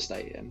is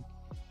devastating.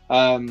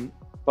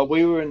 But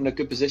we were in a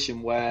good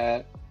position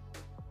where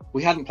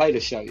we hadn't played a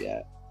show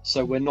yet,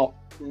 so we're not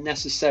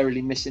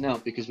necessarily missing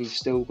out because we've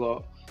still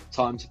got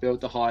time to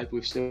build the hype,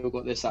 we've still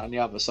got this, that and the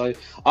other. So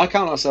I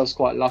count ourselves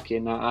quite lucky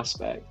in that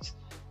aspect.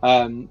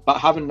 But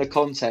having the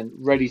content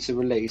ready to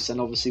release, and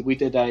obviously we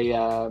did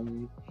a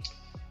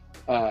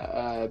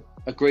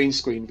green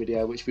screen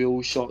video which we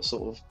all shot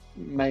sort of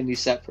mainly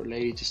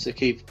separately just to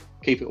keep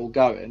it all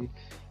going,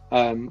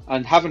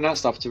 and having that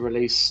stuff to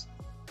release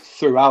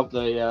throughout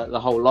the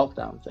whole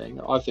lockdown thing,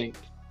 I think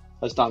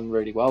has done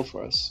really well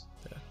for us.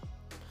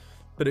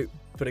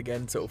 But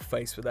again, sort of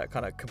faced with that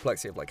kind of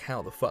complexity of like,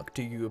 how the fuck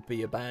do you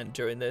be a band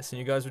during this? And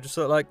you guys were just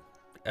sort of like,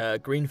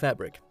 green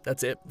fabric.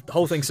 That's it. The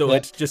whole thing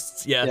sorted. Yeah.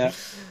 Just yeah.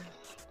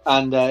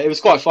 And it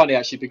was quite funny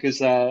actually, because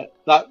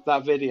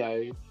that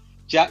video,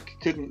 Jack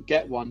couldn't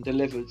get one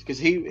delivered because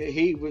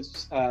he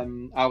was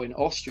out in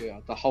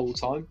Austria the whole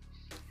time.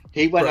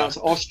 He went out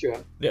to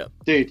Austria. Yeah.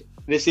 Dude,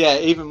 this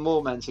even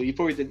more mental. You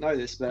probably didn't know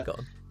this, but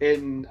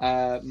in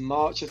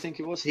March, I think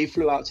it was, he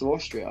flew out to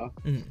Austria,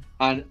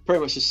 and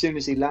pretty much as soon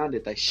as he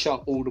landed, they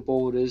shut all the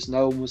borders.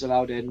 No one was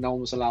allowed in, no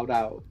one was allowed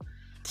out.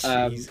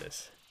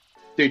 Jesus.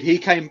 Dude, he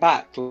came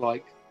back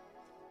like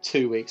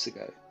 2 weeks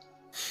ago.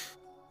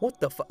 What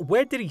the fuck?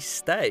 Where did he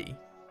stay?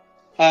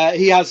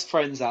 He has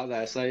friends out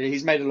there, so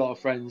he's made a lot of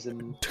friends,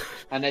 and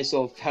they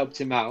sort of helped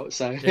him out.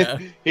 So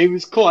he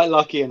was quite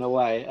lucky in a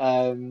way.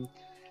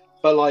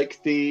 But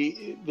like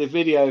the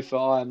video for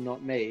I Am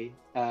Not Me,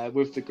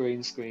 with the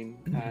green screen,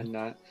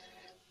 and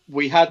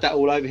we had that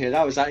all over here.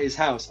 That was at his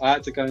house. I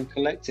had to go and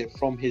collect it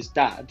from his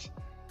dad,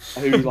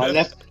 who like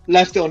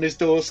left it on his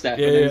doorstep,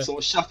 and then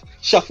sort of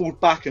shuffled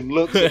back and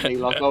looked at me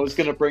like I was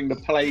going to bring the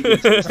plague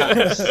into his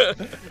house.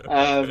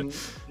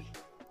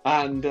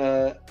 And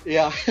I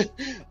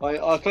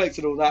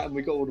collected all that, and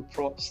we got all the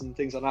props and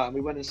things like that, and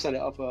we went and set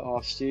it up at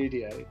our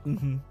studio,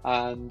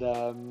 and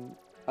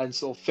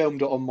sort of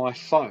filmed it on my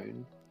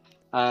phone.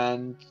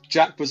 And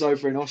Jack was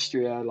over in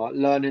Austria, like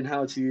learning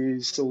how to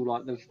use all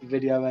like the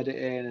video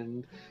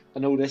editing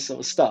and all this sort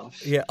of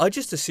stuff. Yeah, I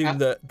just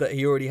assumed that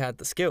he already had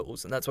the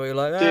skills, and that's why you're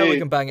like, dude, we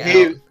can bang it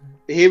out.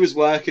 He was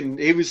working,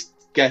 he was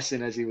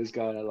guessing as he was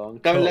going along.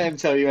 Don't let him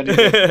tell you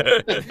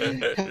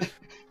anything.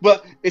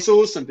 But it's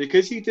awesome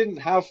because he didn't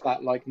have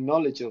that like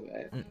knowledge of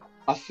it.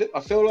 I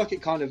feel like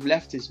it kind of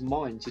left his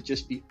mind to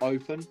just be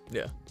open.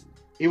 Yeah.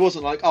 He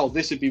wasn't like, oh,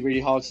 this would be really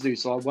hard to do,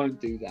 so I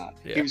won't do that.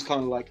 Yeah. He was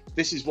kind of like,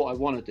 this is what I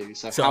want to do,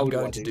 so So how I'm do I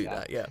going to do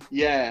that? Yeah.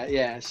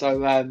 Yeah. So,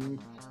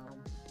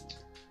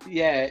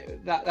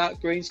 that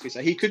green screen.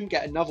 So he couldn't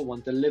get another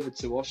one delivered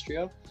to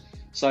Austria,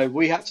 so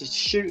we had to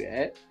shoot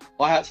it.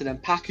 I had to then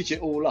package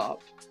it all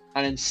up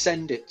and then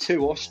send it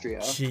to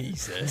Austria.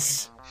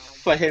 Jesus.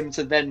 For him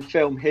to then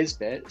film his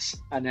bits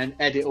and then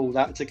edit all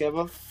that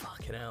together.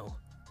 Fucking hell.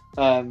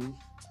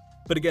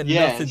 But again,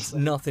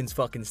 nothing's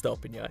fucking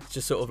stopping you. It's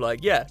just sort of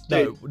like,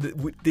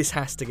 this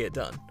has to get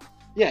done.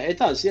 Yeah, it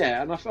does.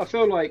 Yeah, and I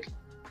feel like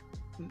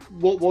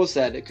what was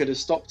there that could have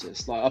stopped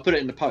us? Like I put it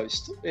in the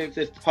post. If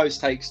the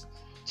post takes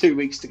 2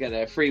 weeks to get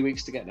there, 3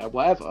 weeks to get there,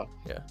 whatever.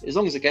 Yeah. As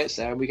long as it gets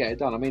there and we get it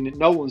done. I mean,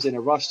 no one's in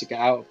a rush to get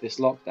out of this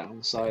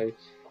lockdown, so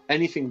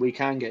anything we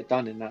can get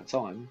done in that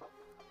time.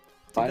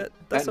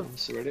 That's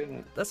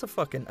a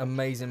fucking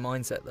amazing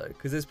mindset though,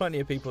 because there's plenty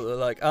of people that are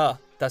like,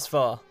 that's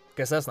far,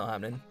 guess that's not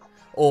happening,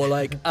 or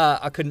like,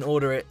 I couldn't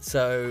order it,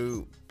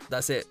 so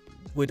that's it,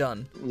 we're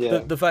done.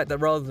 The fact that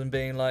rather than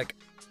being like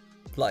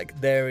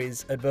there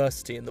is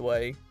adversity in the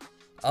way,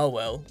 oh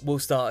well, we'll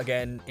start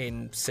again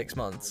in 6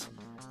 months,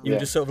 you were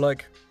just sort of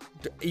like,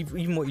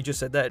 even what you just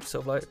said there, just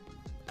sort of like,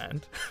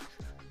 and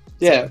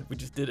so we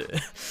just did it.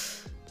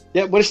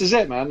 Well, this is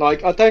it, man.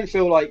 Like I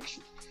feel like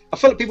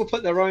people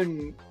put their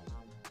own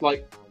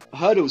like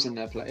hurdles in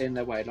their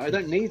way. Like, I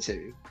don't need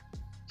to.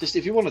 Just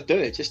if you want to do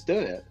it, just do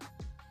it.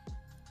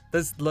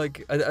 There's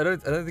like I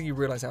don't think you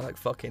realize how like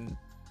fucking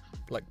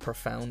like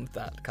profound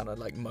that kind of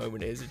like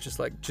moment is. It's just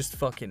like just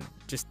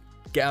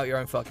get out your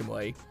own fucking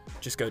way.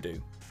 Just go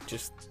do.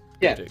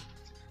 Go do.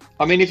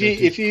 I mean, if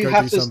you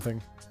have to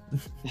something.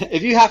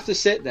 If you have to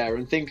sit there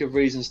and think of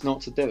reasons not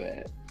to do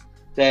it,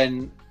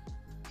 then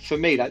for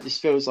me that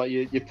just feels like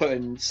you're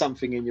putting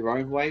something in your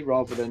own way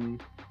rather than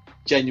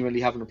genuinely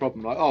having a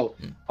problem. Like,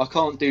 I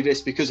can't do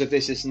this because of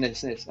this and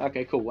this and this.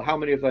 Okay, cool. Well, how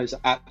many of those are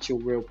actual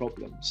real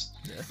problems?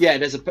 Yeah,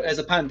 there's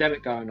a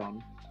pandemic going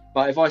on,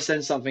 but if I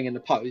send something in the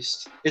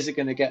post, is it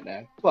going to get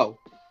there? Well,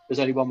 there's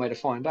only one way to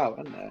find out,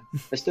 isn't there?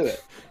 Let's do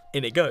it.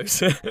 In it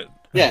goes.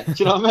 Yeah, do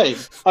you know what I mean?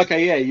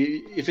 Okay, yeah.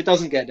 If it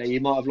doesn't get there, you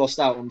might have lost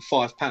out on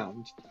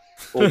 £5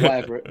 or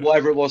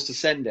whatever it was to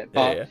send it.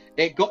 But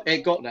it got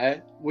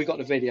there. We got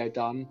the video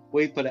done.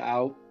 We put it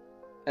out.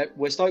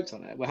 We're stoked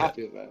on it. We're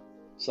happy with it.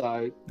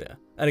 So yeah,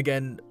 and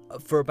again,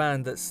 for a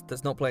band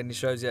that's not playing any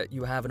shows yet,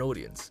 you have an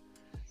audience.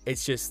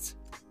 It's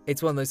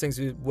one of those things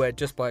where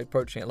just by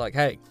approaching it like,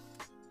 hey,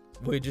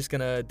 we're just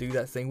gonna do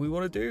that thing we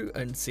want to do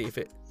and see if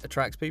it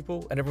attracts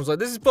people, and everyone's like,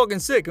 this is fucking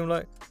sick. And I'm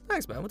like,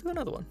 thanks, man. We'll do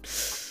another one.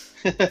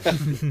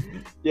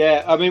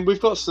 Yeah, I mean,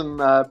 we've got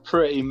some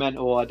pretty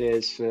mental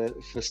ideas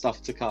for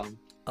stuff to come.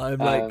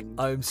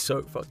 I'm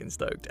so fucking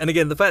stoked. And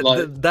again, the fact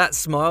that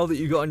smile that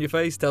you got on your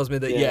face tells me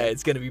that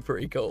it's gonna be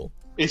pretty cool.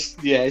 It's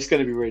going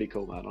to be really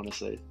cool, man,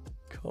 honestly.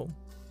 Cool.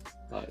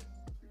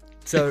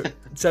 So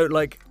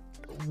like,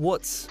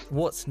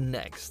 what's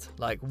next?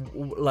 Like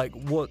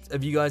what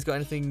have you guys got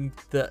anything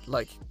that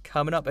like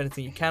coming up?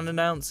 Anything you can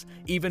announce?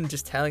 Even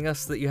just telling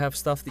us that you have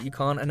stuff that you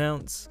can't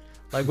announce.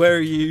 Like where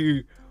are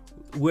you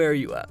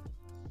at?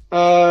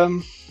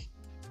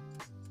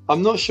 I'm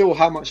not sure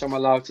how much I'm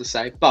allowed to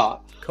say,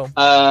 but Cool.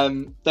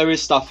 there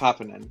is stuff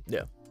happening.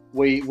 Yeah.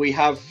 We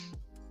have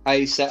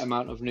a set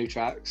amount of new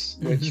tracks,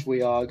 which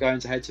we are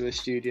going to head to a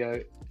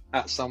studio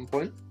at some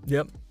point.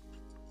 Yep.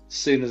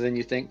 Sooner than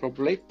you think,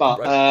 probably. But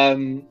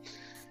Right.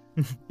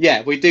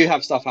 yeah, we do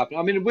have stuff happening.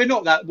 I mean, we're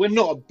not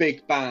a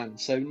big band,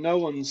 so no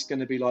one's going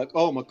to be like,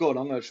 oh my god,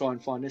 I'm going to try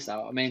and find this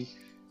out. I mean,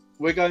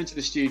 we're going to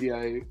the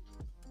studio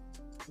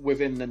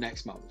within the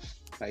next month,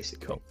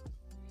 basically.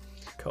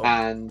 Cool.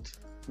 And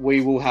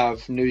we will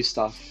have new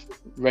stuff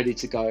ready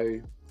to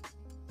go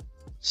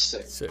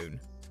soon.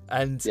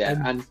 And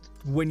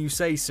when you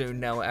say soon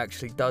now, it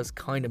actually does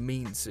kind of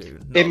mean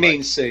soon. It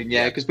means soon,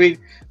 yeah, because we've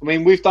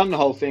done the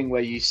whole thing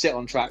where you sit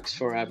on tracks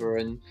forever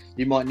and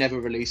you might never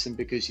release them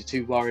because you're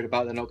too worried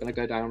about they're not going to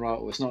go down right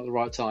or it's not the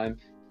right time.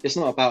 It's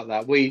not about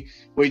that. We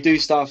do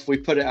stuff, we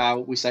put it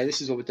out, we say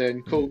this is what we're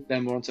doing, cool,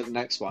 then we're on to the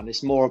next one.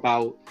 It's more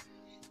about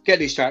get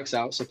these tracks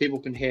out so people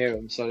can hear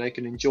them, so they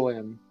can enjoy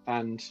them,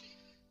 and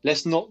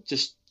let's not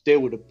just deal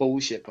with the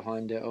bullshit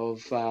behind it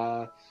of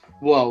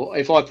well,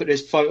 if I put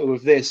this photo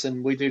with this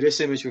and we do this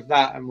image with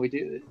that and we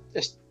do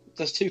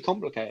that's too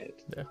complicated.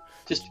 Yeah.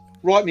 Just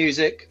write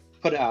music,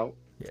 put it out.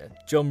 Yeah.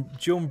 John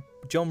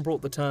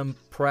brought the term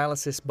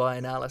paralysis by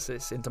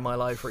analysis into my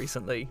life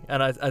recently,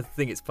 and I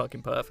think it's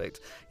fucking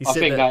perfect. I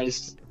think that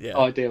is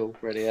ideal,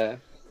 really, yeah.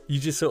 You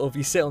just sort of,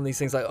 you sit on these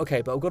things like,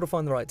 okay, but I've got to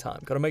find the right time.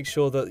 Got to make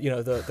sure that, you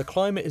know, the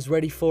climate is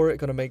ready for it.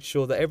 Got to make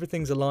sure that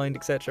everything's aligned,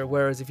 etc.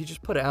 Whereas if you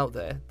just put it out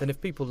there, then if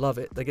people love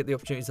it, they get the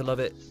opportunity to love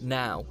it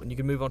now, and you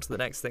can move on to the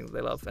next thing that they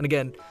love. And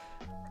again,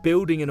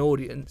 building an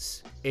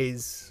audience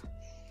is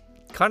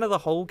kind of the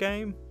whole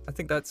game. I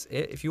think that's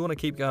it. If you want to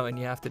keep going,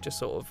 you have to just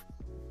sort of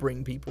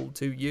bring people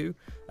to you,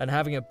 and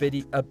having a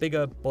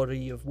bigger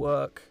body of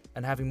work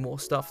and having more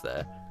stuff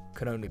there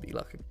can only be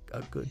like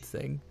a good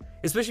thing.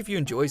 Especially if you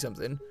enjoy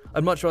something.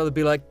 I'd much rather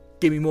be like,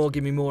 give me more,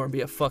 and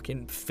be a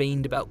fucking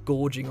fiend about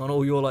gorging on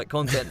all your like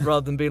content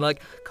rather than be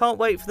like, can't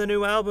wait for the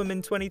new album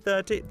in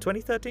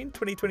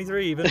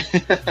 2023 even.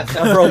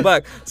 I'll roll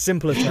back.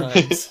 Simpler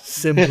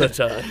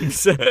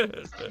times.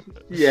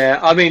 Yeah,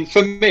 I mean,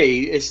 for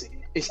me, it's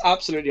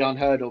absolutely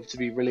unheard of to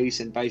be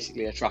releasing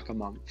basically a track a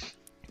month,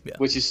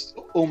 which is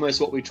almost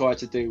what we tried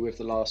to do with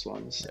the last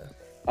ones.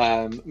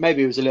 Yeah.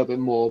 Maybe it was a little bit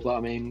more, but I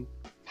mean,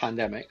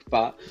 pandemic.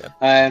 But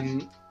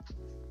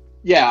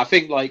yeah, I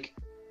think like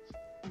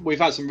we've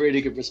had some really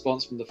good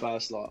response from the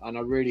first lot, and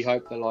I really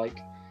hope that like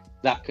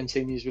that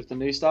continues with the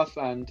new stuff.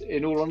 And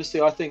in all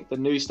honesty, I think the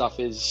new stuff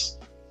is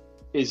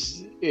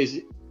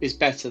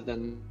better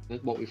than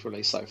what we've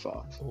released so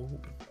far.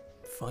 Ooh,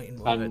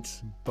 fighting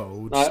words.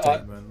 Bold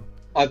statement.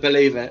 I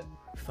believe it.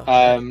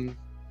 And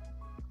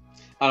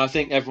I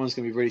think everyone's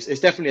going to be really.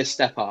 It's definitely a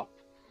step up.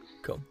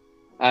 Cool.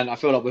 And I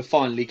feel like we're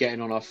finally getting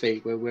on our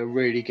feet. We're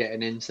really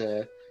getting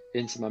into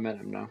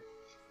momentum now.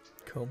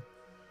 Cool.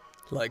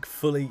 Like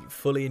fully.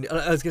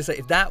 I was gonna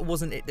say,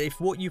 if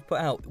what you put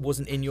out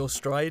wasn't in your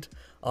stride,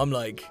 I'm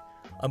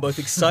both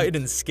excited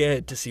and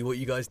scared to see what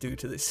you guys do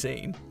to this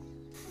scene.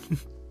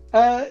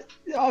 I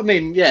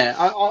mean, yeah,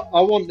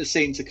 I want the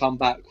scene to come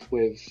back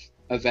with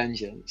a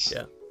vengeance.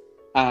 Yeah.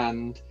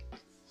 And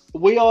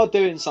we are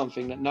doing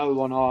something that no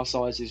one our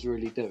size is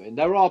really doing.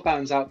 There are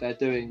bands out there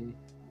doing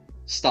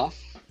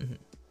stuff,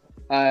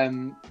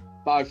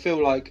 but I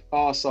feel like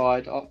our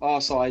size,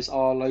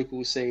 our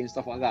local scene,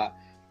 stuff like that.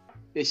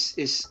 It's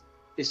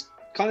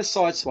kind of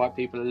sideswipe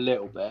people a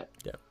little bit,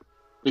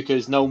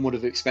 because no one would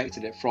have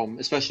expected it from,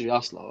 especially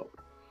us lot.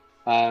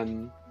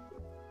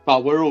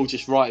 But we're all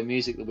just writing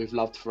music that we've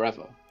loved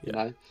forever. You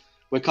know,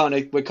 we're kind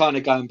of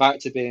going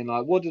back to being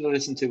like, what did I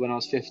listen to when I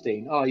was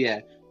 15? Oh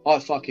yeah, I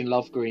fucking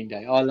love Green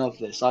Day. I love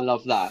this. I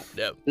love that.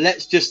 Yeah.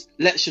 Let's just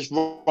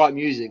write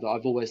music that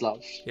I've always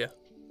loved. Yeah.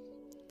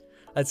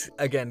 That's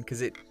again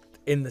because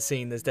in the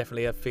scene there's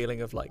definitely a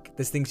feeling of like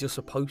there's things you're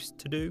supposed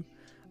to do.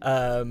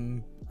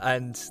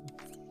 And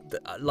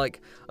like,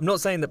 I'm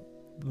not saying that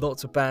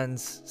lots of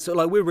bands, so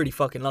like we're really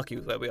fucking lucky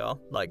with where we are.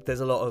 Like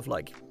there's a lot of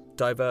like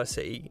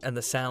diversity, and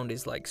the sound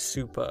is like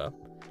super,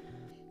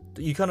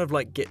 you kind of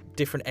like get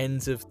different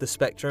ends of the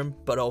spectrum,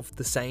 but of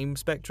the same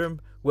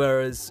spectrum.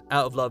 Whereas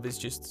Out of Love is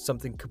just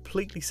something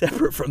completely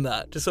separate from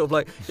that. Just sort of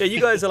like, yeah,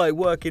 you guys are like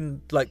working,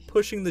 like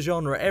pushing the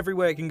genre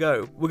everywhere it can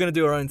go. We're going to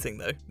do our own thing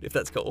though, if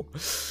that's cool.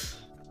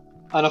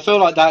 And I feel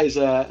like that is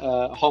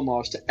a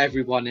homage to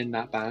everyone in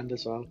that band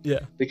as well. Yeah.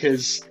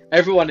 Because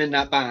everyone in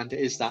that band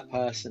is that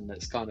person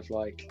that's kind of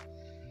like,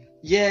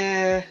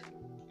 yeah,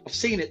 I've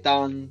seen it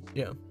done.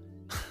 Yeah.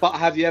 But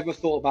have you ever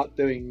thought about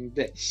doing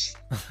this?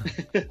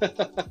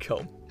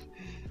 Cool.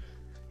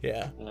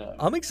 Yeah.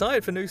 I'm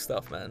excited for new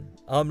stuff, man.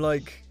 I'm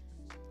like,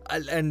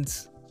 and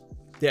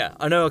yeah,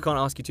 I know I can't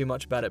ask you too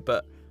much about it,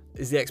 but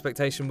is the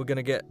expectation we're going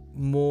to get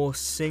more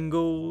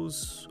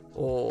singles?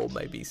 Or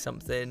maybe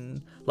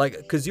something like,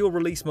 because your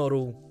release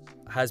model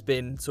has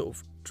been sort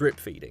of drip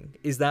feeding.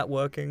 Is that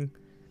working?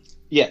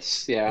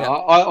 Yes, yeah.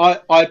 Yeah.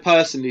 I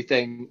personally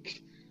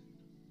think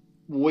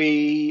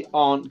we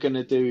aren't going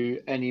to do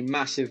any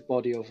massive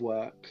body of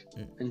work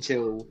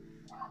until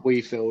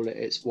we feel that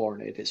it's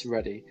warranted, it's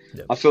ready.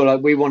 Yep. I feel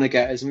like we want to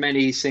get as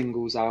many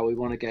singles out, we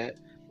want to get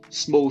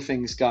small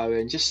things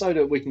going, just so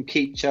that we can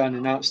keep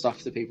churning out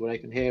stuff to people, they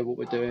can hear what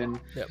we're doing.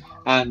 Yep.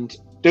 And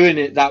doing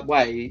it that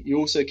way, you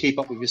also keep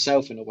up with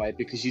yourself in a way,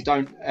 because you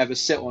don't ever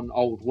sit on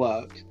old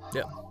work.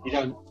 Yeah. You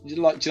don't,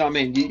 like, do you know what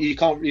I mean? You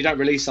don't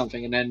release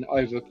something and then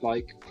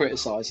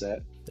criticize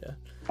it. Yeah.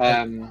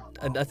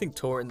 And I think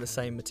touring the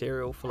same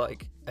material for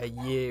like a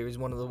year is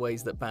one of the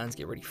ways that bands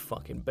get really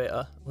fucking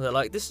bitter. They're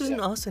like, this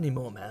isn't us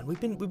anymore, man. We've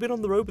been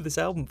on the road with this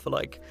album for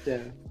like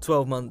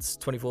 12 months,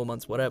 24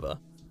 months, whatever.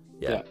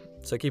 Yeah.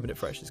 So keeping it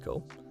fresh is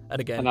cool.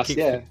 And again,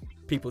 keep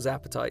people's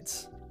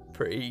appetites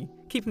pretty.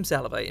 Keep them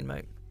salivating,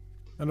 mate.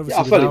 And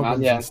obviously with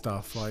albums and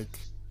stuff, like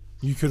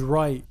you could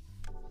write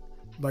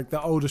like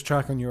the oldest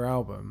track on your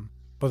album.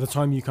 By the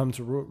time you come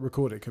to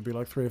record it, could be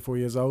like 3 or 4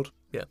 years old.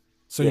 Yeah.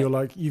 So you're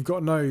like, you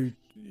don't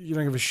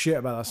give a shit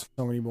about that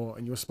song anymore,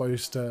 and you're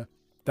supposed to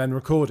then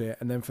record it,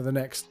 and then for the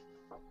next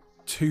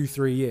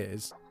 2-3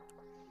 years,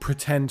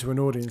 pretend to an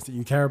audience that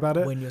you care about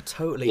it. When you're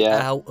totally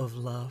out of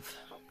love.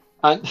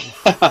 And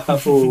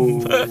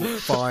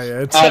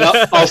fired. And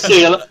I'll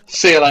see you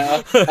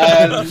later.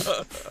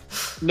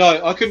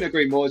 No, I couldn't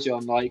agree more,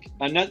 John. Like,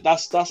 and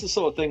that's the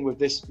sort of thing with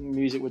this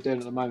music we're doing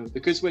at the moment,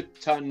 because we're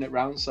turning it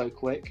around so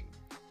quick.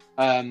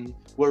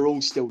 We're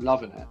all still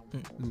loving it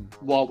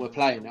while we're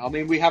playing it. I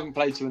mean, we haven't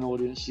played to an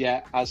audience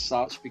yet as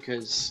such,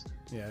 because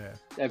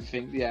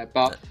everything.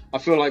 But I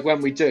feel like when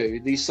we do,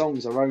 these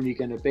songs are only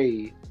going to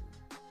be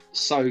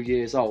so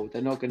years old.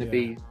 They're not going to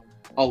be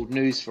old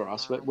news for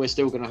us, but we're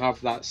still going to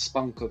have that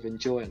spunk of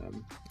enjoying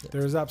them.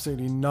 There is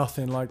absolutely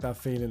nothing like that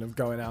feeling of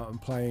going out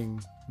and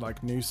playing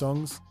like new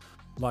songs,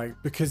 like,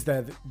 because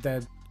they're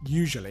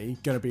usually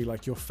going to be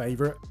like your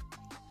favorite.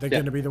 They're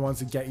going to be the ones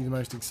that get you the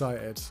most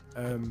excited.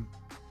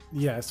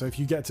 So if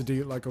you get to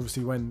do, like,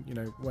 obviously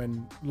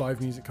when live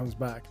music comes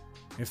back,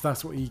 if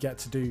that's what you get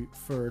to do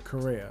for a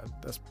career,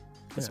 that's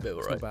a bit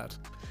alright. Not bad.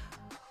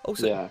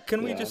 Also,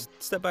 can we just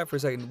step back for a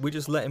second? We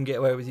just let him get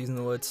away with using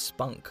the word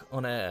spunk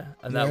on air,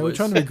 and that was... we're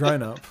trying to be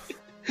grown up.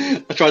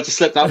 I tried to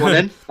slip that one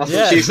in. That's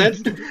what she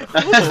said.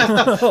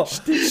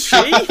 Did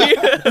she?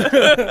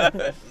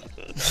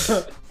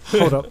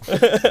 Hold up.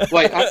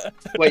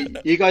 Wait,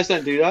 you guys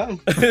don't do that?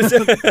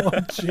 Oh,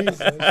 Jesus.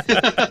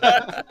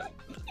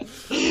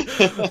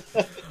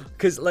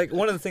 Because like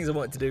one of the things I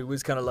wanted to do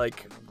was kind of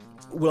like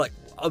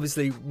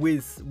obviously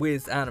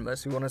with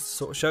Animus, we want to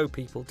sort of show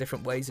people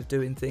different ways of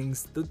doing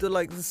things,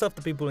 the stuff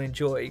that people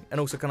enjoy, and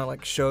also kind of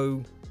like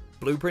show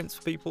blueprints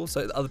for people,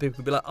 so that other people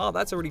can be like, oh,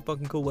 that's a really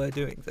fucking cool way of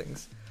doing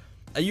things.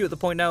 Are you at the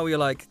point now where you're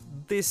like,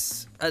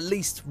 this, at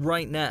least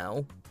right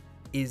now,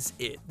 is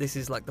it? This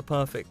is like the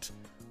perfect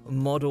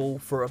model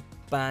for a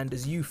band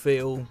as you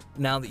feel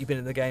now that you've been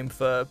in the game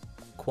for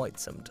quite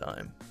some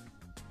time?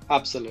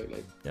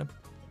 Absolutely.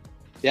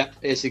 Yeah,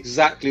 it's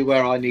exactly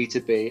where I need to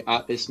be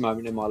at this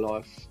moment in my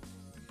life.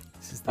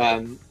 This is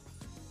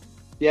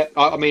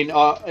I mean,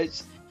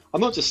 I'm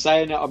not just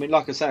saying it. I mean,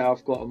 like I say,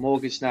 I've got a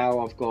mortgage now.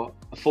 I've got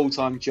a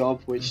full-time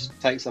job, which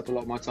takes up a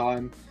lot of my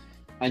time,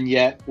 and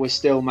yet we're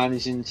still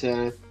managing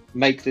to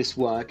make this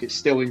work. It's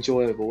still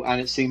enjoyable,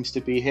 and it seems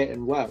to be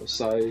hitting well.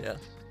 So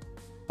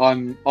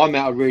I'm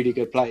at a really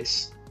good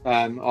place.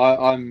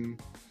 I'm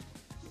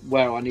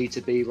where I need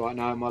to be right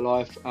now in my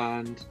life,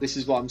 and this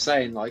is what I'm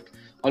saying. Like,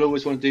 I'd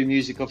always want to do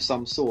music of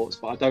some sorts,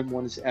 but I don't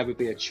want it to ever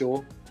be a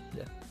chore.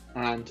 Yeah.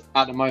 And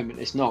at the moment,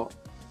 it's not.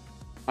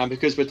 And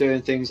because we're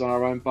doing things on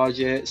our own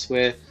budgets,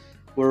 we're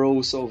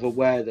all sort of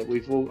aware that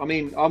we've all... I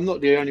mean, I'm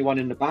not the only one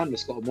in the band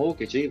that's got a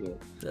mortgage either.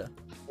 Yeah.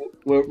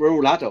 We're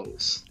all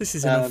adults. This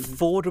is an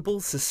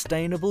affordable,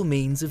 sustainable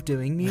means of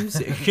doing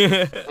music.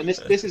 And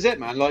this is it,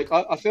 man. Like,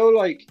 I feel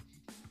like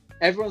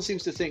everyone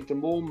seems to think the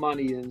more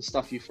money and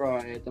stuff you throw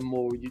at it,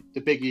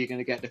 the bigger you're going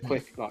to get,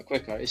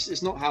 quicker.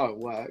 It's not how it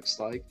works.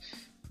 Like,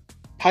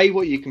 pay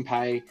what you can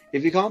pay.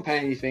 If you can't pay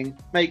anything,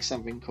 make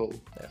something cool.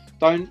 Yeah.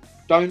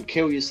 Don't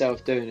kill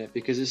yourself doing it,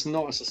 because it's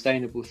not a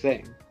sustainable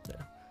thing.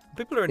 Yeah.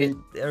 People are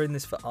in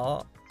this for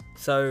art.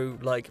 So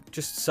like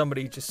just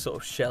somebody just sort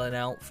of shelling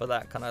out for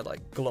that kind of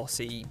like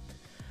glossy,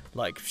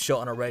 like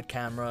shot on a red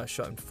camera,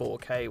 shot in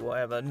 4K,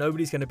 whatever.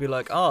 Nobody's going to be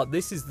like,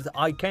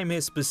 I came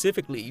here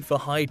specifically for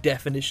high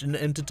definition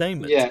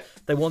entertainment. Yeah,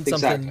 they want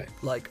something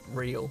like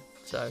real.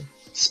 So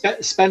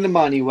spend the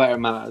money where it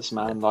matters,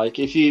 man. Like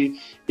if you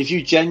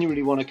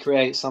genuinely want to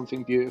create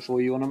something beautiful,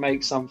 you want to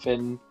make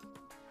something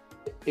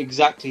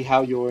exactly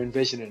how you're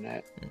envisioning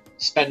it,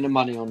 spend the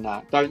money on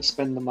that. Don't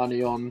spend the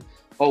money on,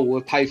 oh,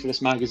 we'll pay for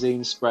this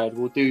magazine spread,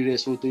 we'll do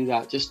this, we'll do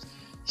that. Just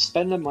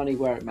spend the money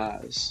where it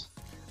matters.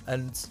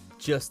 And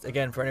just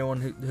again, for anyone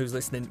who's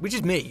listening, which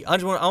is me, I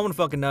want to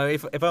fucking know,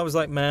 if I was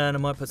like, man, I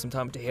might put some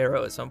time into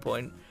Hero at some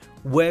point,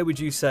 where would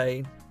you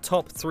say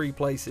top 3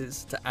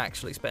 places to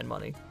actually spend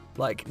money?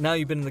 Like, now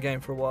you've been in the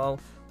game for a while,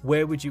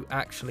 where would you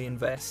actually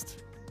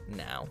invest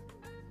now?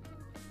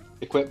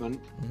 Equipment.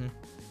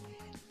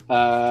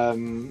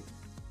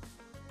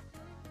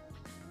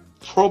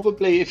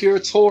 Probably, if you're a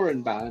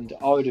touring band,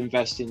 I would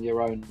invest in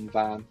your own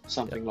van,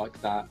 something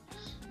like that,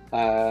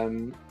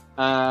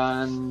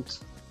 and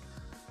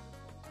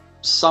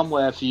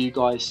somewhere for you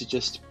guys to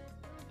just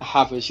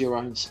have as your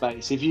own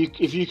space. If you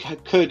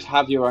could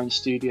have your own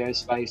studio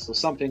space or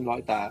something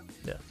like that,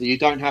 that you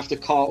don't have to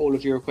cart all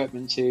of your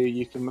equipment to,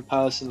 you can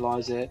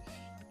personalize it.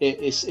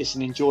 It's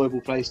an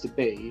enjoyable place to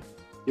be.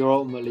 You're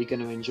ultimately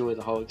going to enjoy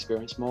the whole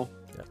experience more.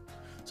 Yeah.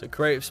 So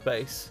creative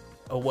space,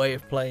 a way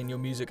of playing your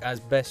music as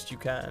best you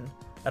can,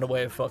 and a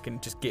way of fucking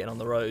just getting on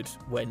the road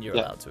when you're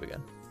allowed to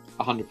again.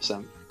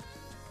 100%.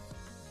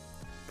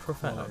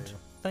 Profound. Oh, yeah.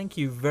 Thank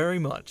you very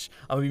much.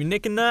 I'll be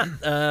nicking that.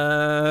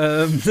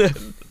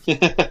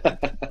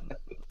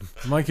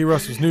 Mikey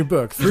Russell's new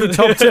book, 3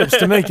 top tips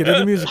to make it in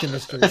the music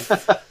industry.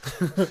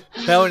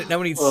 Now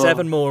we need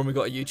 7 more, and we've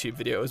got a YouTube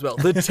video as well.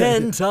 The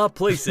 10 top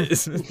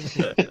places.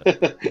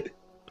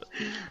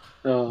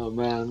 Oh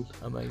man,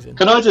 amazing!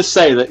 Can I just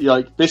say that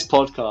like this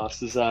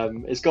podcast has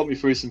it's got me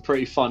through some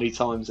pretty funny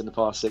times in the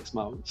past 6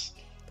 months.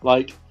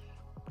 Like,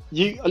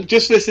 you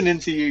just listening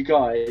to you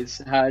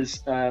guys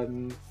has I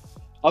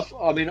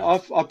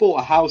bought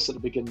a house at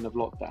the beginning of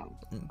lockdown,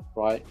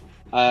 right?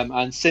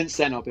 And since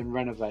then I've been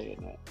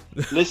renovating it.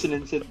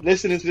 listening to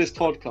this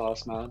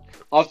podcast, man.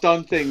 I've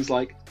done things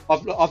like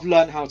I've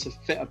learned how to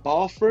fit a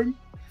bathroom.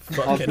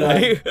 I've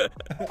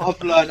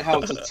learned how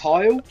to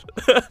tile.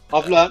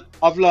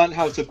 I've learned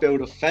how to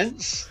build a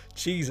fence.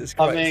 Jesus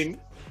Christ. I mean,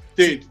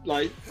 dude,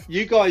 like,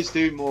 you guys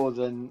do more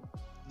than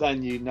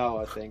you know,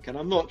 I think. And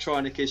I'm not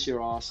trying to kiss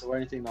your ass or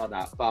anything like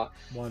that, but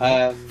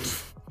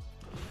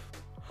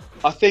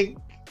I think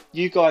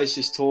you guys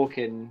just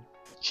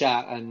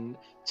chat and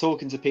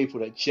talking to people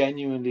that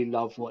genuinely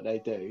love what they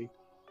do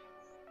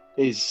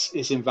is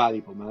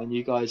invaluable, man.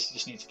 You guys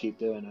just need to keep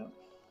doing it.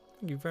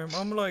 Thank you very much.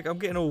 I'm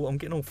getting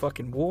all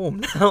fucking warm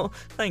now.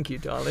 Thank you,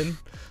 darling.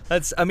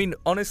 I mean,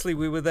 honestly,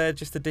 we were there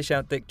just to dish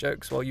out dick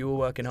jokes while you were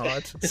working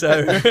hard. So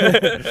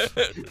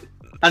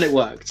and it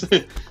worked.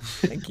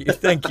 Thank you.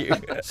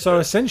 So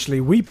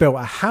essentially, we built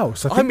a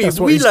house. I mean,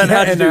 we learned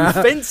how to do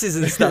fences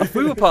and stuff.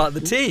 We were part of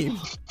the team.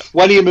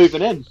 When are you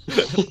moving in?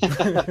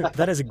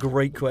 That is a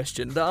great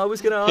question that I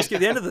was going to ask you at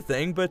the end of the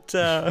thing, but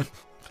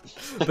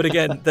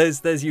again,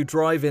 there's you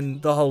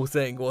driving the whole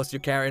thing whilst you're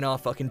carrying our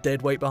fucking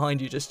dead weight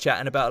behind you, just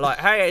chatting about like,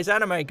 hey, is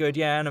anime good?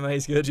 Yeah,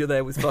 anime's good. You're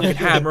there with fucking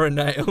hammer and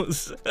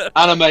nails.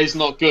 Anime's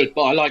not good,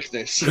 but I like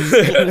this.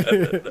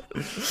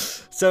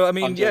 So I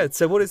mean, yeah.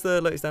 So what is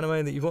the latest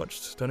anime that you've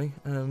watched, Donny?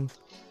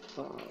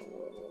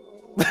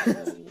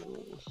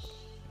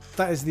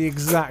 That is the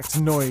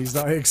exact noise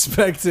that I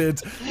expected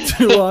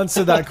to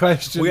answer that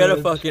question. We had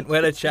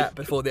a chat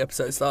before the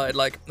episode started.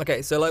 Like,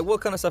 okay, so like,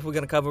 what kind of stuff we're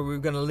gonna cover? We were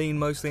gonna lean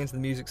mostly into the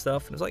music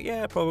stuff, and it's like,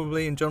 yeah,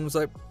 probably. And John was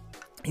like,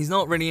 he's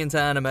not really into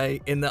anime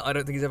in that I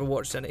don't think he's ever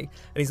watched any,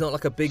 and he's not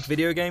like a big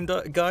video game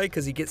guy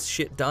because he gets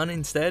shit done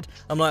instead.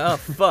 I'm like, oh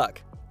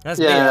fuck. That's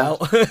me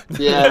out.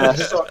 Yeah,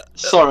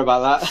 sorry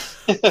about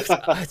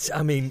that.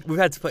 I mean, we've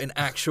had to put in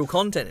actual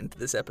content into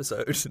this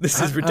episode.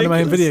 This is ridiculous. Anime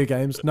and video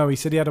games? No, he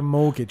said he had a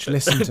mortgage.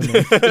 Listen to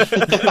me.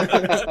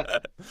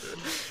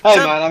 Hey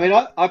man, I mean,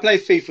 I play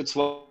FIFA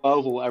 12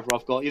 or whatever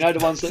I've got. You know, the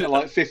ones that are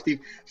like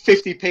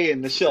 50p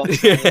in the shop.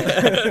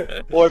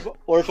 Yeah.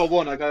 Or if I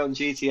want, I go on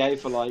GTA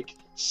for like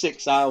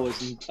 6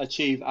 hours and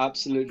achieve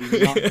absolutely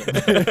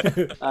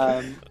nothing.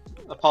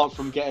 Apart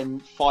from getting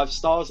 5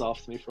 stars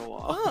after me for a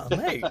while. Oh,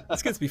 mate.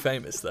 It's good to be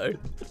famous, though.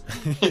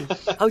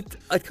 I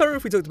can't remember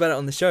if we talked about it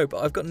on the show,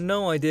 but I've got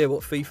no idea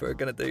what FIFA are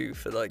going to do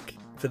for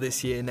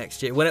this year,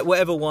 next year.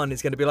 Whatever one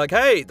is going to be like,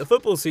 hey, the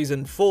football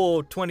season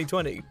for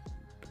 2020.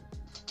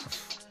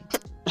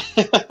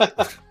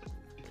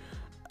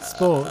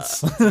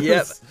 Sports.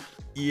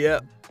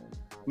 Yep.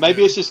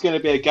 Maybe it's just going to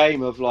be a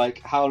game of like,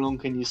 how long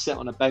can you sit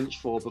on a bench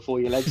for before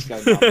your legs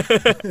go numb?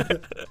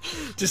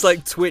 Just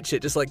like twitch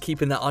it, just like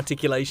keeping that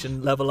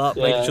articulation level up,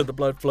 making sure the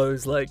blood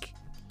flows. Like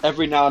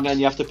every now and then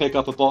you have to pick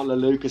up a bottle of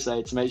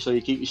Lucozade to make sure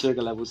you keep your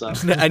sugar levels up.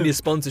 And your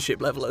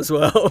sponsorship level as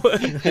well.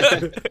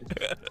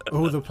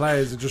 All the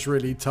players are just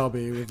really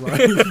tubby with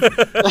like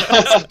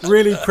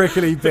really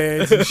prickly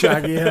beards and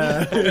shaggy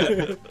hair.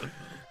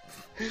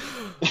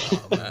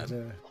 Oh man.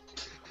 Yeah.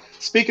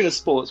 Speaking of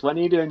sports, when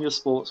are you doing your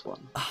sports one?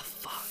 Oh,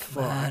 fuck,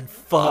 man.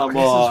 Fuck. Come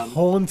on.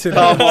 Haunted.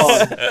 Come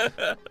on.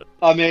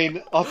 I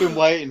mean, I've been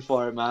waiting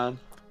for it, man.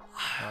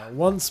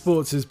 Once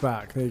sports is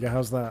back. There you go.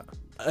 How's that?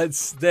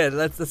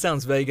 That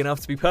sounds vague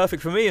enough to be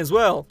perfect for me as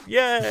well.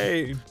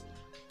 Yay.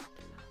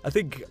 I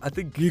think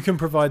you can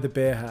provide the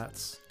beer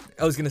hats.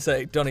 I was gonna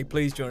say, Donny,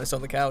 please join us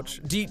on the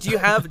couch. Do you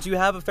have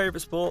a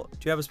favorite sport? Do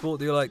you have a sport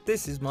that you're like,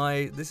 this is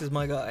my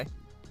guy?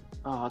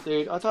 Oh,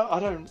 dude,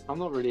 I'm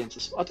not really into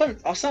sport.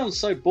 I sound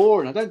so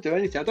boring. I don't do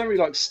anything. I don't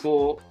really like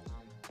sport.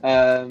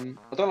 I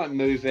don't like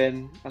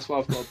moving. That's why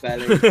I've got a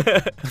belly.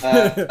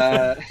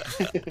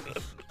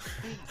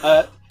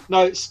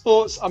 No,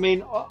 sports. I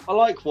mean, I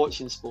like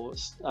watching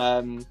sports.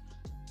 I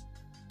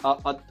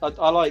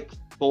like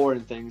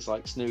boring things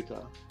like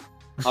snooker.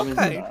 I'm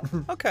into Okay,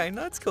 that. okay,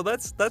 no, that's cool.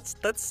 That's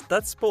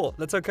sport.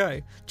 That's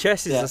okay.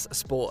 Chess is Yeah. a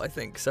sport, I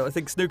think. So I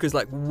think snooker's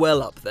like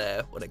well up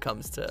there when it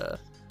comes to.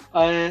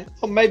 Or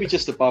maybe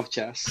just above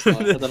chess. Like,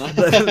 I don't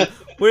know.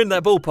 We're in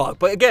that ballpark,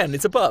 but again,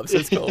 it's above, so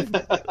it's cool.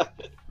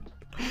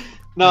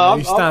 No,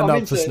 You stand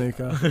I'm up for into it.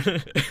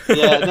 snooker.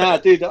 Yeah, no,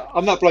 dude,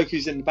 I'm that bloke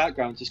who's in the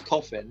background just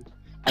coughing,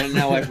 and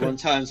now everyone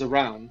turns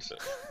around,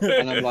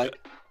 and I'm like,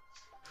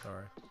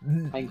 Sorry.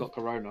 I ain't got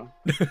corona.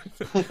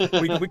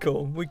 we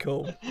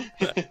cool.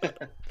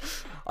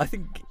 I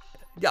think.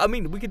 Yeah, I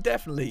mean, we could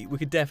definitely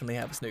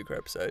have a snooker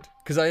episode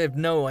because I have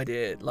no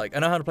idea. Like, I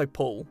know how to play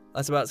pool.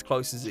 That's about as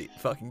close as it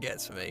fucking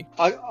gets for me.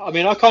 I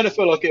mean, I kind of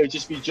feel like it would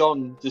just be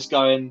John just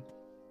going,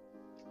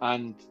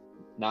 and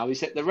now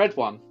he's hit the red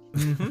one,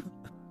 Mm-hmm.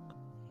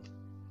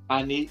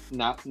 and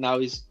now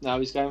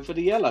he's going for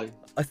the yellow.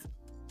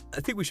 I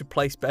think we should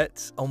place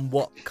bets on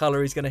what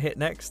colour he's going to hit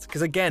next.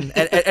 Because again,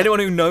 anyone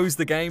who knows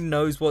the game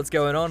knows what's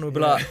going on. We'll be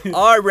like,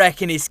 I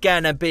reckon it's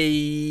going to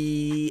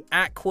be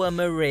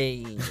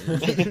aquamarine.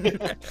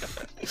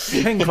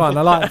 Pink one,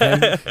 I like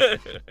pink.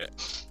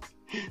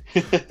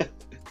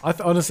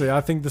 Honestly,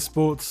 I think the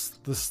sports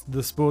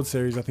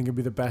series, I think would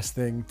be the best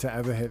thing to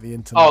ever hit the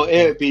internet. Oh,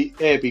 it'd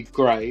be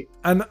great.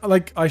 And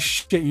like, I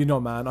shit you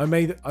not, man. I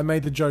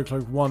made the joke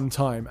like one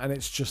time, and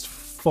it's just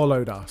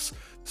followed us.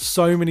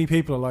 So many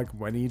people are like,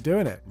 "When are you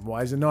doing it?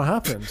 Why has it not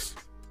happened?"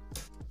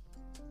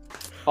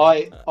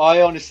 I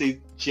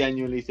honestly,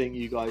 genuinely think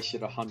you guys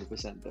should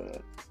 100% do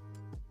it.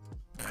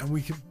 And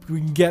we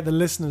can get the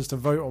listeners to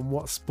vote on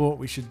what sport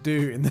we should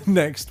do in the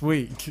next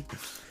week.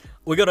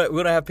 We're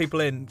gonna have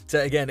people in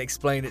to again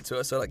explain it to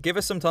us. So like, give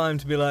us some time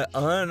to be like, I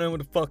don't know what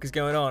the fuck is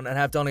going on, and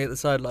have Donnie at the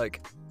side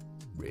like,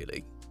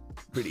 really,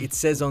 it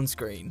says on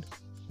screen,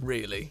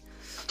 really.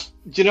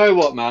 Do you know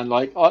what, man?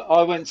 Like,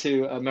 I went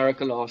to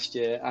America last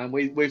year, and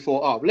we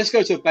thought, oh, let's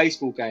go to a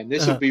baseball game.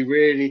 This would be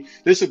really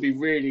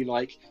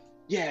like,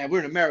 yeah, we're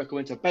in America.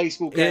 Went to a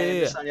baseball game. Yeah.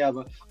 This and the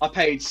other. I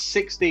paid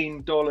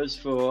 $16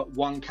 for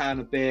one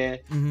can of beer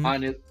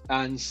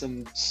and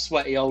some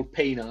sweaty old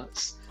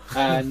peanuts.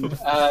 And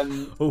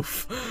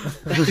Oof.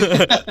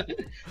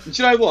 do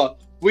you know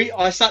what?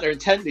 I sat there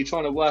intently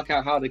trying to work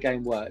out how the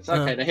game works.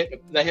 Okay,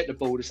 they hit the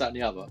ball, this, that, and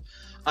the other,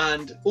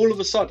 and all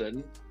of a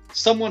sudden,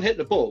 someone hit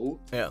the ball.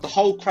 Yeah. The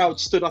whole crowd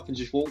stood up and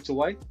just walked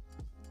away,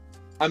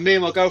 and me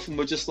and my girlfriend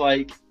were just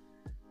like,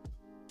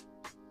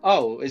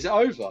 "Oh, is it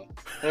over?"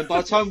 And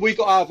by the time we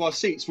got out of our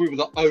seats, we were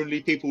the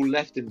only people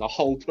left in the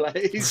whole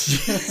place.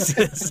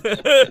 Jesus.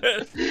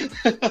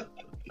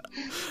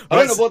 I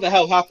don't know what the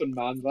hell happened,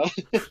 man. But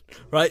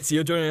Right, so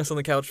you're joining us on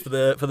the couch for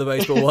the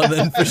baseball one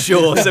then for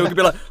sure. So we could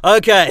be like,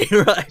 okay,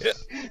 right.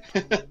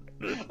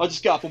 I'll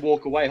just get up and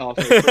walk away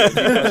halfway through. And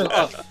you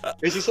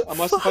guys are like, oh,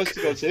 am I supposed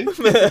to go too?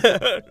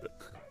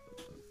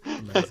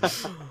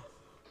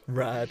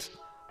 Rad.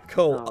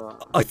 Cool.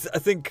 I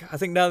think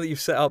now that you've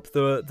set up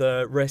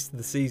the rest of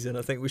the season,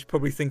 I think we should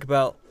probably think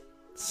about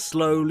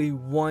slowly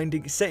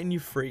setting you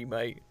free,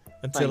 mate.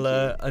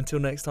 Until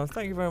next time.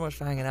 Thank you very much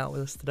for hanging out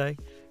with us today.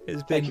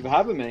 It's Thank you been for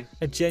having me.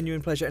 a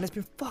genuine pleasure, and it's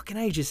been fucking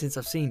ages since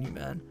I've seen you,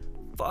 man.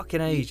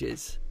 Fucking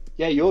ages.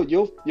 Yeah, you're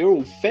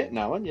all fit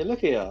now, aren't you?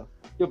 Look at you.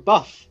 You're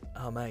buff.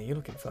 Oh man, you're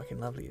looking fucking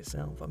lovely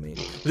yourself. I mean,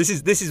 this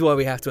is why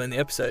we have to end the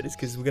episode, is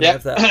because we're gonna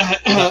have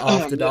that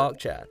after dark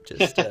chat.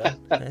 Just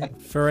hey.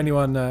 For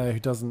anyone who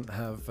doesn't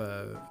have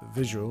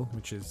visual,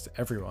 which is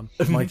everyone,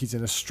 Mikey's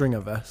in a stringer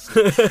vest.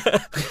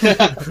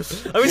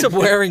 I was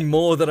wearing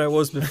more than I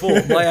was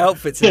before. My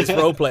outfits in this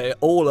roleplay are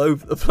all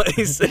over the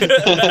place.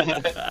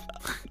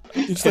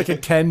 It's like a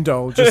Ken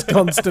doll, just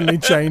constantly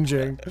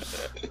changing.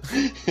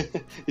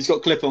 He's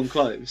got clip-on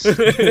clothes.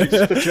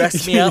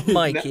 Dress me up,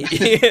 Mikey.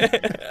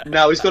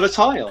 Now he's got a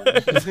tie on.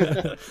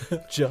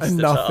 Just And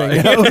a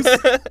nothing tie. else.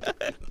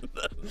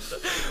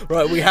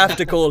 Right, we have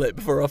to call it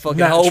before our fucking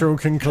Natural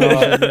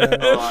conclusion.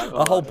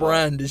 our whole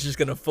brand is just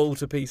going to fall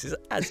to pieces,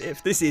 as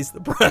if this is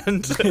the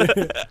brand.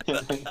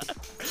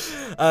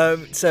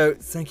 So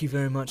thank you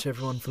very much,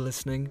 everyone, for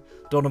listening.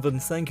 Donovan,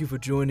 thank you for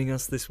joining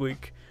us this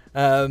week.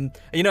 And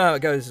you know how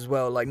it goes as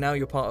well. Like, now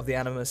you're part of the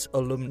Animus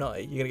alumni.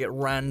 You're gonna get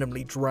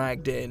randomly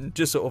dragged in,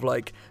 just sort of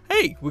like,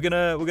 hey, we're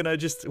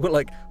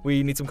like,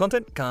 we need some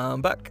content.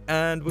 Come back,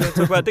 and we're gonna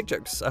talk about dick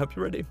jokes. I hope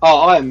you're ready.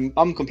 Oh,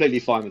 I'm completely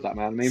fine with that,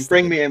 man. I mean,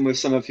 bring me in with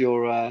some of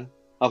your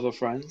other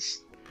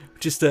friends.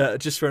 Just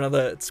for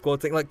another squad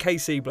thing. Like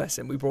KC, bless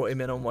him, we brought him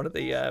in on one of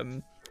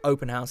the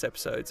open house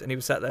episodes, and he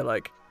was sat there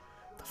like,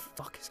 the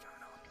fuck is going on?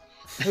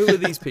 Who are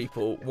these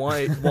people?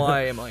 Why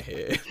am I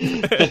here?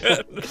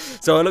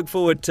 So I look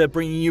forward to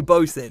bringing you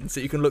both in,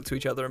 so you can look to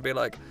each other and be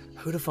like,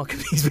 who the fuck are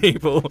these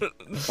people?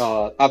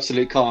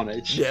 Absolute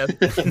carnage. Yeah.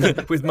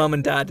 With mum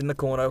and dad in the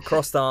corner,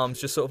 crossed arms,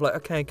 just sort of like,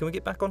 okay, can we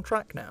get back on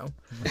track now?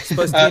 It's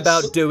supposed to be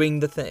about doing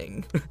the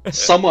thing.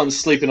 Someone's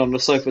sleeping on the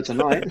sofa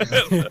tonight.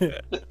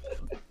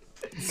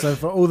 So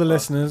for all the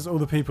listeners, all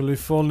the people who've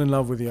fallen in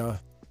love with you,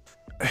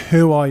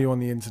 who are you on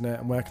the internet,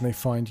 and where can they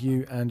find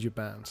you and your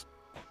band?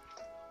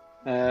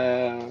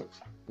 Oh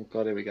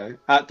God, here we go.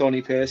 At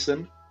Donnie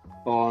Pearson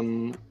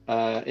on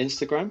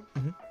Instagram.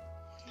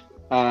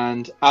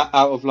 and at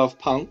Out of Love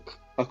Punk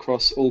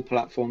across all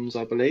platforms,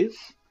 I believe.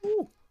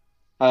 Ooh.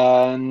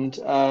 And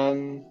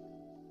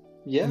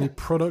yeah. Any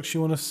products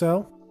you want to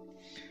sell?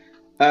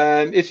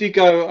 If you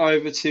go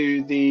over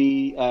to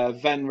the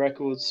Ven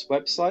Records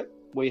website,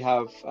 we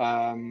have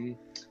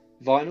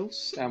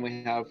vinyls and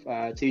we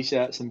have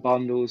t-shirts and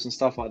bundles and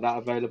stuff like that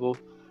available.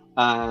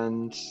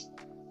 And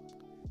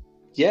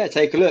yeah,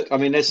 take a look. I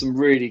mean, there's some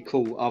really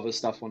cool other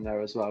stuff on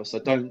there as well. So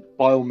don't,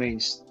 by all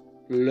means,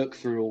 look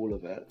through all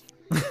of it.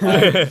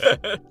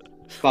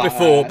 But,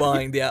 before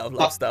buying the Out of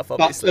Love stuff,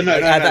 obviously.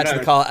 Add that to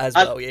the cart as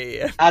well.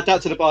 Yeah. Add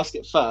that to the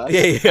basket first.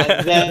 Yeah.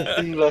 And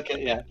then look at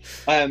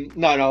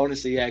No,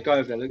 honestly, go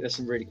over there. Look, there's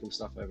some really cool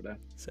stuff over there.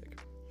 Sick.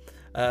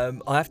 I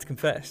have to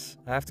confess,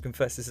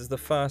 this is the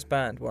first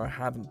band where I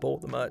haven't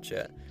bought the merch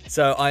yet.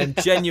 So I am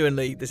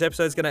genuinely, this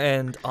episode's gonna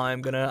end. I'm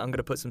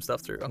gonna put some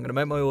stuff through. I'm gonna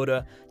make my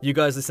order. You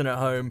guys listen at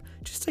home,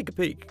 just take a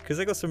peek because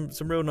I got some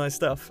real nice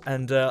stuff,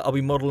 and I'll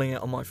be modeling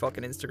it on my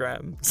fucking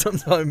Instagram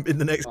sometime in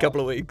the next couple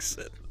of weeks.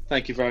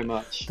 Thank you very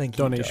much. Thank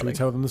you, Donnie, darling. should we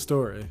tell them the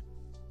story?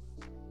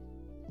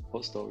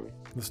 What story?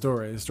 The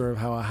story of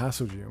how I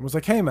hassled you and was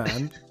like, "Hey,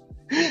 man,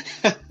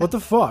 what the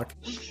fuck?"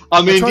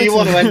 I mean, do you to-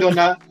 want to end on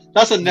that?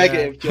 That's a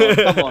negative, John.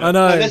 Come on. I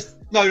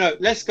know.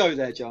 Let's go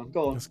there, John.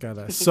 Go on. Let's go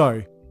there.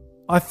 So,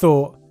 I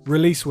thought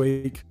release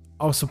week.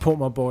 I'll support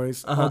my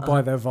boys. I'll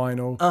buy their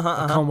vinyl.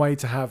 I can't wait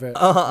to have it.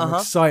 I'm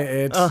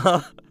excited.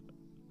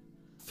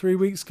 3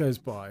 weeks goes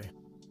by.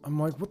 I'm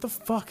like, what the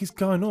fuck is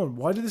going on?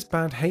 Why did this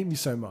band hate me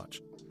so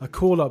much? I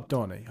call up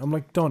Donnie. I'm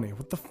like, Donnie,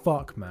 what the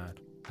fuck, man?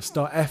 I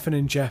start effing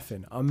and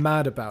jeffing. I'm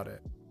mad about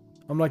it.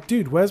 I'm like,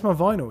 dude, where's my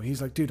vinyl?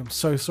 He's like, dude, I'm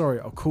so sorry.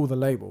 I'll call the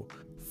label.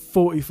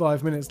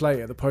 45 minutes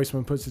later, the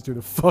postman puts it through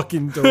the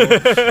fucking door.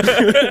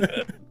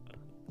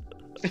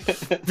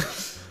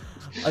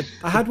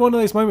 I had one of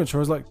those moments where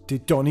I was like,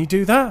 did Donnie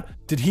do that?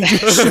 Did he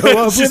just show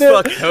up with Just it?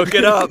 fucking hook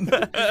it up.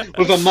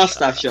 With a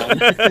mustache on.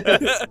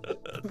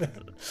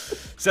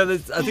 So I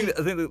think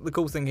the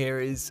cool thing here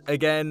is,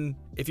 again,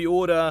 if you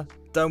order,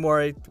 don't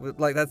worry,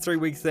 like that 3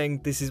 week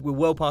thing, we're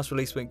well past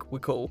release week, we're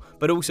cool.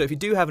 But also, if you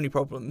do have any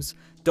problems,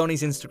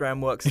 Donnie's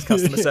Instagram works as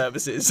customer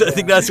services. I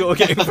think that's what we're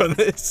getting from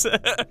this.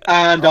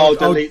 And I'll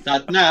delete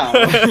that now.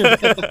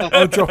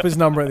 I'll drop his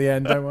number at the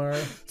end, don't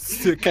worry.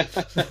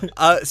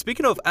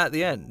 Speaking of at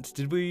the end,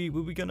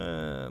 were we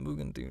gonna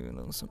do a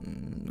little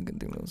something? We're gonna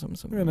do a little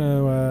something. We're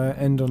going to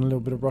end on a little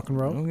bit of rock and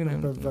roll. We're gonna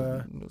A bit do a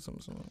of little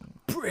something.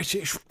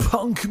 British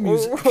punk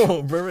music.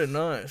 Oh, very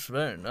nice,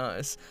 very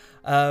nice.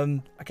 I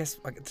guess,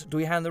 do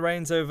we hand the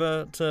reins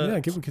over to? Yeah,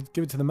 give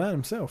it to the man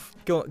himself.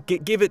 Go on,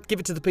 give it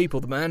to the people.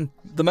 The man,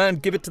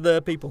 give it to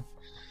the people.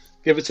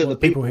 Give it to the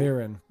people.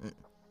 hearing.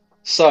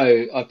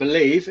 So, I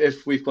believe,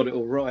 if we've got it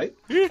all right,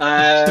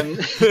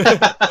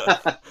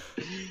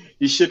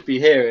 you should be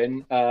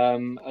hearing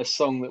a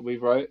song that we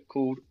wrote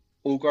called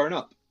All Grown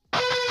Up.